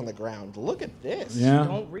spoilers on the ground. Look at this. Yeah.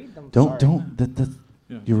 Don't read them.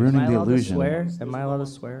 You're ruining the illusion. Am I allowed to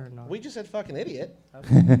swear or not? We just said fucking idiot.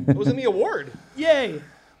 It was in the award. Yay!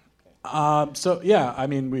 So, yeah, I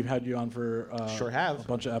mean, we've had you on for sure have. A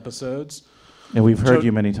bunch of episodes. And we've heard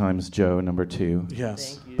you many times, Joe, number 2.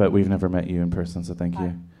 Yes. But we've never met you in person, so thank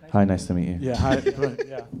you. Hi, nice to meet you. Yeah, hi.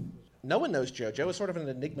 Yeah. No one knows Joe. Joe is sort of an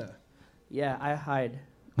enigma. Yeah, I hide.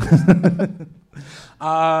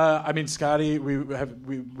 I mean, Scotty,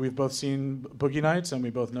 we've both seen Boogie Nights, and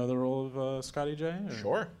we both know the role of Scotty J. Or?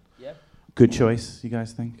 Sure. Yep. Good choice, you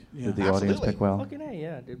guys think? Yeah. Did the audience pick well? Fucking A,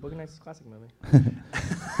 yeah, dude. Boogie Nights is a classic movie.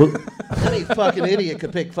 Any fucking idiot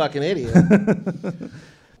could pick fucking idiot.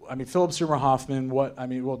 I mean, Philip Seymour Hoffman. You've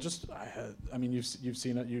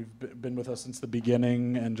seen it. You've been with us since the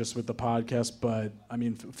beginning, and just with the podcast. But I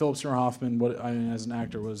mean, Philip Seymour Hoffman. As an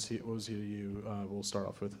actor, what was he to you? We'll start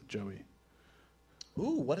off with Joey.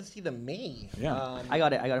 Ooh, what is he to me? Yeah, I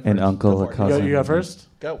got it. First. An uncle, a cousin. You got first.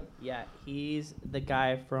 Go. Yeah, he's the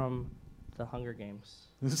guy from the Hunger Games.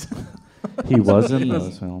 He was in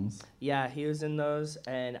those films. Yeah, he was in those,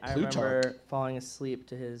 and I remember falling asleep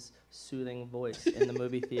to his soothing voice in the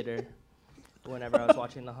movie theater whenever I was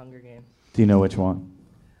watching The Hunger Games. Do you know which one?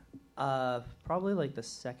 Probably like the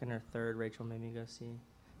second or third Rachel made me go see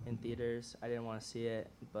in theaters. I didn't want to see it,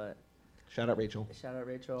 but... Shout out Rachel. Shout out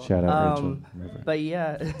Rachel. Shout out Rachel. But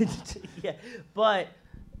yeah, yeah, but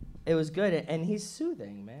it was good, and he's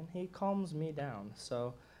soothing, man. He calms me down,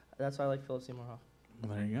 so that's why I like Philip Seymour Hoffman.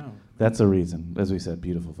 Well, there you go. That's a reason. As we said,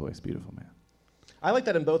 beautiful voice, beautiful man. I like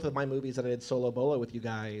that in both of my movies that I did solo bolo with you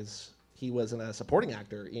guys, he was a supporting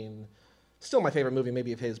actor in still my favorite movie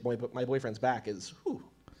maybe of his, My Boyfriend's Back, is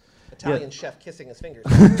Italian chef kissing his fingers.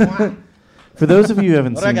 For those of you who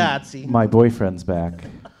haven't Ragazzi. seen My Boyfriend's Back,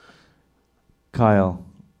 Kyle,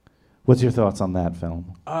 what's your thoughts on that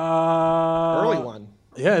film? Early one.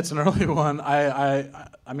 Yeah, it's an early one. I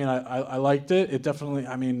mean, I liked it. It definitely.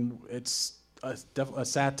 I mean, it's a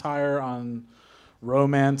satire on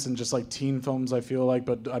romance and just like teen films, I feel like.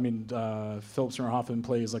 But I mean, Philip Seymour Hoffman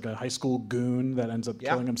plays like a high school goon that ends up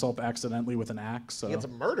killing himself accidentally with an axe. So. He gets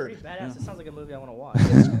murdered. Pretty badass. It sounds like a movie I want to watch.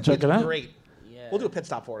 Check it out. Great. Yeah. We'll do a pit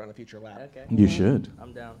stop for it on a future lab. Okay. You should.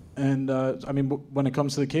 I'm down. And I mean, when it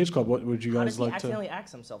comes to the Cage Club, what would you How guys does he like to? accidentally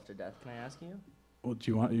axe himself to death? Can I ask you? Well,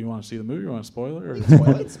 do you want to see the movie? Or want to spoil it? Or? He's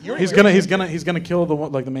He's gonna kill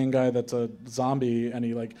the main guy that's a zombie, and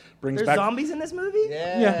he like brings There's back zombies in this movie?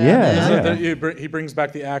 Yeah. He brings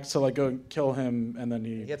back the axe to like go kill him, and then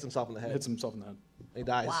he hits himself in the head. Hits himself in the head. He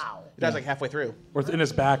dies. Wow. He dies like halfway through. Or in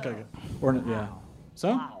his back, yeah.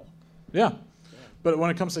 So, yeah. But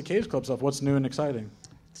when it comes to Cage Club stuff, what's new and exciting?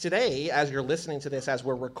 Today, as you're listening to this, as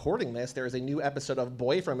we're recording this, there is a new episode of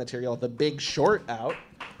Boyfriend Material, The Big Short, out.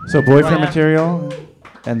 So Boyfriend Material,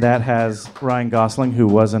 and that has Ryan Gosling, who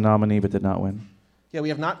was a nominee but did not win. Yeah, we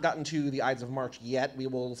have not gotten to the Ides of March yet. We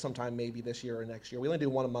will sometime maybe this year or next year. We only do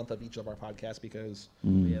one a month of each of our podcasts because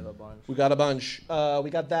we have a bunch. We got a bunch.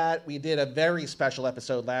 We got that. We did a very special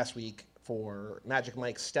episode last week for Magic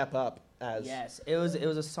Mike's Step Up. Yes, it was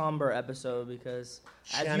a somber episode because,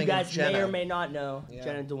 as Shannon you guys Jenna. may or may not know, Yeah.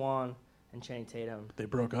 Jenna Dewan and Channing Tatum. They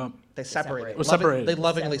broke up. They separated. Oh, separated. They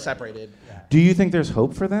lovingly separated. Do you think there's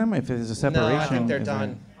hope for them if there's a separation? No, I think they're is there-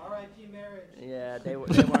 done. Yeah, they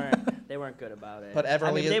weren't good about it. But Everly,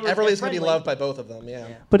 I mean, they were Everly's going to be friendly. loved by both of them, yeah.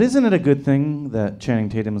 But isn't it a good thing that Channing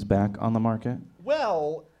Tatum's back on the market?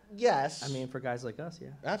 Well, yes. I mean, for guys like us, yeah.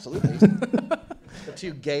 Absolutely. The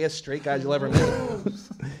two gayest straight guys you'll ever meet.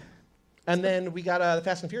 And then we got the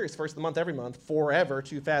Fast and Furious, first of the month every month. Forever,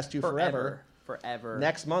 Too Fast, Too Forever. Forever.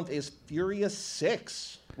 Next month is Furious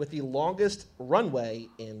 6 with the longest runway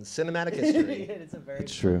in cinematic history. It's a very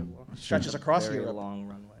It's true. Stretches across very Europe. long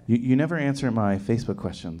runway. You never answer my Facebook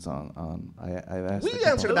questions on I've asked. We a couple.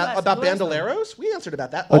 answered about Bandoleros. We answered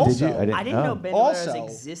about that. Oh, also, did you? I didn't know Bandoleros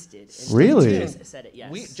existed. until Really? you just said it,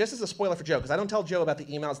 yes. We, just as a spoiler for Joe, because I don't tell Joe about the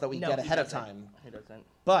emails that we No, get he ahead of doesn't. time. He doesn't.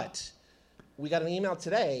 But we got an email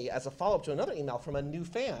today as a follow-up to another email from a new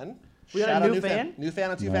fan. We got a Shout out new fan? New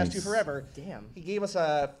fan on Too Fast, Too Nice. Forever. Damn. He gave us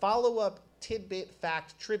a follow-up tidbit,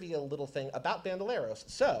 fact, trivia little thing about Bandoleros.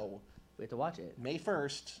 So, We have to watch it. May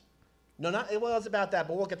 1st. No, not it was about that,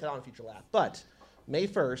 but we'll get to that on a future lap. But May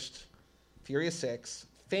 1st, Furious 6,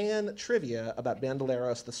 fan trivia about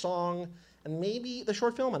Bandoleros, the song, and maybe the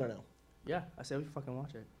short film. I don't know. Yeah, I say we fucking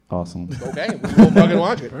watch it. Awesome. Okay, we'll fucking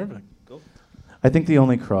watch it. Perfect. Cool. I think the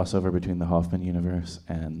only crossover between the Hoffman universe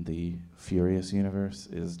and the Furious universe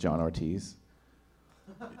is John Ortiz.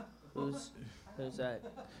 Who's that?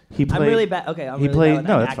 He I'm played- really bad. Okay, I'm he really played- bad with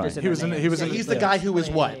no, that's actors fine. and their names. He's the guy who was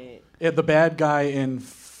what? Yeah, the bad guy in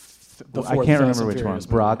the I fourth can't Fast remember and which one. Furious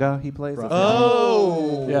movie. Braga he plays.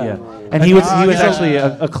 Oh. Yeah. And he was he's actually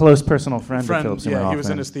a close personal friend of friend. Philip Seymour Yeah, he was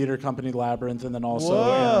in Hoffman. his theater company Labyrinth, and then also. Whoa,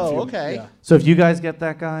 yeah, a few- okay. yeah. So if you guys get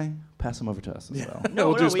that guy, pass him over to us as well. No,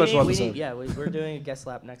 We'll do a special we episode. need, yeah, we're doing a guest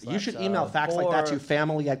lap next. You lap, should so email facts like that to for-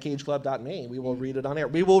 family@cageclub.me. We will read it on air.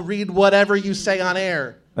 We will read whatever you say on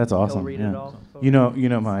air. That's awesome. read it yeah. all. You know,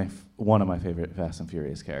 one of my favorite Fast and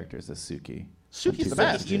Furious characters is Suki. Suki's the Suki,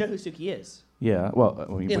 best. do you know who Suki is? Yeah. Well,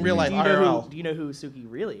 what do you In real life, Do mean? you, know IRL. who, do you know who Suki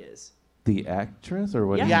really is? The actress or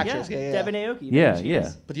what? Yeah, do The you mean? actress, yeah. Devin Aoki. You know Yeah, who she yeah.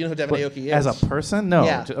 is? But do you know who Devin But Aoki is? as a person? No.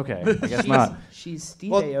 Yeah. Okay, I guess not. She's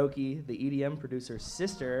Steve Well- Aoki, the EDM producer's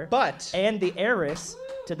sister, But and the heiress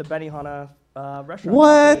to the Benihana restaurant.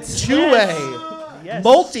 What? company. two-way, Yes.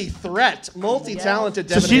 multi-threat, multi-talented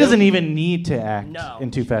So Devin she doesn't Aoki. even need to act No,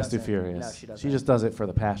 in Too she Fast, Too doesn't. Furious. No, she doesn't. She just does it for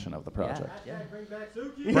the passion of the Yeah, project. yeah.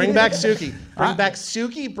 Bring back Suki. Bring back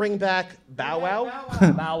Suki. Bring back Bow Wow.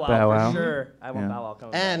 Bow Wow, Bow Wow. for sure. I want Yeah. Bow Wow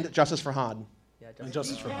coming back. And Justice for Han. Yeah, And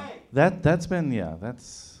Justice for Han. That's been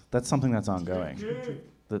that's something that's ongoing.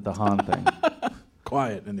 The Han thing.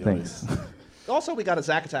 Quiet in the Thanks. audience. Also, we got a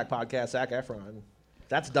Zack Attack podcast, Zac Efron.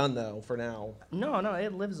 That's done, though, for now. No,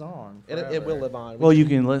 it lives on. It will forever. live on. Well, you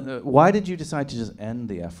can. Why did you decide to just end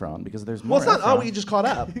the Efron? Because there's more. Well, it's not. Oh, Efron. we just caught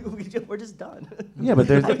up. We're just done. Yeah, but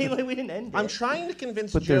there's. I mean, like, we didn't end it. I'm trying to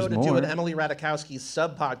convince But Joe there's to do an more. Emily Ratajkowski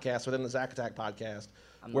sub podcast within the Zack Attack podcast,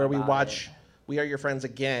 I'm where not we about watch it. We Are Your Friends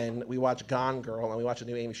Again, we watch Gone Girl, and we watch a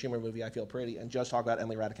new Amy Schumer movie, I Feel Pretty, and just talk about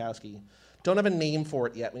Emily Ratajkowski. Don't have a name for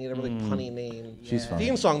it yet. We need a really punny name. She's fine.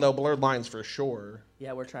 Theme song, though, Blurred Lines for sure.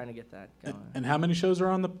 Yeah, we're trying to get that going. And how many shows are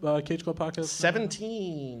on the Cage Club podcast?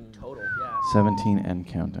 17. Total, yeah. 17 and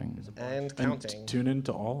counting. And And counting. tune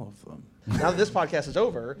into all of them. Now that this podcast is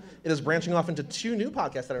over, it is branching off into 2 new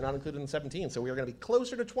podcasts that are not included in 17. So we are going to be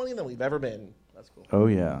closer to 20 than we've ever been. That's cool. Oh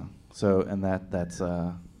yeah. So and that's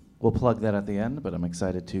we'll plug that at the end, but I'm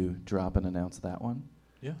excited to drop and announce that one.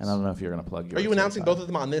 Yes. And I don't know if you're gonna plug yours. Are you or announcing not. both of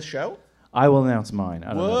them on this show? I will announce mine.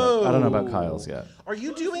 I don't know about Whoa. Kyle's yet. Are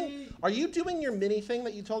you doing your mini thing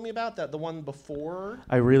that you told me about? The one before?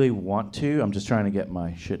 I really want to. I'm just trying to get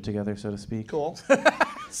my shit together, so to speak. Cool. I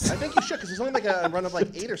think you should, because there's only like a run of like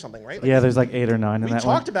 8 or something, right? Like, Yeah, there's like 8 or 9 in we that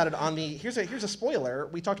talked one. about it on the here's a spoiler.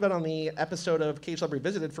 We talked about it on the episode of Cage Club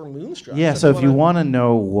Revisited for Moonstruck. Yeah, so if you want to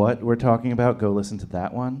know what we're talking about, go listen to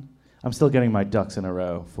that one. I'm still getting my ducks in a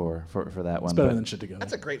row for that one. It's better but than shit together.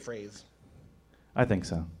 That's a great phrase. I think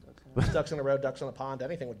so. Ducks in a row, ducks in a pond,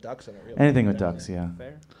 anything with ducks in it. Really. Anything with ducks, yeah.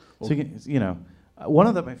 Fair. So one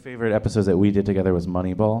of my favorite episodes that we did together was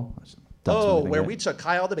Moneyball. Ducks Oh, Moving where It. we took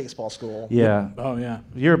Kyle to baseball school. Yeah. Oh yeah.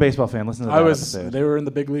 If you're a baseball fan, listen to that episode. They were in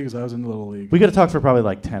the big leagues. I was in the little league. We could have talked for probably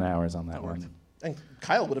like 10 hours on that one. And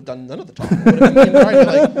Kyle would have done none of the talking. Would have been trying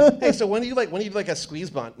to like, hey, so when do you like a squeeze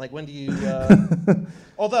bunt? Like when do you?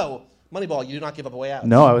 Although Moneyball, you do not give up away outs.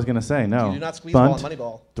 No, I was going to say, no. You do not squeeze Bunt, ball in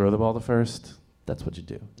Moneyball. Throw the ball to first. That's what you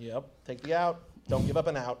do. Yep. Take the out. Don't give up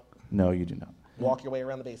an out. No, you do not. Walk your way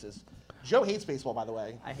around the bases. Joe hates baseball, by the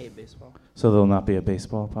way. I hate baseball. So there'll not be a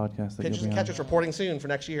baseball podcast that Pitchers you'll and be on? catchers reporting soon for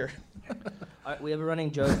next year. We have a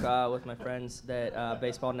running joke with my friends that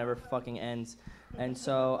baseball never fucking ends. And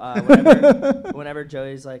so whenever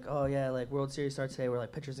Joey's like, oh yeah, like World Series starts today, where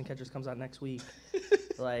like Pitchers and Catchers comes out next week,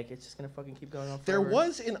 like it's just gonna fucking keep going on forever. There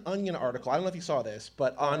was an Onion article. I don't know if you saw this,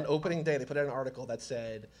 but on opening day they put out an article that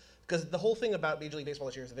said, because the whole thing about Major League Baseball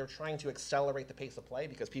this year is that they're trying to accelerate the pace of play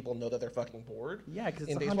because people know that they're fucking bored. Yeah, because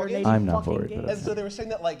it's in 180 games. I'm not bored. And so they were saying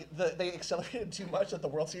that like they accelerated too much that the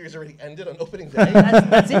World Series already ended on opening day.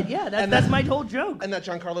 That's it. Yeah, that's my whole joke. And that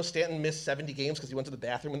Giancarlo Stanton missed 70 games because he went to the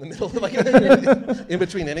bathroom in the middle, like in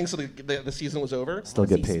between innings, so the season was over. Still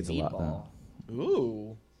get paid a lot though.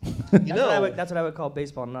 Ooh. That's what I would call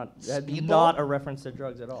baseball, not a reference to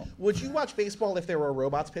drugs at all. Would you watch baseball if there were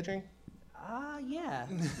robots pitching? Yeah.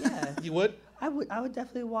 You would? I would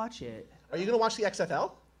definitely watch it. Are you gonna watch the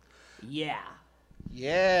XFL? Yeah.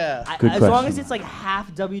 Yeah. As long as it's like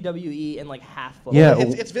half WWE and like half football. Yeah.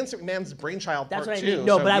 It's Vince McMahon's brainchild. That's part what I mean. two,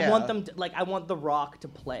 No, so but yeah. I want them to, like I want The Rock to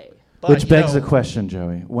play. Which begs the question,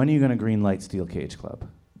 Joey. When are you going to greenlight Steel Cage Club?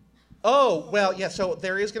 Oh, well, yeah, so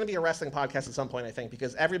there is going to be a wrestling podcast at some point, I think,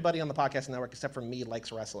 because everybody on the podcast network except for me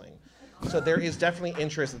likes wrestling. So there is definitely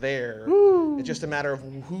interest there. It's just a matter of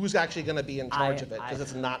who's actually going to be in charge of it, because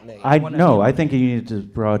it's not me. I think you need to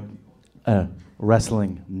broad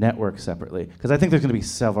wrestling network separately, because I think there's going to be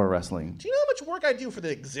several wrestling. Do you know how much work I do for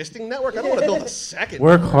the existing network? I don't want to build a second.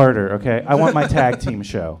 Work harder, okay? I want my tag team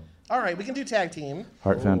show. All right, we can do tag team.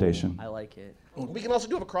 Heart Foundation. I like it. We can also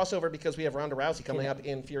do a crossover because we have Ronda Rousey coming up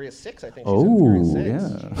in Furious 6, I think. Oh, She's in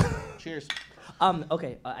Furious 6. yeah. Cheers.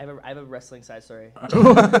 Okay, I have a wrestling side story.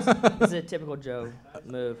 This is a typical Joe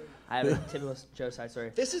move. I have a typical Joe side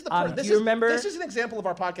story. This is the do you remember? This is an example of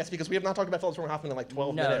our podcast because we have not talked about Philip Seymour Hoffman in like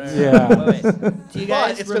 12 minutes. Yeah. Wait. Do you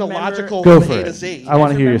guys But it's been a remember- logical Go from for A it. to Z. I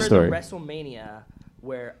want to hear your Remember story. the WrestleMania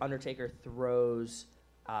where Undertaker throws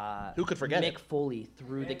who could forget Mick Foley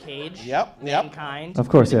through the cage? Yep. Mankind. Of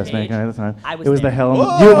course, through the yes, cage. Mankind at the time. I was It was there. the Hell in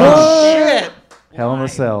Whoa, shit! Hell in a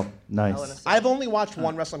Cell. Nice. I've only watched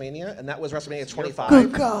one WrestleMania, and that was WrestleMania 25,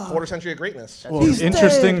 Good God. Quarter Century of Greatness. Well,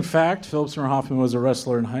 interesting fact, Philip Seymour Hoffman was a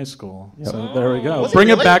wrestler in high school. Yep. So there we go. Was he Bring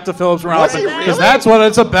really? it back to Philip Seymour Was he Hoffman. Because really? that's what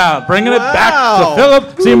it's about. Bringing it back Wow. to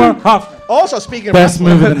Philip Seymour Hoffman. Also, speaking of Best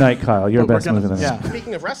wrestling, move of the night, Kyle. Your But we're best gonna- move of the night. yeah.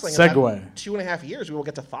 Speaking of wrestling, in Segue. about 2.5 years, we will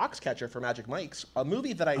get to Foxcatcher for Magic Mike's, a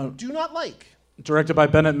movie that I do not like. Directed by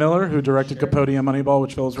Bennett Miller, who directed Capote and Moneyball,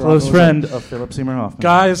 which Philip Seymour Close Hoffman was in. friend of Philip Seymour Hoffman.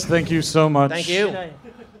 Guys, thank you so much. Thank you.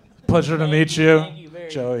 Pleasure to meet you,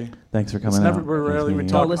 Joey. Thanks for It's coming never, out. we Nice rarely we meeting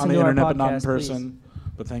you. talk listen on the to our internet, but not in podcast, person.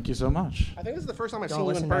 But thank you so much. I think this is the first time I've Don't seen you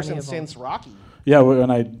in listen to any person of them. since Rocky. Yeah, when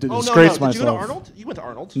I did Oh, no, disgrace no. Did you go to myself. Arnold? You went to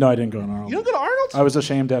Arnold? No, I didn't go to Arnold. You didn't go to Arnold? I was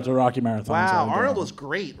ashamed after Rocky Marathon. so I Wow, didn't go to Arnold was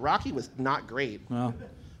great. Rocky was not great. Well,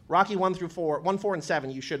 Rocky 1 through 4, 1, 4, and 7.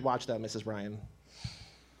 You should watch them, Mrs. Bryan.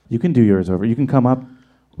 You can do yours over. You can come up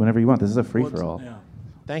whenever you want. This is a free for all. yeah.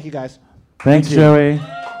 Thank you, guys. Thanks, you. Joey.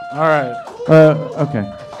 All right.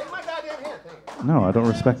 Okay. No, I don't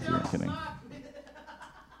respect you. I'm kidding.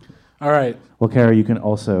 All right. Well, Kara, you can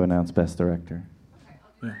also announce Best Director.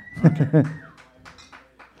 Yeah. Okay.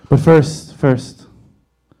 But first,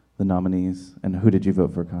 the nominees. And who did you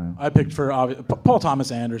vote for, Kyle? I picked for Paul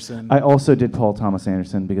Thomas Anderson. I also did Paul Thomas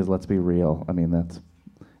Anderson because let's be real. I mean,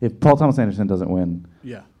 if Paul Thomas Anderson doesn't win,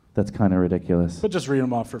 Yeah. that's kind of ridiculous. But just read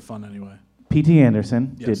them off for fun anyway. P.T.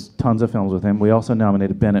 Anderson Yes. did tons of films with him. We also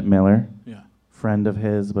nominated Bennett Miller, Yeah. friend of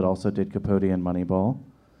his, but also did Capote and Moneyball.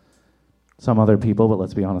 Some other people, but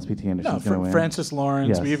let's be honest, P.T. No, Anderson's going to win. Francis Lawrence.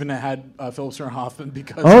 Yes. We even had Philip Seymour Hoffman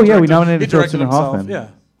because. Oh, he yeah, we directed- nominated he Philip directed Seymour himself. Hoffman. Yeah.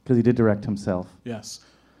 Because he did direct himself. Yes.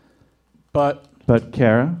 But.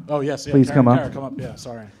 Kara. Oh yes. Yeah, Please Kara, come up. Kara, come up. Yeah.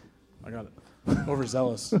 Sorry, I got it.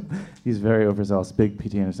 Overzealous. He's very overzealous. Big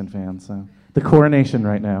P.T. Anderson fan. So the coronation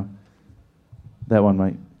right now. That one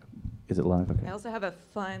might. Is it live? Okay. I also have a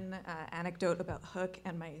fun anecdote about Hook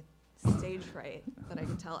and my stage fright that I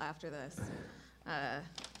can tell after this.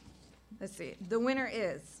 Let's see. The winner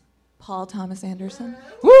is Paul Thomas Anderson.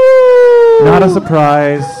 Woo! Not a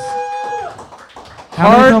surprise.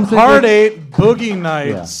 Hard 8, Boogie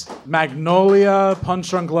Nights, Magnolia, Punch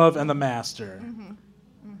Drunk Love, and The Master.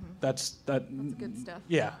 That's good stuff.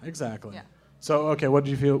 Yeah, exactly. Yeah. So okay, what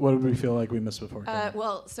did you feel? What did we feel like we missed before?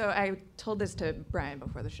 Well, so I told this to Brian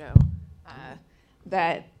before the show,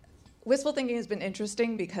 that wistful thinking has been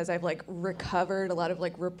interesting because I've like recovered a lot of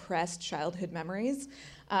like repressed childhood memories.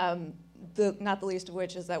 Not the least of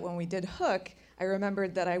which is that when we did Hook, I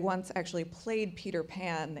remembered that I once actually played Peter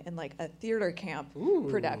Pan in like a theater camp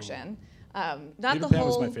production. Not Peter the Pan whole.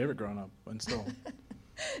 was my favorite growing up, and still.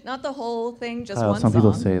 Not the whole thing, just Kyle, one some song.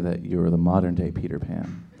 people say that you were the modern day Peter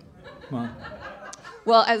Pan.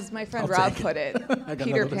 Well, as my friend I'll Rob take put it, I got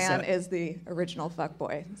Peter nothing to Pan say. is the original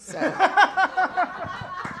fuckboy. So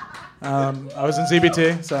I was in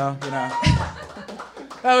ZBT, so you know.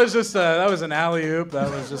 That was just that was an alley oop. That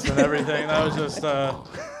was just an everything. That was just. I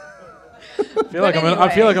feel like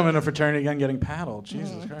I'm in a fraternity again, getting paddled.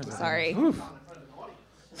 Jesus Christ. Sorry. Oof.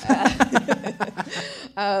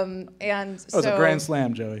 And that was a grand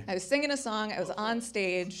slam, Joey. I was singing a song, I was on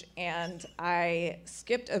stage, and I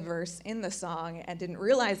skipped a verse in the song and didn't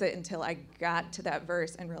realize it until I got to that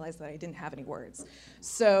verse and realized that I didn't have any words.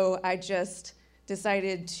 So I just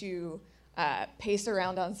decided to pace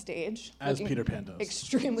around on stage. As Peter Pan does.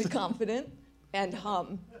 Extremely confident and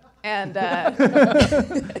hum. And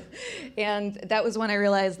and that was when I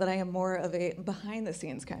realized that I am more of a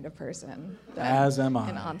behind-the-scenes kind of person. As am I.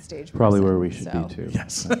 An on-stage Probably person, where we should be too.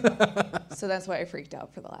 Yes. So that's why I freaked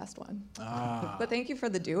out for the last one. Ah. But thank you for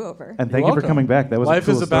the do-over. And thank you for coming back. That was Life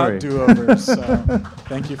a cool is about story. do-overs. So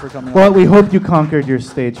thank you for coming. Well, we hope you conquered your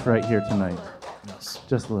stage fright here tonight. Yes.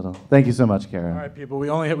 Just a little. Thank you so much, Karen. All right, people. We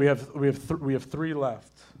have 3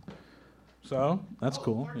 left. So that's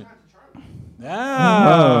cool.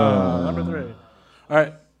 Yeah. Number 3. All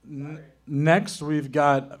right. Next, we've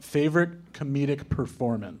got favorite comedic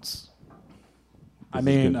performance. I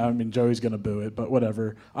mean, Joey's gonna boo it, but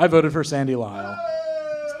whatever. I voted for Sandy Lyle.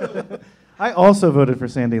 I also voted for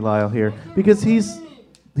Sandy Lyle here because he's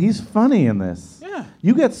funny in this. Yeah.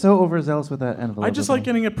 You get so overzealous with that envelope. I just like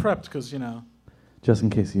getting it prepped because Just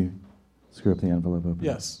in case you screw up the envelope opening.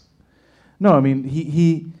 Yes. No, I mean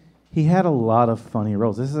he had a lot of funny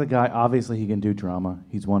roles. This is a guy. Obviously, he can do drama.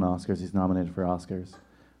 He's won Oscars. He's nominated for Oscars,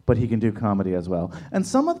 but he can do comedy as well. And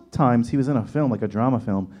sometimes he was in a film, like a drama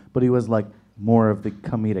film, but he was like more of the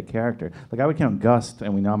comedic character. Like I would count Gust,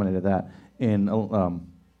 and we nominated that in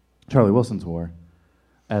Charlie Wilson's War,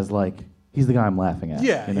 as like he's the guy I'm laughing at.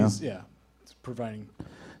 Yeah, you know? It's providing.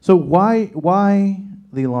 So why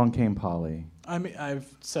the Along Came Polly? I mean, I've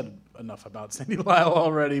said enough about Sandy Lyle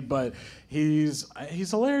already, but he's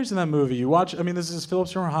hilarious in that movie. You watch. I mean, this is Philip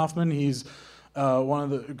Seymour Hoffman. He's one of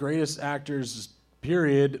the greatest actors,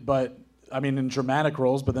 period. But I mean, in dramatic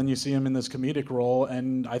roles. But then you see him in this comedic role,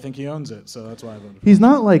 and I think he owns it. So that's why I voted. He's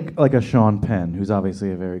not like a Sean Penn, who's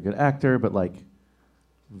obviously a very good actor, but like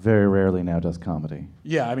very rarely now does comedy.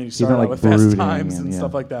 Yeah, I mean, he He's started not, out like, with Fast brooding Times and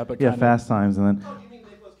stuff like that, but yeah, kinda- Fast Times, and then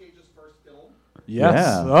Yes.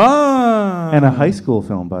 yeah. Ah. And a high school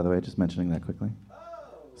film, by the way, just mentioning that quickly.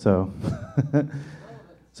 So,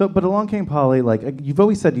 but Along Came Polly, like you've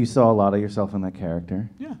always said, you saw a lot of yourself in that character.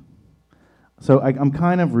 Yeah. So I'm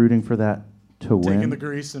kind of rooting for that to win. Taking the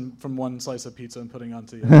grease from one slice of pizza and putting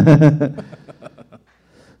onto the other.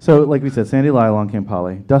 So, like we said, Sandy Lyle, Along Came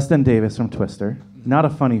Polly. Dustin Davis from Twister. Not a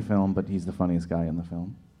funny film, but he's the funniest guy in the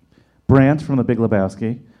film. Brandt from The Big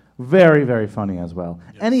Lebowski. Very, very funny as well.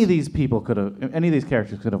 Yes. Any of these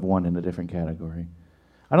characters could have won in a different category.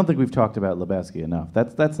 I don't think we've talked about Lebowski enough.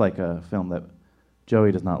 That's like a film that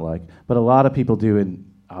Joey does not like, but a lot of people do and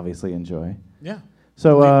obviously enjoy. Yeah.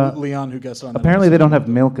 So Leon, who guessed on that apparently episode. they don't have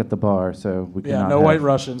milk at the bar, so we cannot. no have White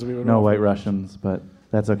Russians. We would no vote White for Russians, but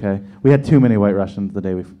that's okay. We had too many White Russians the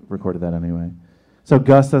day we recorded that anyway. So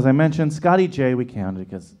Gus, as I mentioned, Scotty J we counted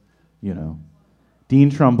because, Dean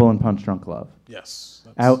Trumbull and Punch Drunk Love. Yes.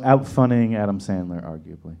 Out funning Adam Sandler,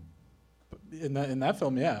 arguably. In that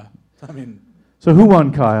film, yeah. I mean. So who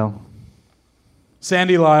won, Kyle?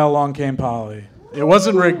 Sandy Lyle, Along Came Polly. It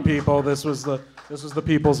wasn't rigged, people. This was the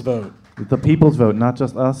people's vote. The people's vote, not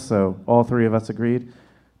just us. So all 3 of us agreed.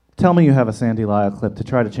 Tell me you have a Sandy Lyle clip to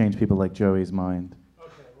try to change people like Joey's mind.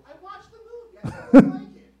 Okay. I watched the movie.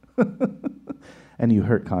 I didn't like it. And you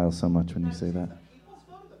hurt Kyle so much when you say that.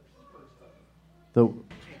 The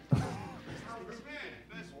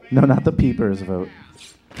no, not the Peepers vote.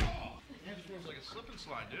 Feels like a slip and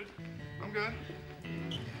slide, dude. I'm good.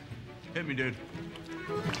 Hit me, dude.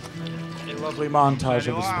 A lovely montage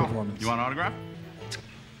of his Wow. performance. You want an autograph?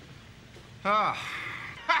 Ah.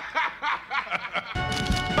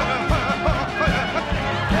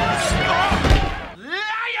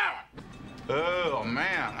 Oh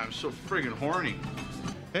man, I'm so friggin' horny.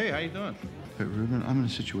 Hey, how you doing? Hey, Ruben, I'm in a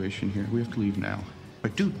situation here. We have to leave now.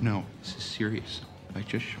 But dude, no, this is serious. I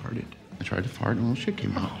just sharted. I tried to fart and a little shit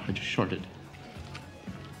came out. I just sharted.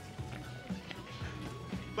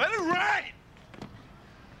 Let it rain!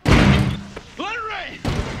 Let it rain!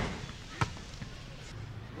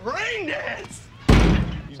 Rain dance!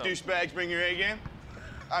 You douchebags bring your A game?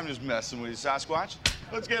 I'm just messing with you, Sasquatch.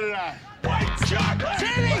 Let's get it on. White chocolate!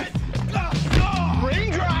 Titties!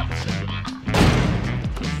 Raindrops!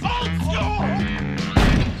 Old school!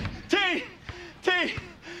 T,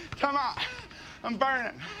 come on. I'm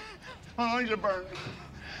burning. I don't need to burn.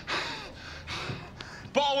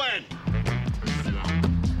 Ball in.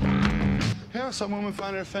 Yeah, some women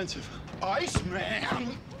find it offensive.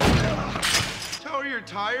 Iceman. tell her you're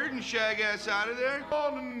tired and shag ass out of there?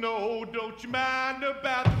 Oh, no, don't you mind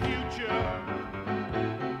about the future.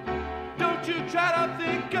 Don't you try to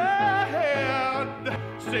think ahead.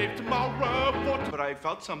 Save tomorrow for But I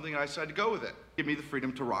felt something and I decided to go with it. Give me the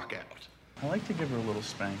freedom to rock out. I like to give her a little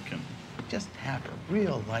spanking. Just tap her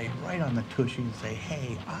real light, right on the tushy and say,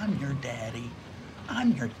 hey, I'm your daddy.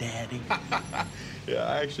 I'm your daddy. Yeah,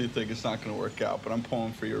 I actually think it's not going to work out, but I'm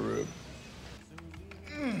pulling for your Rube.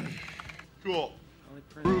 Cool.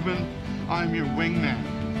 Ruben, I'm your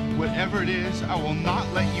wingman. Whatever it is, I will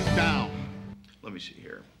not let you down. Let me see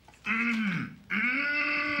here.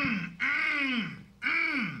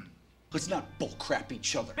 Let's not bullcrap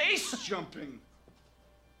each other. Base jumping.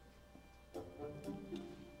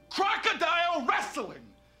 Crocodile wrestling.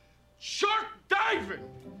 Shark diving.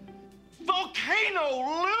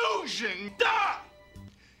 Volcano luging.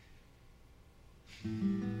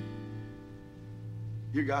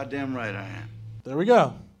 You're goddamn right I am. There we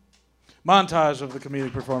go. Montage of the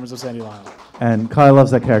comedic performance of Sandy Lyle. And Kyle loves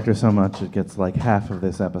that character so much, it gets like half of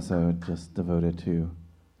this episode just devoted to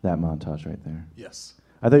that montage right there. Yes.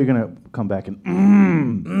 I thought you were going to come back and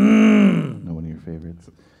know one of your favorites.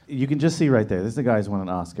 You can just see right there, this is a guy who's won an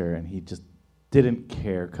Oscar, and he just didn't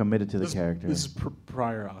care, committed to the character. This is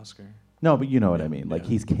prior Oscar. No, but you know what I mean. Like,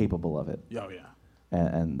 he's capable of it. Oh, yeah.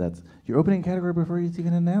 And that's your opening category before it's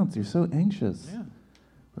even announced. You're so anxious. Yeah.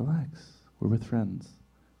 Relax. We're with friends.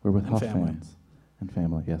 We're with And Huff family. fans. And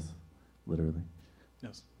family, yes. Literally.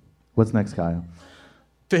 Yes. What's next, Kyle?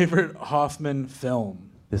 Favorite Hoffman film?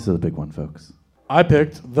 This is a big one, folks. I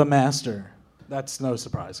picked The Master. That's no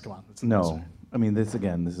surprise. Come on. It's The No. Master. I mean, this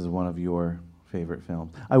is one of your favorite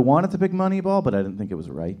films. I wanted to pick Moneyball, but I didn't think it was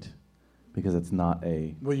right because it's not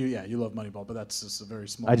a... Well, you love Moneyball, but that's just a very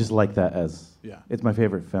small... I just like that as... Yeah. It's my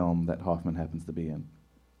favorite film that Hoffman happens to be in.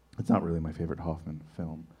 It's not really my favorite Hoffman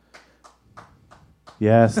film.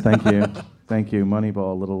 Yes, thank you. Thank you.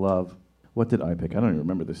 Moneyball, Little Love. What did I pick? I don't even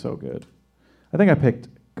remember. They're so good. I think I picked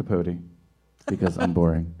Capote because I'm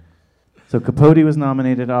boring. So Capote was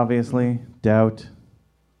nominated, obviously. Doubt,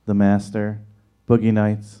 The Master, Boogie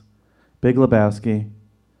Nights, Big Lebowski,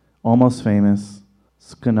 Almost Famous,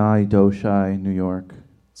 Skanai Doshai, New York.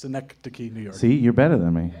 Synecdoche, New York. See, you're better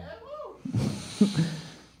than me.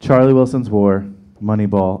 Charlie Wilson's War,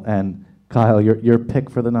 Moneyball, and Kyle, your pick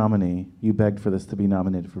for the nominee. You begged for this to be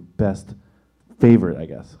nominated for best favorite, I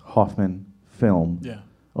guess, Hoffman film. Yeah.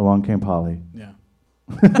 Along Came Polly. Yeah.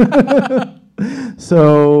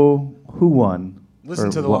 So, who won? Listen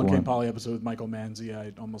Or to the what Long Came won? Polly episode with Michael Manzi.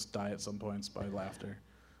 I almost die at some points by laughter.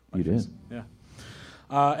 You did? Yeah.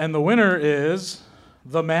 And the winner is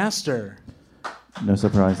The Master. No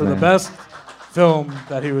surprise For there. the best film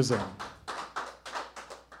that he was in.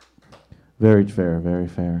 Very fair, very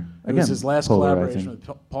fair. It was his last polarizing.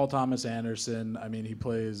 collaboration with Paul Thomas Anderson. I mean, he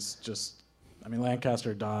plays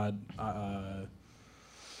Lancaster Dodd.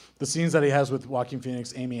 The scenes that he has with Joaquin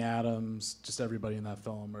Phoenix, Amy Adams, just everybody in that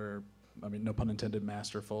film are, no pun intended,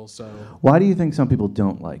 masterful. So Why do you think some people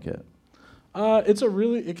don't like it?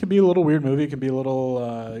 it can be a little weird movie. It can be a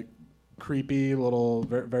little creepy, a little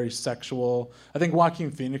very, very sexual. I think Joaquin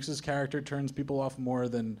Phoenix's character turns people off more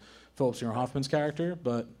than Philip Seymour Hoffman's character,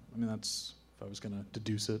 but that's if I was going to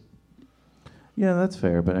deduce it. Yeah, that's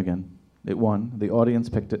fair, but again, it won. The audience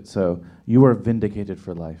picked it, so you are vindicated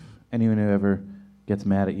for life. Anyone who ever gets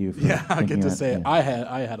mad at you for Yeah, I thinking get to that- say yeah. I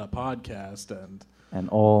had a podcast and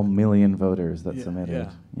all million voters that Yeah, submitted,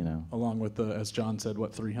 yeah. Along with as John said,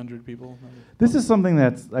 300 people? This is something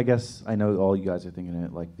that's, I guess, I know all you guys are thinking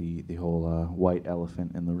it, like the whole white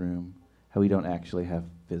elephant in the room, how we don't actually have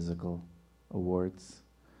physical awards.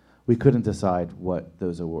 We couldn't decide what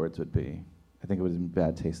those awards would be. I think it was in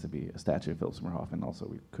bad taste to be a statue of Philip Seymour Hoffman. Also,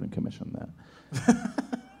 we couldn't commission that.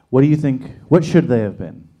 What do you think? What should they have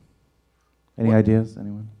been? Any ideas?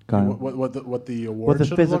 Anyone? Kyle? What the award What the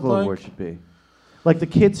should physical look like? award should be? Like the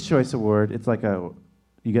Kids' Choice Award, it's like you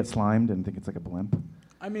get slimed and think it's like a blimp.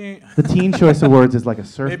 The Teen Choice Awards is like a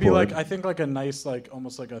surfboard. Maybe like a nice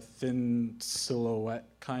almost like a thin silhouette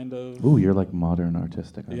kind of. Ooh, you're like modern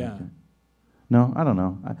artistic. I Yeah. like it. No, I don't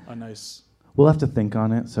know. A nice. We'll have to think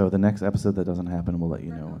on it. So the next episode that doesn't happen, we'll let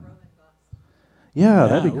you know. Yeah,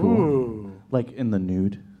 that'd be cool. Ooh. Like in the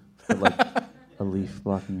nude, but like a leaf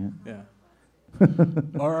blocking it. Yeah.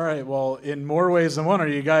 All right. Well, in more ways than one, are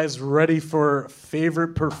you guys ready for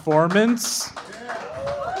favorite performance?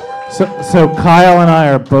 So Kyle and I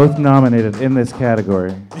are both nominated in this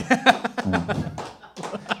category.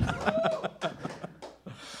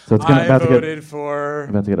 So it's I about to voted for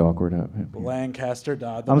get awkward out. Lancaster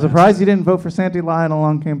Dodd. I'm surprised you didn't vote for Sandy Lyon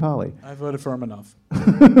Along Came Polly. I voted for him enough.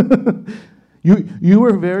 You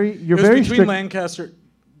were very. You're it was very between strict. Lancaster.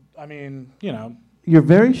 I mean, you know. You're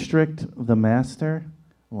very strict. The Master,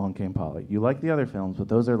 Along Came Polly. You like the other films, but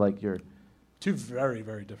those are like your Two very,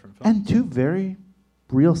 very different films. and two very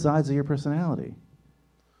real sides of your personality.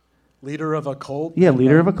 Leader of a cult. Yeah,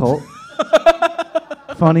 leader of a cult.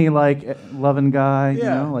 Funny, like loving guy. You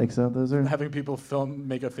Yeah. know, like so. Those are. Having people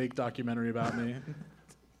make a fake documentary about me.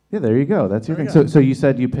 Yeah, there you go. That's your There thing. we So you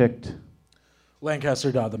said you picked.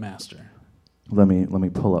 Lancaster Dodd the Master. Let me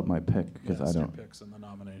pull up my pick because Yes, I your don't. picks in the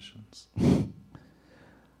nominations.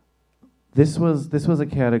 This was a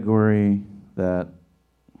category that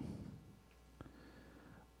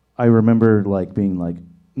I remember like being like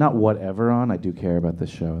not whatever on. I do care about this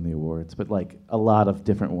show and the awards, but like a lot of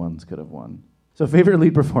different ones could have won. So favorite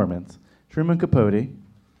lead performance: Truman Capote,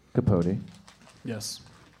 Yes.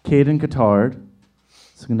 Caden Catard,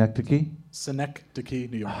 Synecdoche,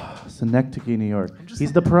 New York. Synecdoche, New York.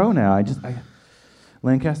 He's the pro now.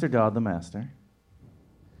 Lancaster Dodd, the Master.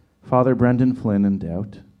 Father Brendan Flynn in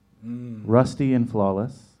Doubt. Rusty and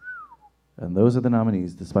Flawless. And those are the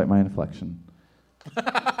nominees, despite my inflection.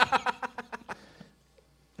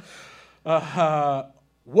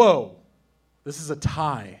 Whoa. This is a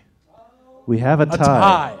tie. We have a A tie.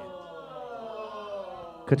 tie.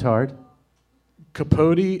 Catard.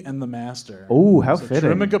 Capote and the Master. Oh, how So fitting.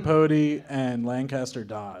 Truman Capote and Lancaster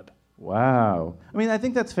Dodd. Wow. I mean, I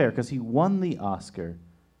think that's fair because he won the Oscar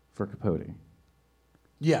for Capote.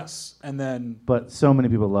 Yes, and then But so many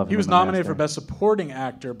people love him. he was in The nominated for Master. Best Supporting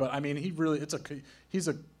Actor, but I mean, he's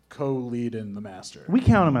a co-lead in The Master. We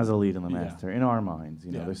count him as a lead in The Yeah. Master in our minds.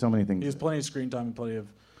 You know, Yeah. there's so many things. He has plenty of screen time and plenty of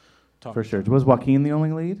talk. For sure. Was Joaquin the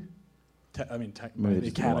only lead? By Maybe the just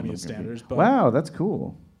the one Academy was gonna be- standards. But Wow, that's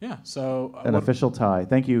cool. Yeah, so An official tie.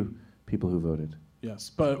 Thank you, people who voted.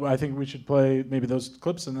 Yes, but I think we should play maybe those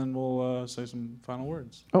clips and then we'll say some final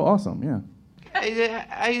words. Oh, awesome! Yeah.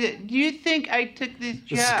 Do you think I took this job?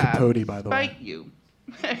 This is Capote, by the way. Spite you.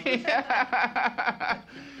 I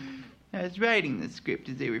was writing the script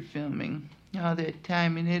as they were filming all that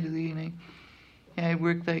time in Italy, and I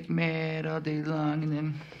worked like mad all day long, and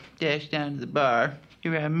then dashed down to the bar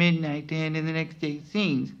around midnight to handle the next day's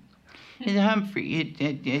scenes. And Humphrey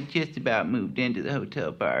had just about moved into the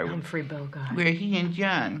hotel bar. Humphrey Bogart. Where he and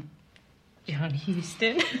John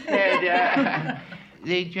Houston.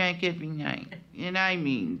 they drank every night. And I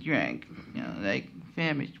mean drank, like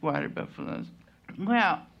famished water buffaloes.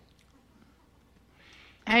 Well,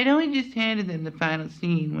 I'd only just handed them the final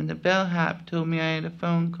scene when the bellhop told me I had a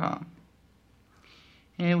phone call.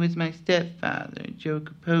 And it was my stepfather, Joe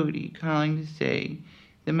Capote, calling to say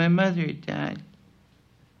that my mother had died.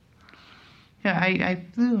 I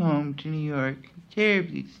flew home to New York,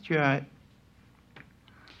 terribly distraught.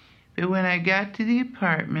 But when I got to the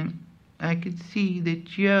apartment, I could see that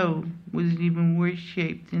Joe was in even worse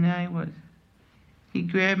shape than I was. He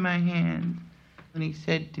grabbed my hand and he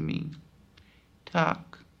said to me,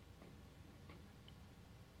 "Talk."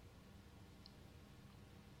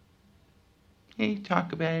 Hey,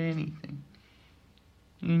 talk about anything.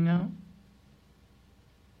 You know?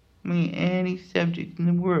 I mean, any subject in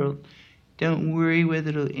the world. Don't worry whether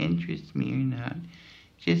it'll interest me or not.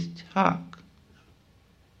 Just talk.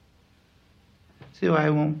 So I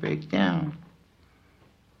won't break down.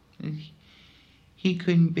 He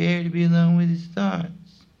couldn't bear to be alone with his thoughts.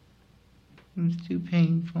 It was too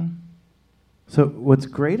painful. So what's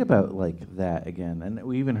great about like that again, and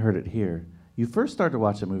we even heard it here. You first start to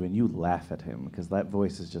watch the movie and you laugh at him because that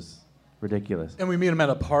voice is just ridiculous. And we meet him at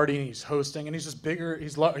a party and he's hosting and he's just bigger.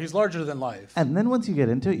 He's larger than life. And then once you get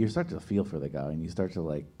into it, you start to feel for the guy and you start to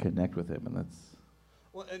like connect with him, and that's.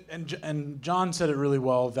 Well, and John said it really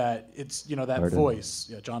well that it's that Harden. voice.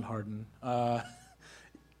 Yeah, John Harden.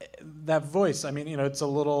 That voice. I mean, it's a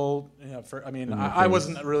little. I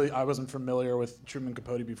wasn't familiar with Truman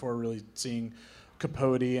Capote before really seeing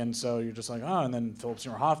Capote, and so you're just like, oh. And then Philip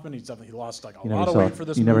Seymour Hoffman. He lost like a lot of weight for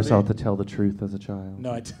this movie. You never saw it To Tell the Truth as a child.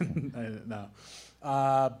 No, I didn't. No.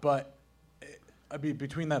 But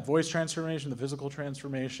between that voice transformation, the physical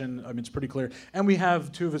transformation, it's pretty clear. And we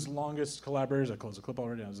have two of his longest collaborators. I closed the clip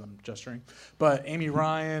already as I'm gesturing. But Amy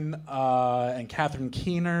Ryan and Catherine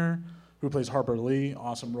Keener, who plays Harper Lee,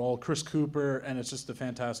 awesome role. Chris Cooper, and it's just a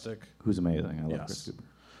fantastic. Who's amazing. I love Chris Cooper.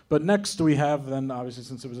 But next we have then, obviously,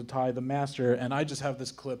 since it was a tie, The Master, and I just have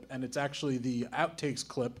this clip, and it's actually the outtakes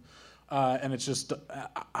clip. And it's just,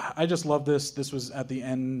 I just love this. This was at the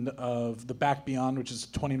end of The Back Beyond, which is a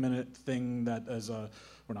 20-minute thing that is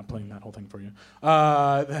we're not playing that whole thing for you.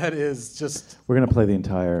 That is just... We're going to play the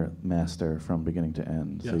entire Master from beginning to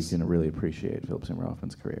end so Yes. you can really appreciate Philip Seymour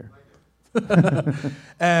Hoffman's career.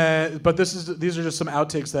 But these are just some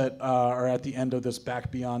outtakes that are at the end of this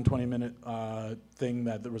Back Beyond 20-minute thing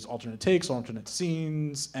that there was alternate takes, alternate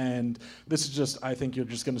scenes, and this is just, I think you're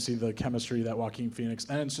just going to see the chemistry that Joaquin Phoenix,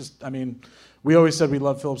 and it's just, I mean, we always said we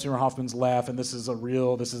love Philip Seymour Hoffman's laugh, and this is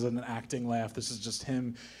an acting laugh. This is just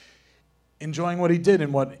him enjoying what he did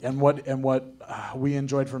and what we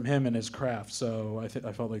enjoyed from him and his craft. So I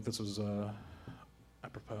felt like this was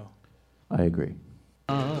apropos. I agree.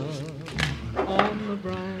 On the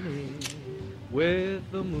briny with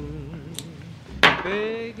the moon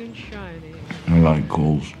big and shiny. I like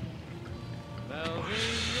Coles.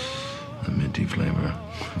 The minty flavor.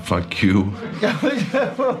 Fuck you. Fuck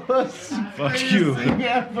you.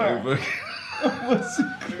 What's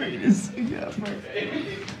the greatest thing ever?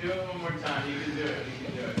 Do it one more time. You can do it.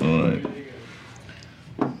 All right.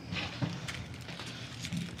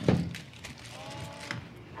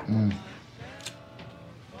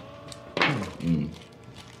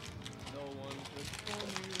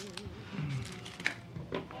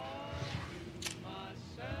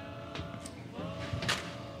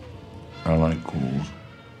 I like Coles.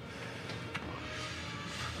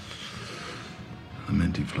 The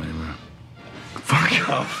minty flavor. Fuck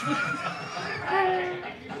off.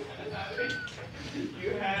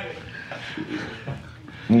 You had it.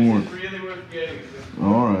 One more. It's really worth getting.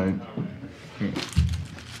 All right.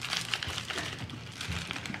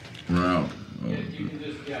 We're out. You can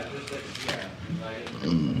just let it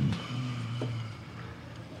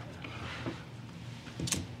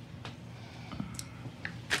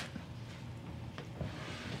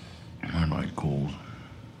I like Coles.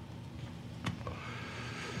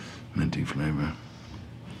 Minty flavor.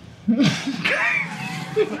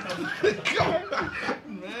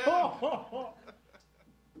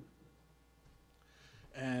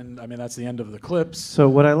 And I mean, that's the end of the clips. So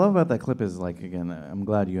what I love about that clip is, like, again, I'm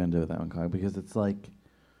glad you ended with that one, Cog, because it's like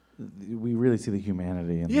we really see the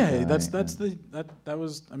humanity in the guy, that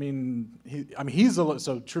was, I mean, he's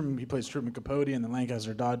Truman, he plays Truman Capote, and then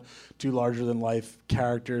Lancaster Dodd, two larger than life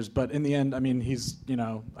characters, but in the end, I mean, he's, I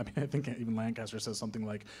think even Lancaster says something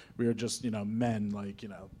like, we are just, men, like,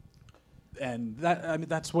 and that, I mean,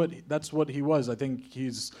 that's what he was. I think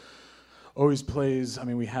he's always plays, I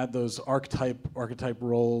mean, we had those archetype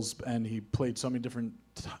roles, and he played so many different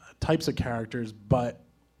types of characters, but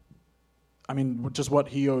I mean, just what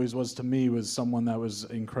he always was to me was someone that was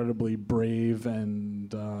incredibly brave,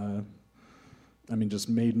 and I mean, just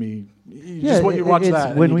made me. What you watch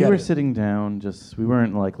that. When we were sitting down, we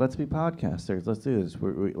weren't like, let's be podcasters, let's do this.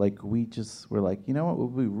 We're like, you know what? It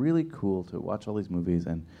would be really cool to watch all these movies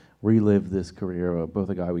and relive this career of both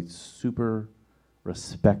a guy we super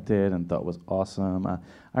respected and thought was awesome. I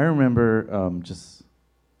remember just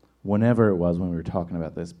whenever it was when we were talking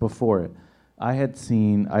about this, before it, I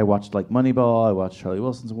watched like Moneyball, I watched Charlie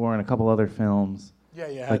Wilson's War, and a couple other films.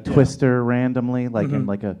 Like Twister randomly, in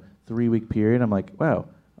like a 3-week period. I'm like, wow,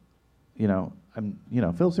 Philip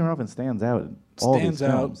Seymour Hoffman stands out in all these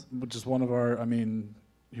films. Which is one of our, I mean,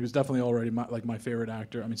 he was definitely already my favorite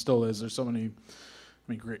actor. I mean, still is. There's so many, I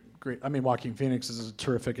mean, great. I mean, Joaquin Phoenix is a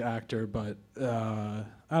terrific actor, but I don't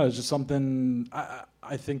know, it's just something.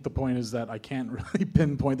 I think the point is that I can't really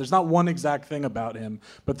pinpoint. There's not one exact thing about him,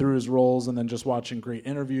 but through his roles, and then just watching great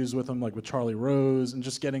interviews with him, like with Charlie Rose, and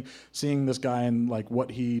just seeing this guy and like what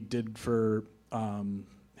he did for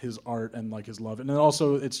his art and like his love, and then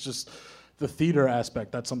also it's just the theater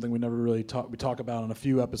aspect. That's something we never really talk about in a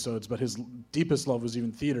few episodes, but his deepest love was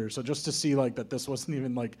even theater. So just to see like that this wasn't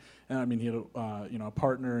even like, I mean, he had a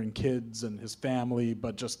partner and kids and his family,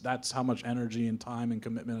 but just that's how much energy and time and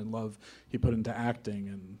commitment and love he put into acting,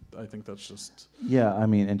 and I think that's just. Yeah, I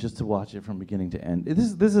mean, and just to watch it from beginning to end,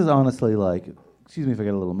 this is honestly like, excuse me if I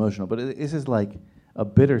get a little emotional, but this is like a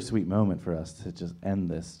bittersweet moment for us to just end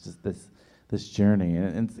this journey,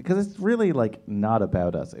 and because it's really like not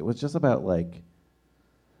about us. It was just about like,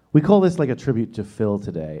 we call this like a tribute to Phil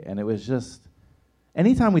today, and it was just,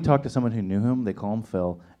 anytime we talk to someone who knew him, they call him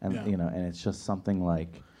Phil, and and it's just something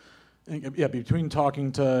like. Yeah, between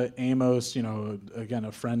talking to Amos, again,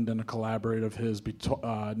 a friend and a collaborator of his,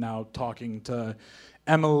 now talking to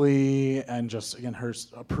Emily, and just, again, her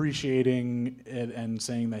appreciating it and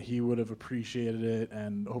saying that he would have appreciated it,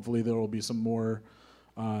 and hopefully there will be some more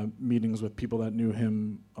meetings with people that knew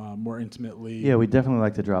him more intimately. Yeah, we definitely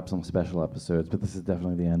like to drop some special episodes, but this is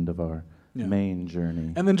definitely the end of our main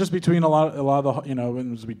journey. And then just between a lot of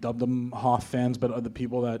the, we dubbed them Hoff fans, but other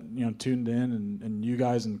people that tuned in, and you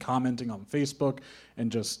guys, and commenting on Facebook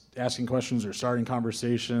and just asking questions or starting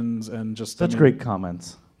conversations, and just such great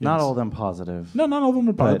comments. Not Yes. all of them positive. No, not all of them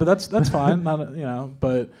are positive, but that's fine. Not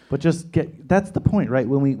but just that's the point, right?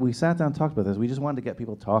 When we sat down and talked about this, we just wanted to get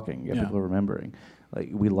people talking, get Yeah. people remembering. Like,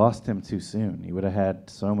 we lost him too soon. He would have had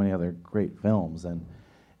so many other great films, and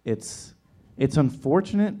it's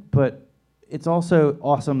unfortunate, but it's also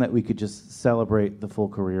awesome that we could just celebrate the full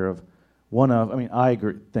career of I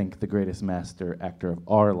think the greatest master actor of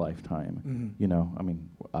our lifetime. Mhm. You know, I mean,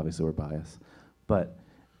 obviously we're biased, but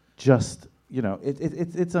just, you know,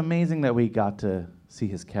 it's amazing that we got to see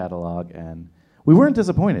his catalog, and we weren't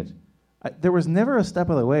disappointed. There was never a step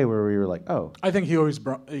of the way where we were like, oh. I think he always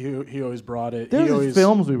brought it. There's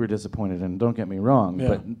films we were disappointed in, don't get me wrong,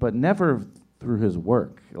 Yeah. but never through his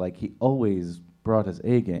work. Like, he always brought his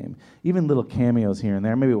A game. Even little cameos here and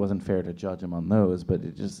there. Maybe it wasn't fair to judge him on those, but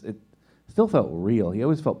it still felt real. He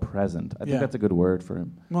always felt present. I think that's a good word for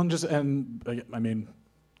him. Well, I mean,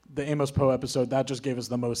 the Amos Poe episode, that just gave us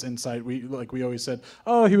the most insight. We always said,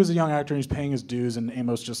 oh, he was a young actor and he's paying his dues, and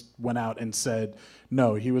Amos just went out and said,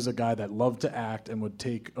 no, he was a guy that loved to act and would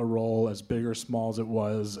take a role as big or small as it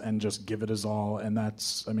was and just give it his all. And I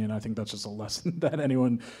think that's just a lesson that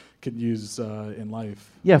anyone could use in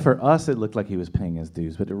life. Yeah, for us, it looked like he was paying his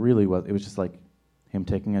dues, but it was just like him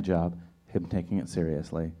taking a job, him taking it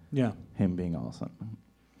seriously. Yeah. Him being awesome.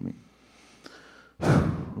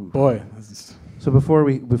 Boy. So before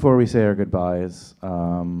we say our goodbyes,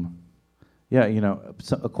 a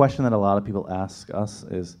question that a lot of people ask us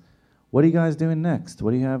is, what are you guys doing next?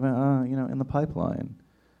 What do you have, in the pipeline?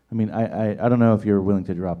 I mean, I don't know if you're willing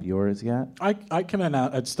to drop yours yet. I can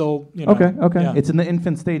announce. It's still, you know. Okay. Yeah. It's in the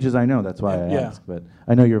infant stages, I know. That's why I Yeah. asked. But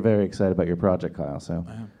I know you're very excited about your project, Kyle. So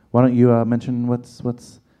why don't you mention what's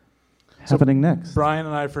happening next? Brian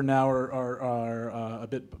and I, for now, are a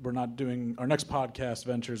bit. We're not doing our next podcast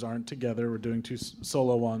ventures aren't together. We're doing two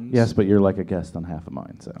solo ones. Yes, but you're like a guest on half of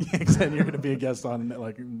mine. So Exactly. You're going to be a guest on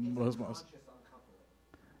like most.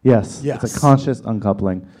 Yes, Yes. it's a conscious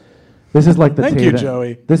uncoupling. This is like the Thank Tatum. you,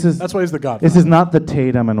 Joey. That's why he's the godfather. This is not the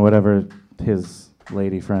Tatum and whatever his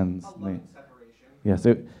lady friends. Yes,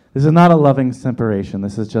 this is not a loving separation.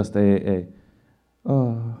 This is just This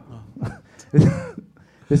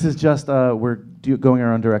is just we're going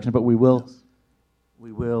our own direction, but we will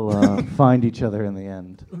find each other in the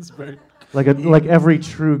end. That's very like every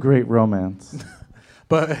true great romance.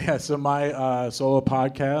 But yeah, so my solo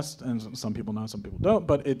podcast, and some people know, some people don't,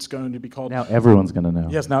 but it's going to be called. Now everyone's going to know.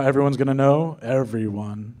 Yes, now everyone's going to know.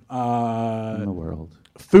 Everyone. In the world.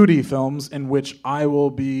 Foodie Films, in which I will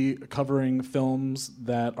be covering films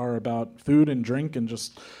that are about food and drink and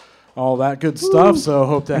just all that good stuff. So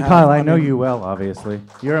hope to And have. Kyle, I know you well, obviously.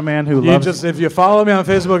 You're a man who You loves. if you follow me on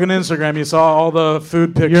Facebook and Instagram, you saw all the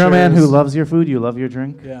food pictures. You're a man who loves your food. You love your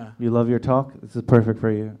drink. Yeah. You love your talk. This is perfect for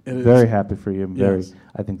you. It is. Very happy for you. Yes.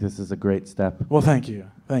 I think this is a great step. Well, thank you.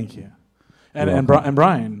 And You're and, welcome. and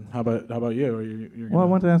Brian, how about you? Are you're Well, I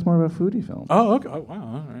wanted to ask more about foodie films. Oh, okay. Oh,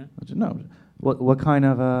 wow. All right. No. What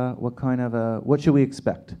should we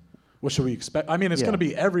expect? What should we expect? I mean, it's Yeah. going to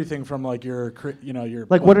be everything from like your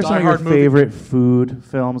Like, what are some of your diehard movie- favorite food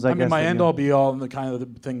films? I mean, guess my that end you- all be all, and the kind of the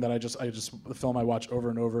thing that the film I watch over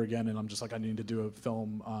and over again, and I'm just like, I need to do a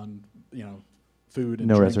film on food and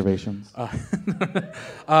No drink. reservations.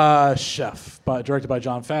 Chef, directed by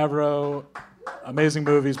Jon Favreau. Amazing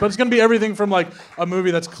movies, but it's going to be everything from like a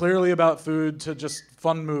movie that's clearly about food to just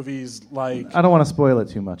fun movies like. I don't want to spoil it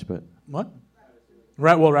too much, but What?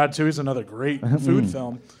 Ratatouille is another great food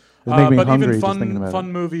film. It made me But hungry even just thinking about fun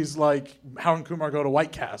it. movies like How and Kumar Go to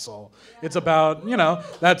White Castle. It's about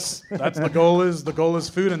that's the goal is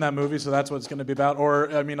food in that movie, so that's what it's going to be about.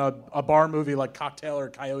 Or I mean a bar movie like Cocktail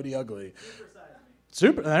or Coyote Ugly.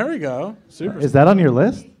 Super. There we go. Super. Is that on your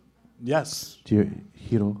list? Yes. Do you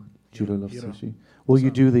Judo loves Hiro. sushi? Will you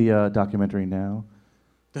do the documentary now?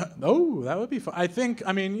 Oh, that would be fun. I think.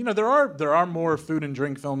 I mean, there are more food and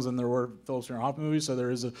drink films than there were Philip Seymour Hoffman movies, so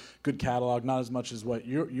there is a good catalog. Not as much as what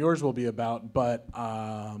yours will be about, but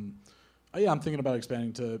I'm thinking about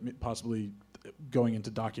expanding to possibly going into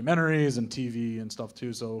documentaries and TV and stuff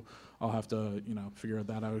too. So I'll have to figure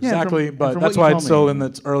that out exactly. But that's why it's still in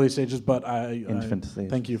its early stages. But I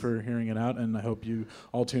thank you for hearing it out, and I hope you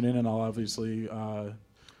all tune in. And I'll obviously.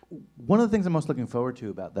 One of the things I'm most looking forward to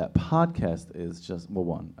about that podcast is just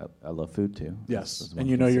one. I love food too. Yes, That's and one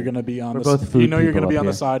you're thing. going to be on. We're both food you're going to people be up on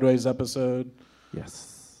the here. Sideways episode.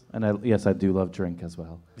 Yes, and I do love drink as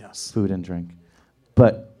well. Yes, food and drink,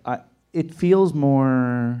 but it feels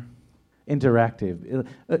more interactive.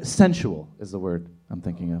 Sensual is the word I'm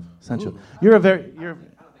thinking of. Sensual. Ooh.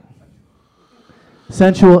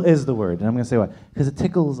 Sensual is the word, and I'm going to say why. Because it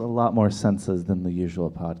tickles a lot more senses than the usual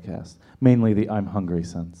podcast. Mainly the I'm hungry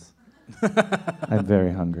sense. I'm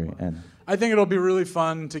very hungry, and I think it'll be really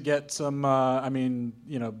fun to get some,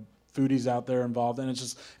 foodies out there involved, and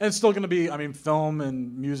it's still going to be, film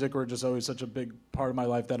and music were just always such a big part of my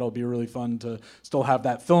life that it'll be really fun to still have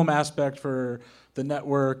that film aspect for the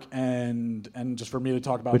network and just for me to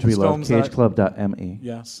talk about which we these love, films. that- cageclub.me.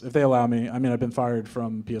 Yes, if they allow me. I've been fired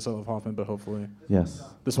from PSL of Hoffman, but hopefully. Yes.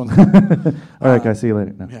 This one. All right, guys, see you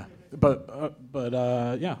later. No. Yeah, but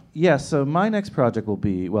yeah. Yeah, so my next project will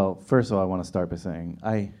be, well, first of all, I want to start by saying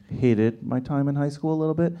I hated my time in high school a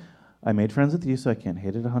little bit. I made friends with you, so I can't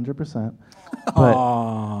hate it 100%. But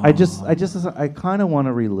I kind of want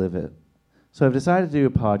to relive it. So I've decided to do a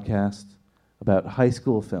podcast about high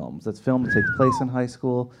school films. That's film that takes place in high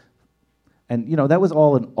school. And, that was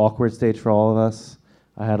all an awkward stage for all of us.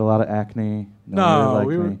 I had a lot of acne.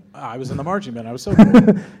 I was in the marching band. I was so cool.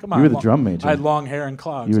 Come on. You were the drum major. I had long hair and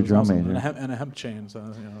clogs. You were It was drum awesome. major. And a hemp chain.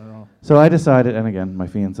 So, So I decided, and again, my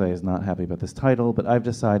fiance is not happy about this title, but I've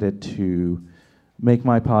decided to make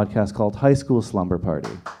my podcast called High School Slumber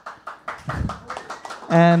Party.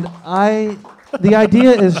 And the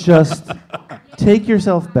idea is just take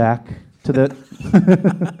yourself back to that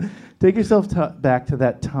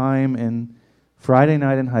time in Friday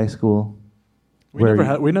night in high school.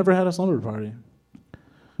 we never had a slumber party.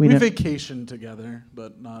 We vacationed together,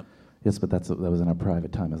 but not. Yes, but that was in our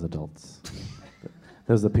private time as adults.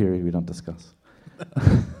 That was the period we don't discuss.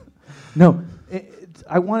 No,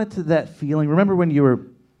 I wanted to that feeling. Remember when you were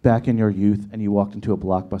back in your youth and you walked into a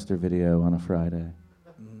Blockbuster video on a Friday?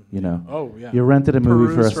 Oh, yeah. You rented a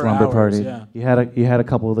movie for a slumber hours, party. yeah. You had a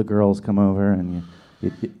couple of the girls come over and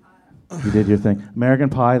you did your thing. American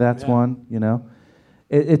Pie, that's one.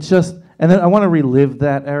 It's just, and then I want to relive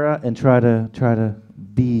that era and try to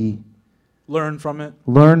Learn from it.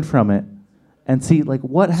 And see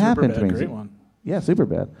what happened to me. Great one. Yeah,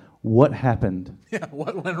 Superbad. What happened? Yeah,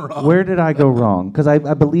 what went wrong? Where did I go wrong? Because I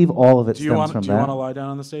believe all of it Do you stems from want that. to lie down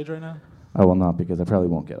on the stage right now? I will not, because I probably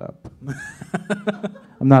won't get up.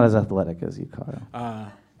 I'm not as athletic as you,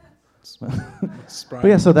 Kyle. But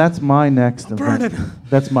yeah, so that's my next event.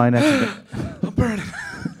 That's my next event. I'm burning.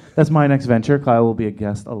 That's my next venture. Kyle will be a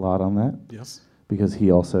guest a lot on that. Yes. Because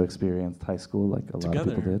he also experienced high school like a lot of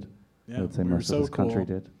people did. Yeah, I would say we were most so of this country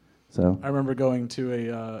cool. did. So I remember going to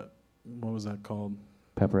a what was that called?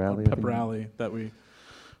 Pep rally. Pep rally that we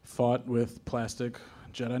fought with plastic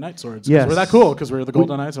Jedi Knight swords. Yes. We're that cool because we were the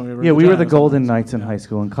Golden Knights and we were. Yeah, the we were the Jedi Golden Knights. Knights in high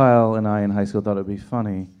school, and Kyle and I in high school thought it would be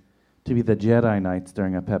funny to be the Jedi Knights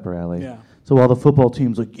during a pep rally. Yeah. So while the football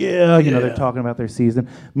team's like, they're talking about their season,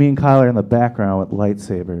 me and Kyle are in the background with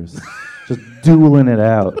lightsabers, just dueling it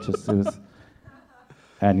out.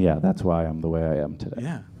 And yeah, that's why I'm the way I am today.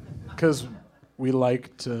 Yeah, because we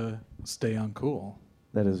like to stay uncool.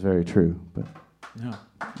 That is very true, but. Yeah.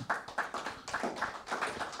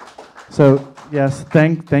 So yes,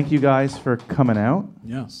 thank you guys for coming out.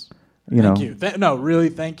 Yes. Thank you. Really,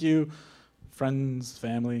 thank you, friends,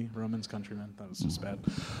 family, Romans, countrymen. That was just bad.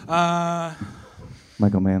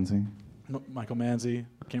 Michael Manzi. Michael Manzi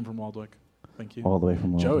came from Waldwick. Thank you. All the way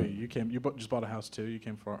from Waldwick. Joey, you came. You just bought a house too. You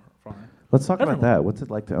came far. Let's talk Everyone. about that. What's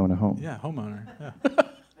it like to own a home? Yeah, homeowner. Yeah.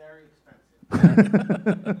 Very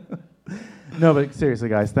expensive. No, but seriously,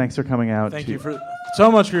 guys, thanks for coming out. Thank you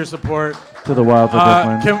so much for your support. To the Wilds of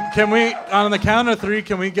Brooklyn. Can we, on the count of three,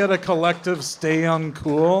 can we get a collective stay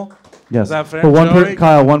uncool? Yes. Is that fair? But Joey?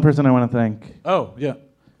 Kyle, one person I want to thank. Oh, yeah.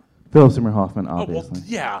 Philip Seymour Hoffman, obviously. Oh, well,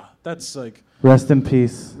 yeah, that's like. Rest in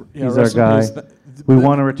peace. Yeah, He's our rest in guy. peace. We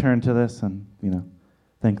want to return to this and,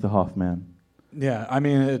 thank the Hoffman. Yeah, I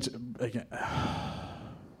mean, it's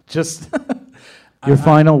just. Your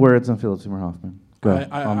final words on Philip Seymour Hoffman. Go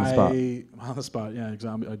on the spot. On the spot, yeah,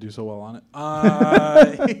 exactly. I do so well on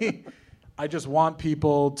it. I just want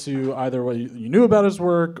people to either what you knew about his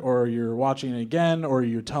work, or you're watching it again, or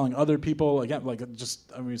you're telling other people again.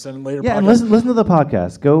 We said in later. Yeah, and listen to the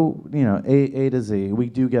podcast. Go, A to Z. We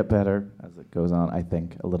do get better as it goes on. I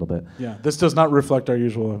think a little bit. Yeah, this does not reflect our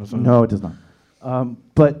usual episode. No, it does not.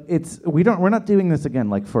 But we're not doing this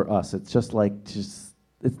again for us. It's just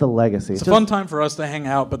it's the legacy. It's a fun time for us to hang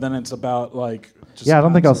out, but then it's about just. Yeah, I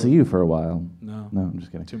don't think I'll see you for a while. No, I'm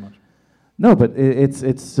just kidding. Too much. No, but it's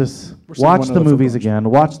just watch the movies again.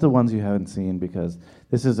 Watch the ones you haven't seen, because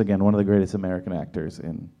this is again one of the greatest American actors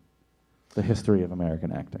in the history of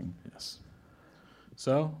American acting. Yes.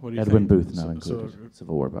 So, what do you Edwin think? Booth now included.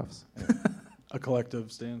 Civil War buffs. A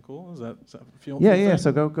collective staying cool. Does that feel? Yeah.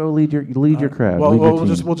 So go lead your crowd. Well, lead your we'll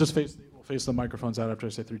team. just face the microphones out after I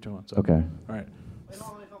say 3, 2, 1. So. Okay. All right.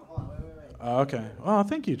 Okay. Oh,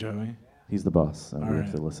 thank you, Joey. He's the boss, so All we right.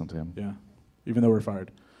 have to listen to him. Yeah. Even though we're fired.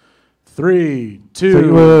 3,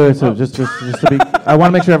 2. So just to be, I want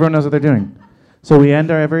to make sure everyone knows what they're doing. So we end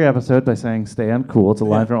our every episode by saying "Stay uncool." It's a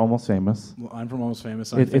line from Almost Famous. Line from Almost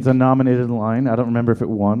Famous. It's a nominated line. I don't remember if it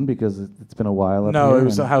won because it's been a while. Up No, here it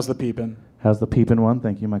was and How's the Peepin'? How's the Peepin' one?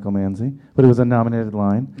 Thank you, Michael Manzi. But it was a nominated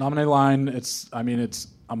line. Nominated line.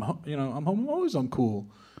 I'm always uncool.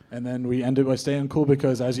 And then we ended by staying cool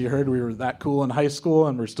because, as you heard, we were that cool in high school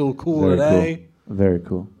and we're still cool Very today. cool. Very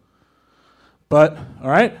cool. But, all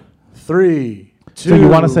right, 3, 2. So you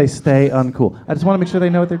want to say "Stay uncool"? I just want to make sure they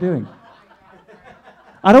know what they're doing.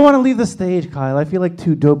 I don't want to leave the stage, Kyle. I feel like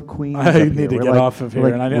two dope queens. I need to get off of here,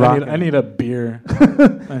 and I need a beer.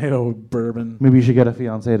 I need a bourbon. Maybe you should get a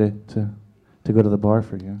fiance to go to the bar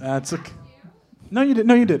for you. That's No, you didn't.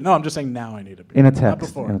 No, you didn't. No, I'm just saying now I need a beer. In a Not text.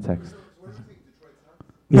 before. In a text.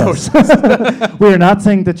 No, Yes. We are not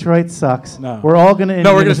saying Detroit sucks. No. We're all going to.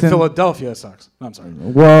 No, we're going to say Philadelphia sucks. No, I'm sorry.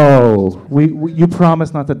 Whoa. We you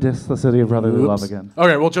promised not to diss the city of brotherly love again.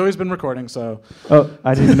 Okay, well, Joey's been recording, so. Oh,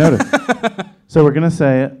 I didn't notice. So we're going to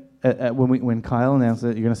say it when Kyle announces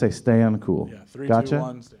it, you're going to say "Stay uncool." Yeah, 3, gotcha? 2,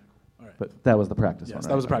 1, stay uncool. All right. But that was the practice one, Yes, right?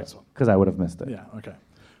 that was the practice one. Because I would have missed it. Yeah, okay.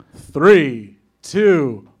 3,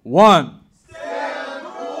 2, 1.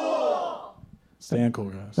 Stay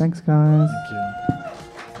uncool, guys. Thanks, guys. Thank you.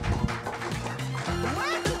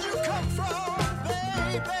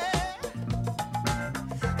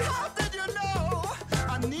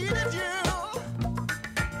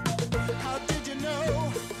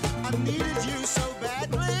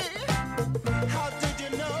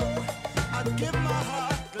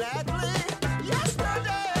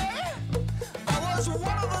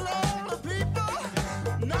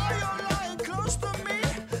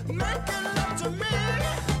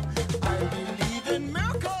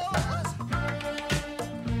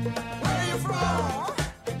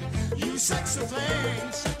 Sexy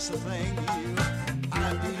thing, you.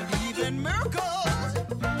 I believe in miracles.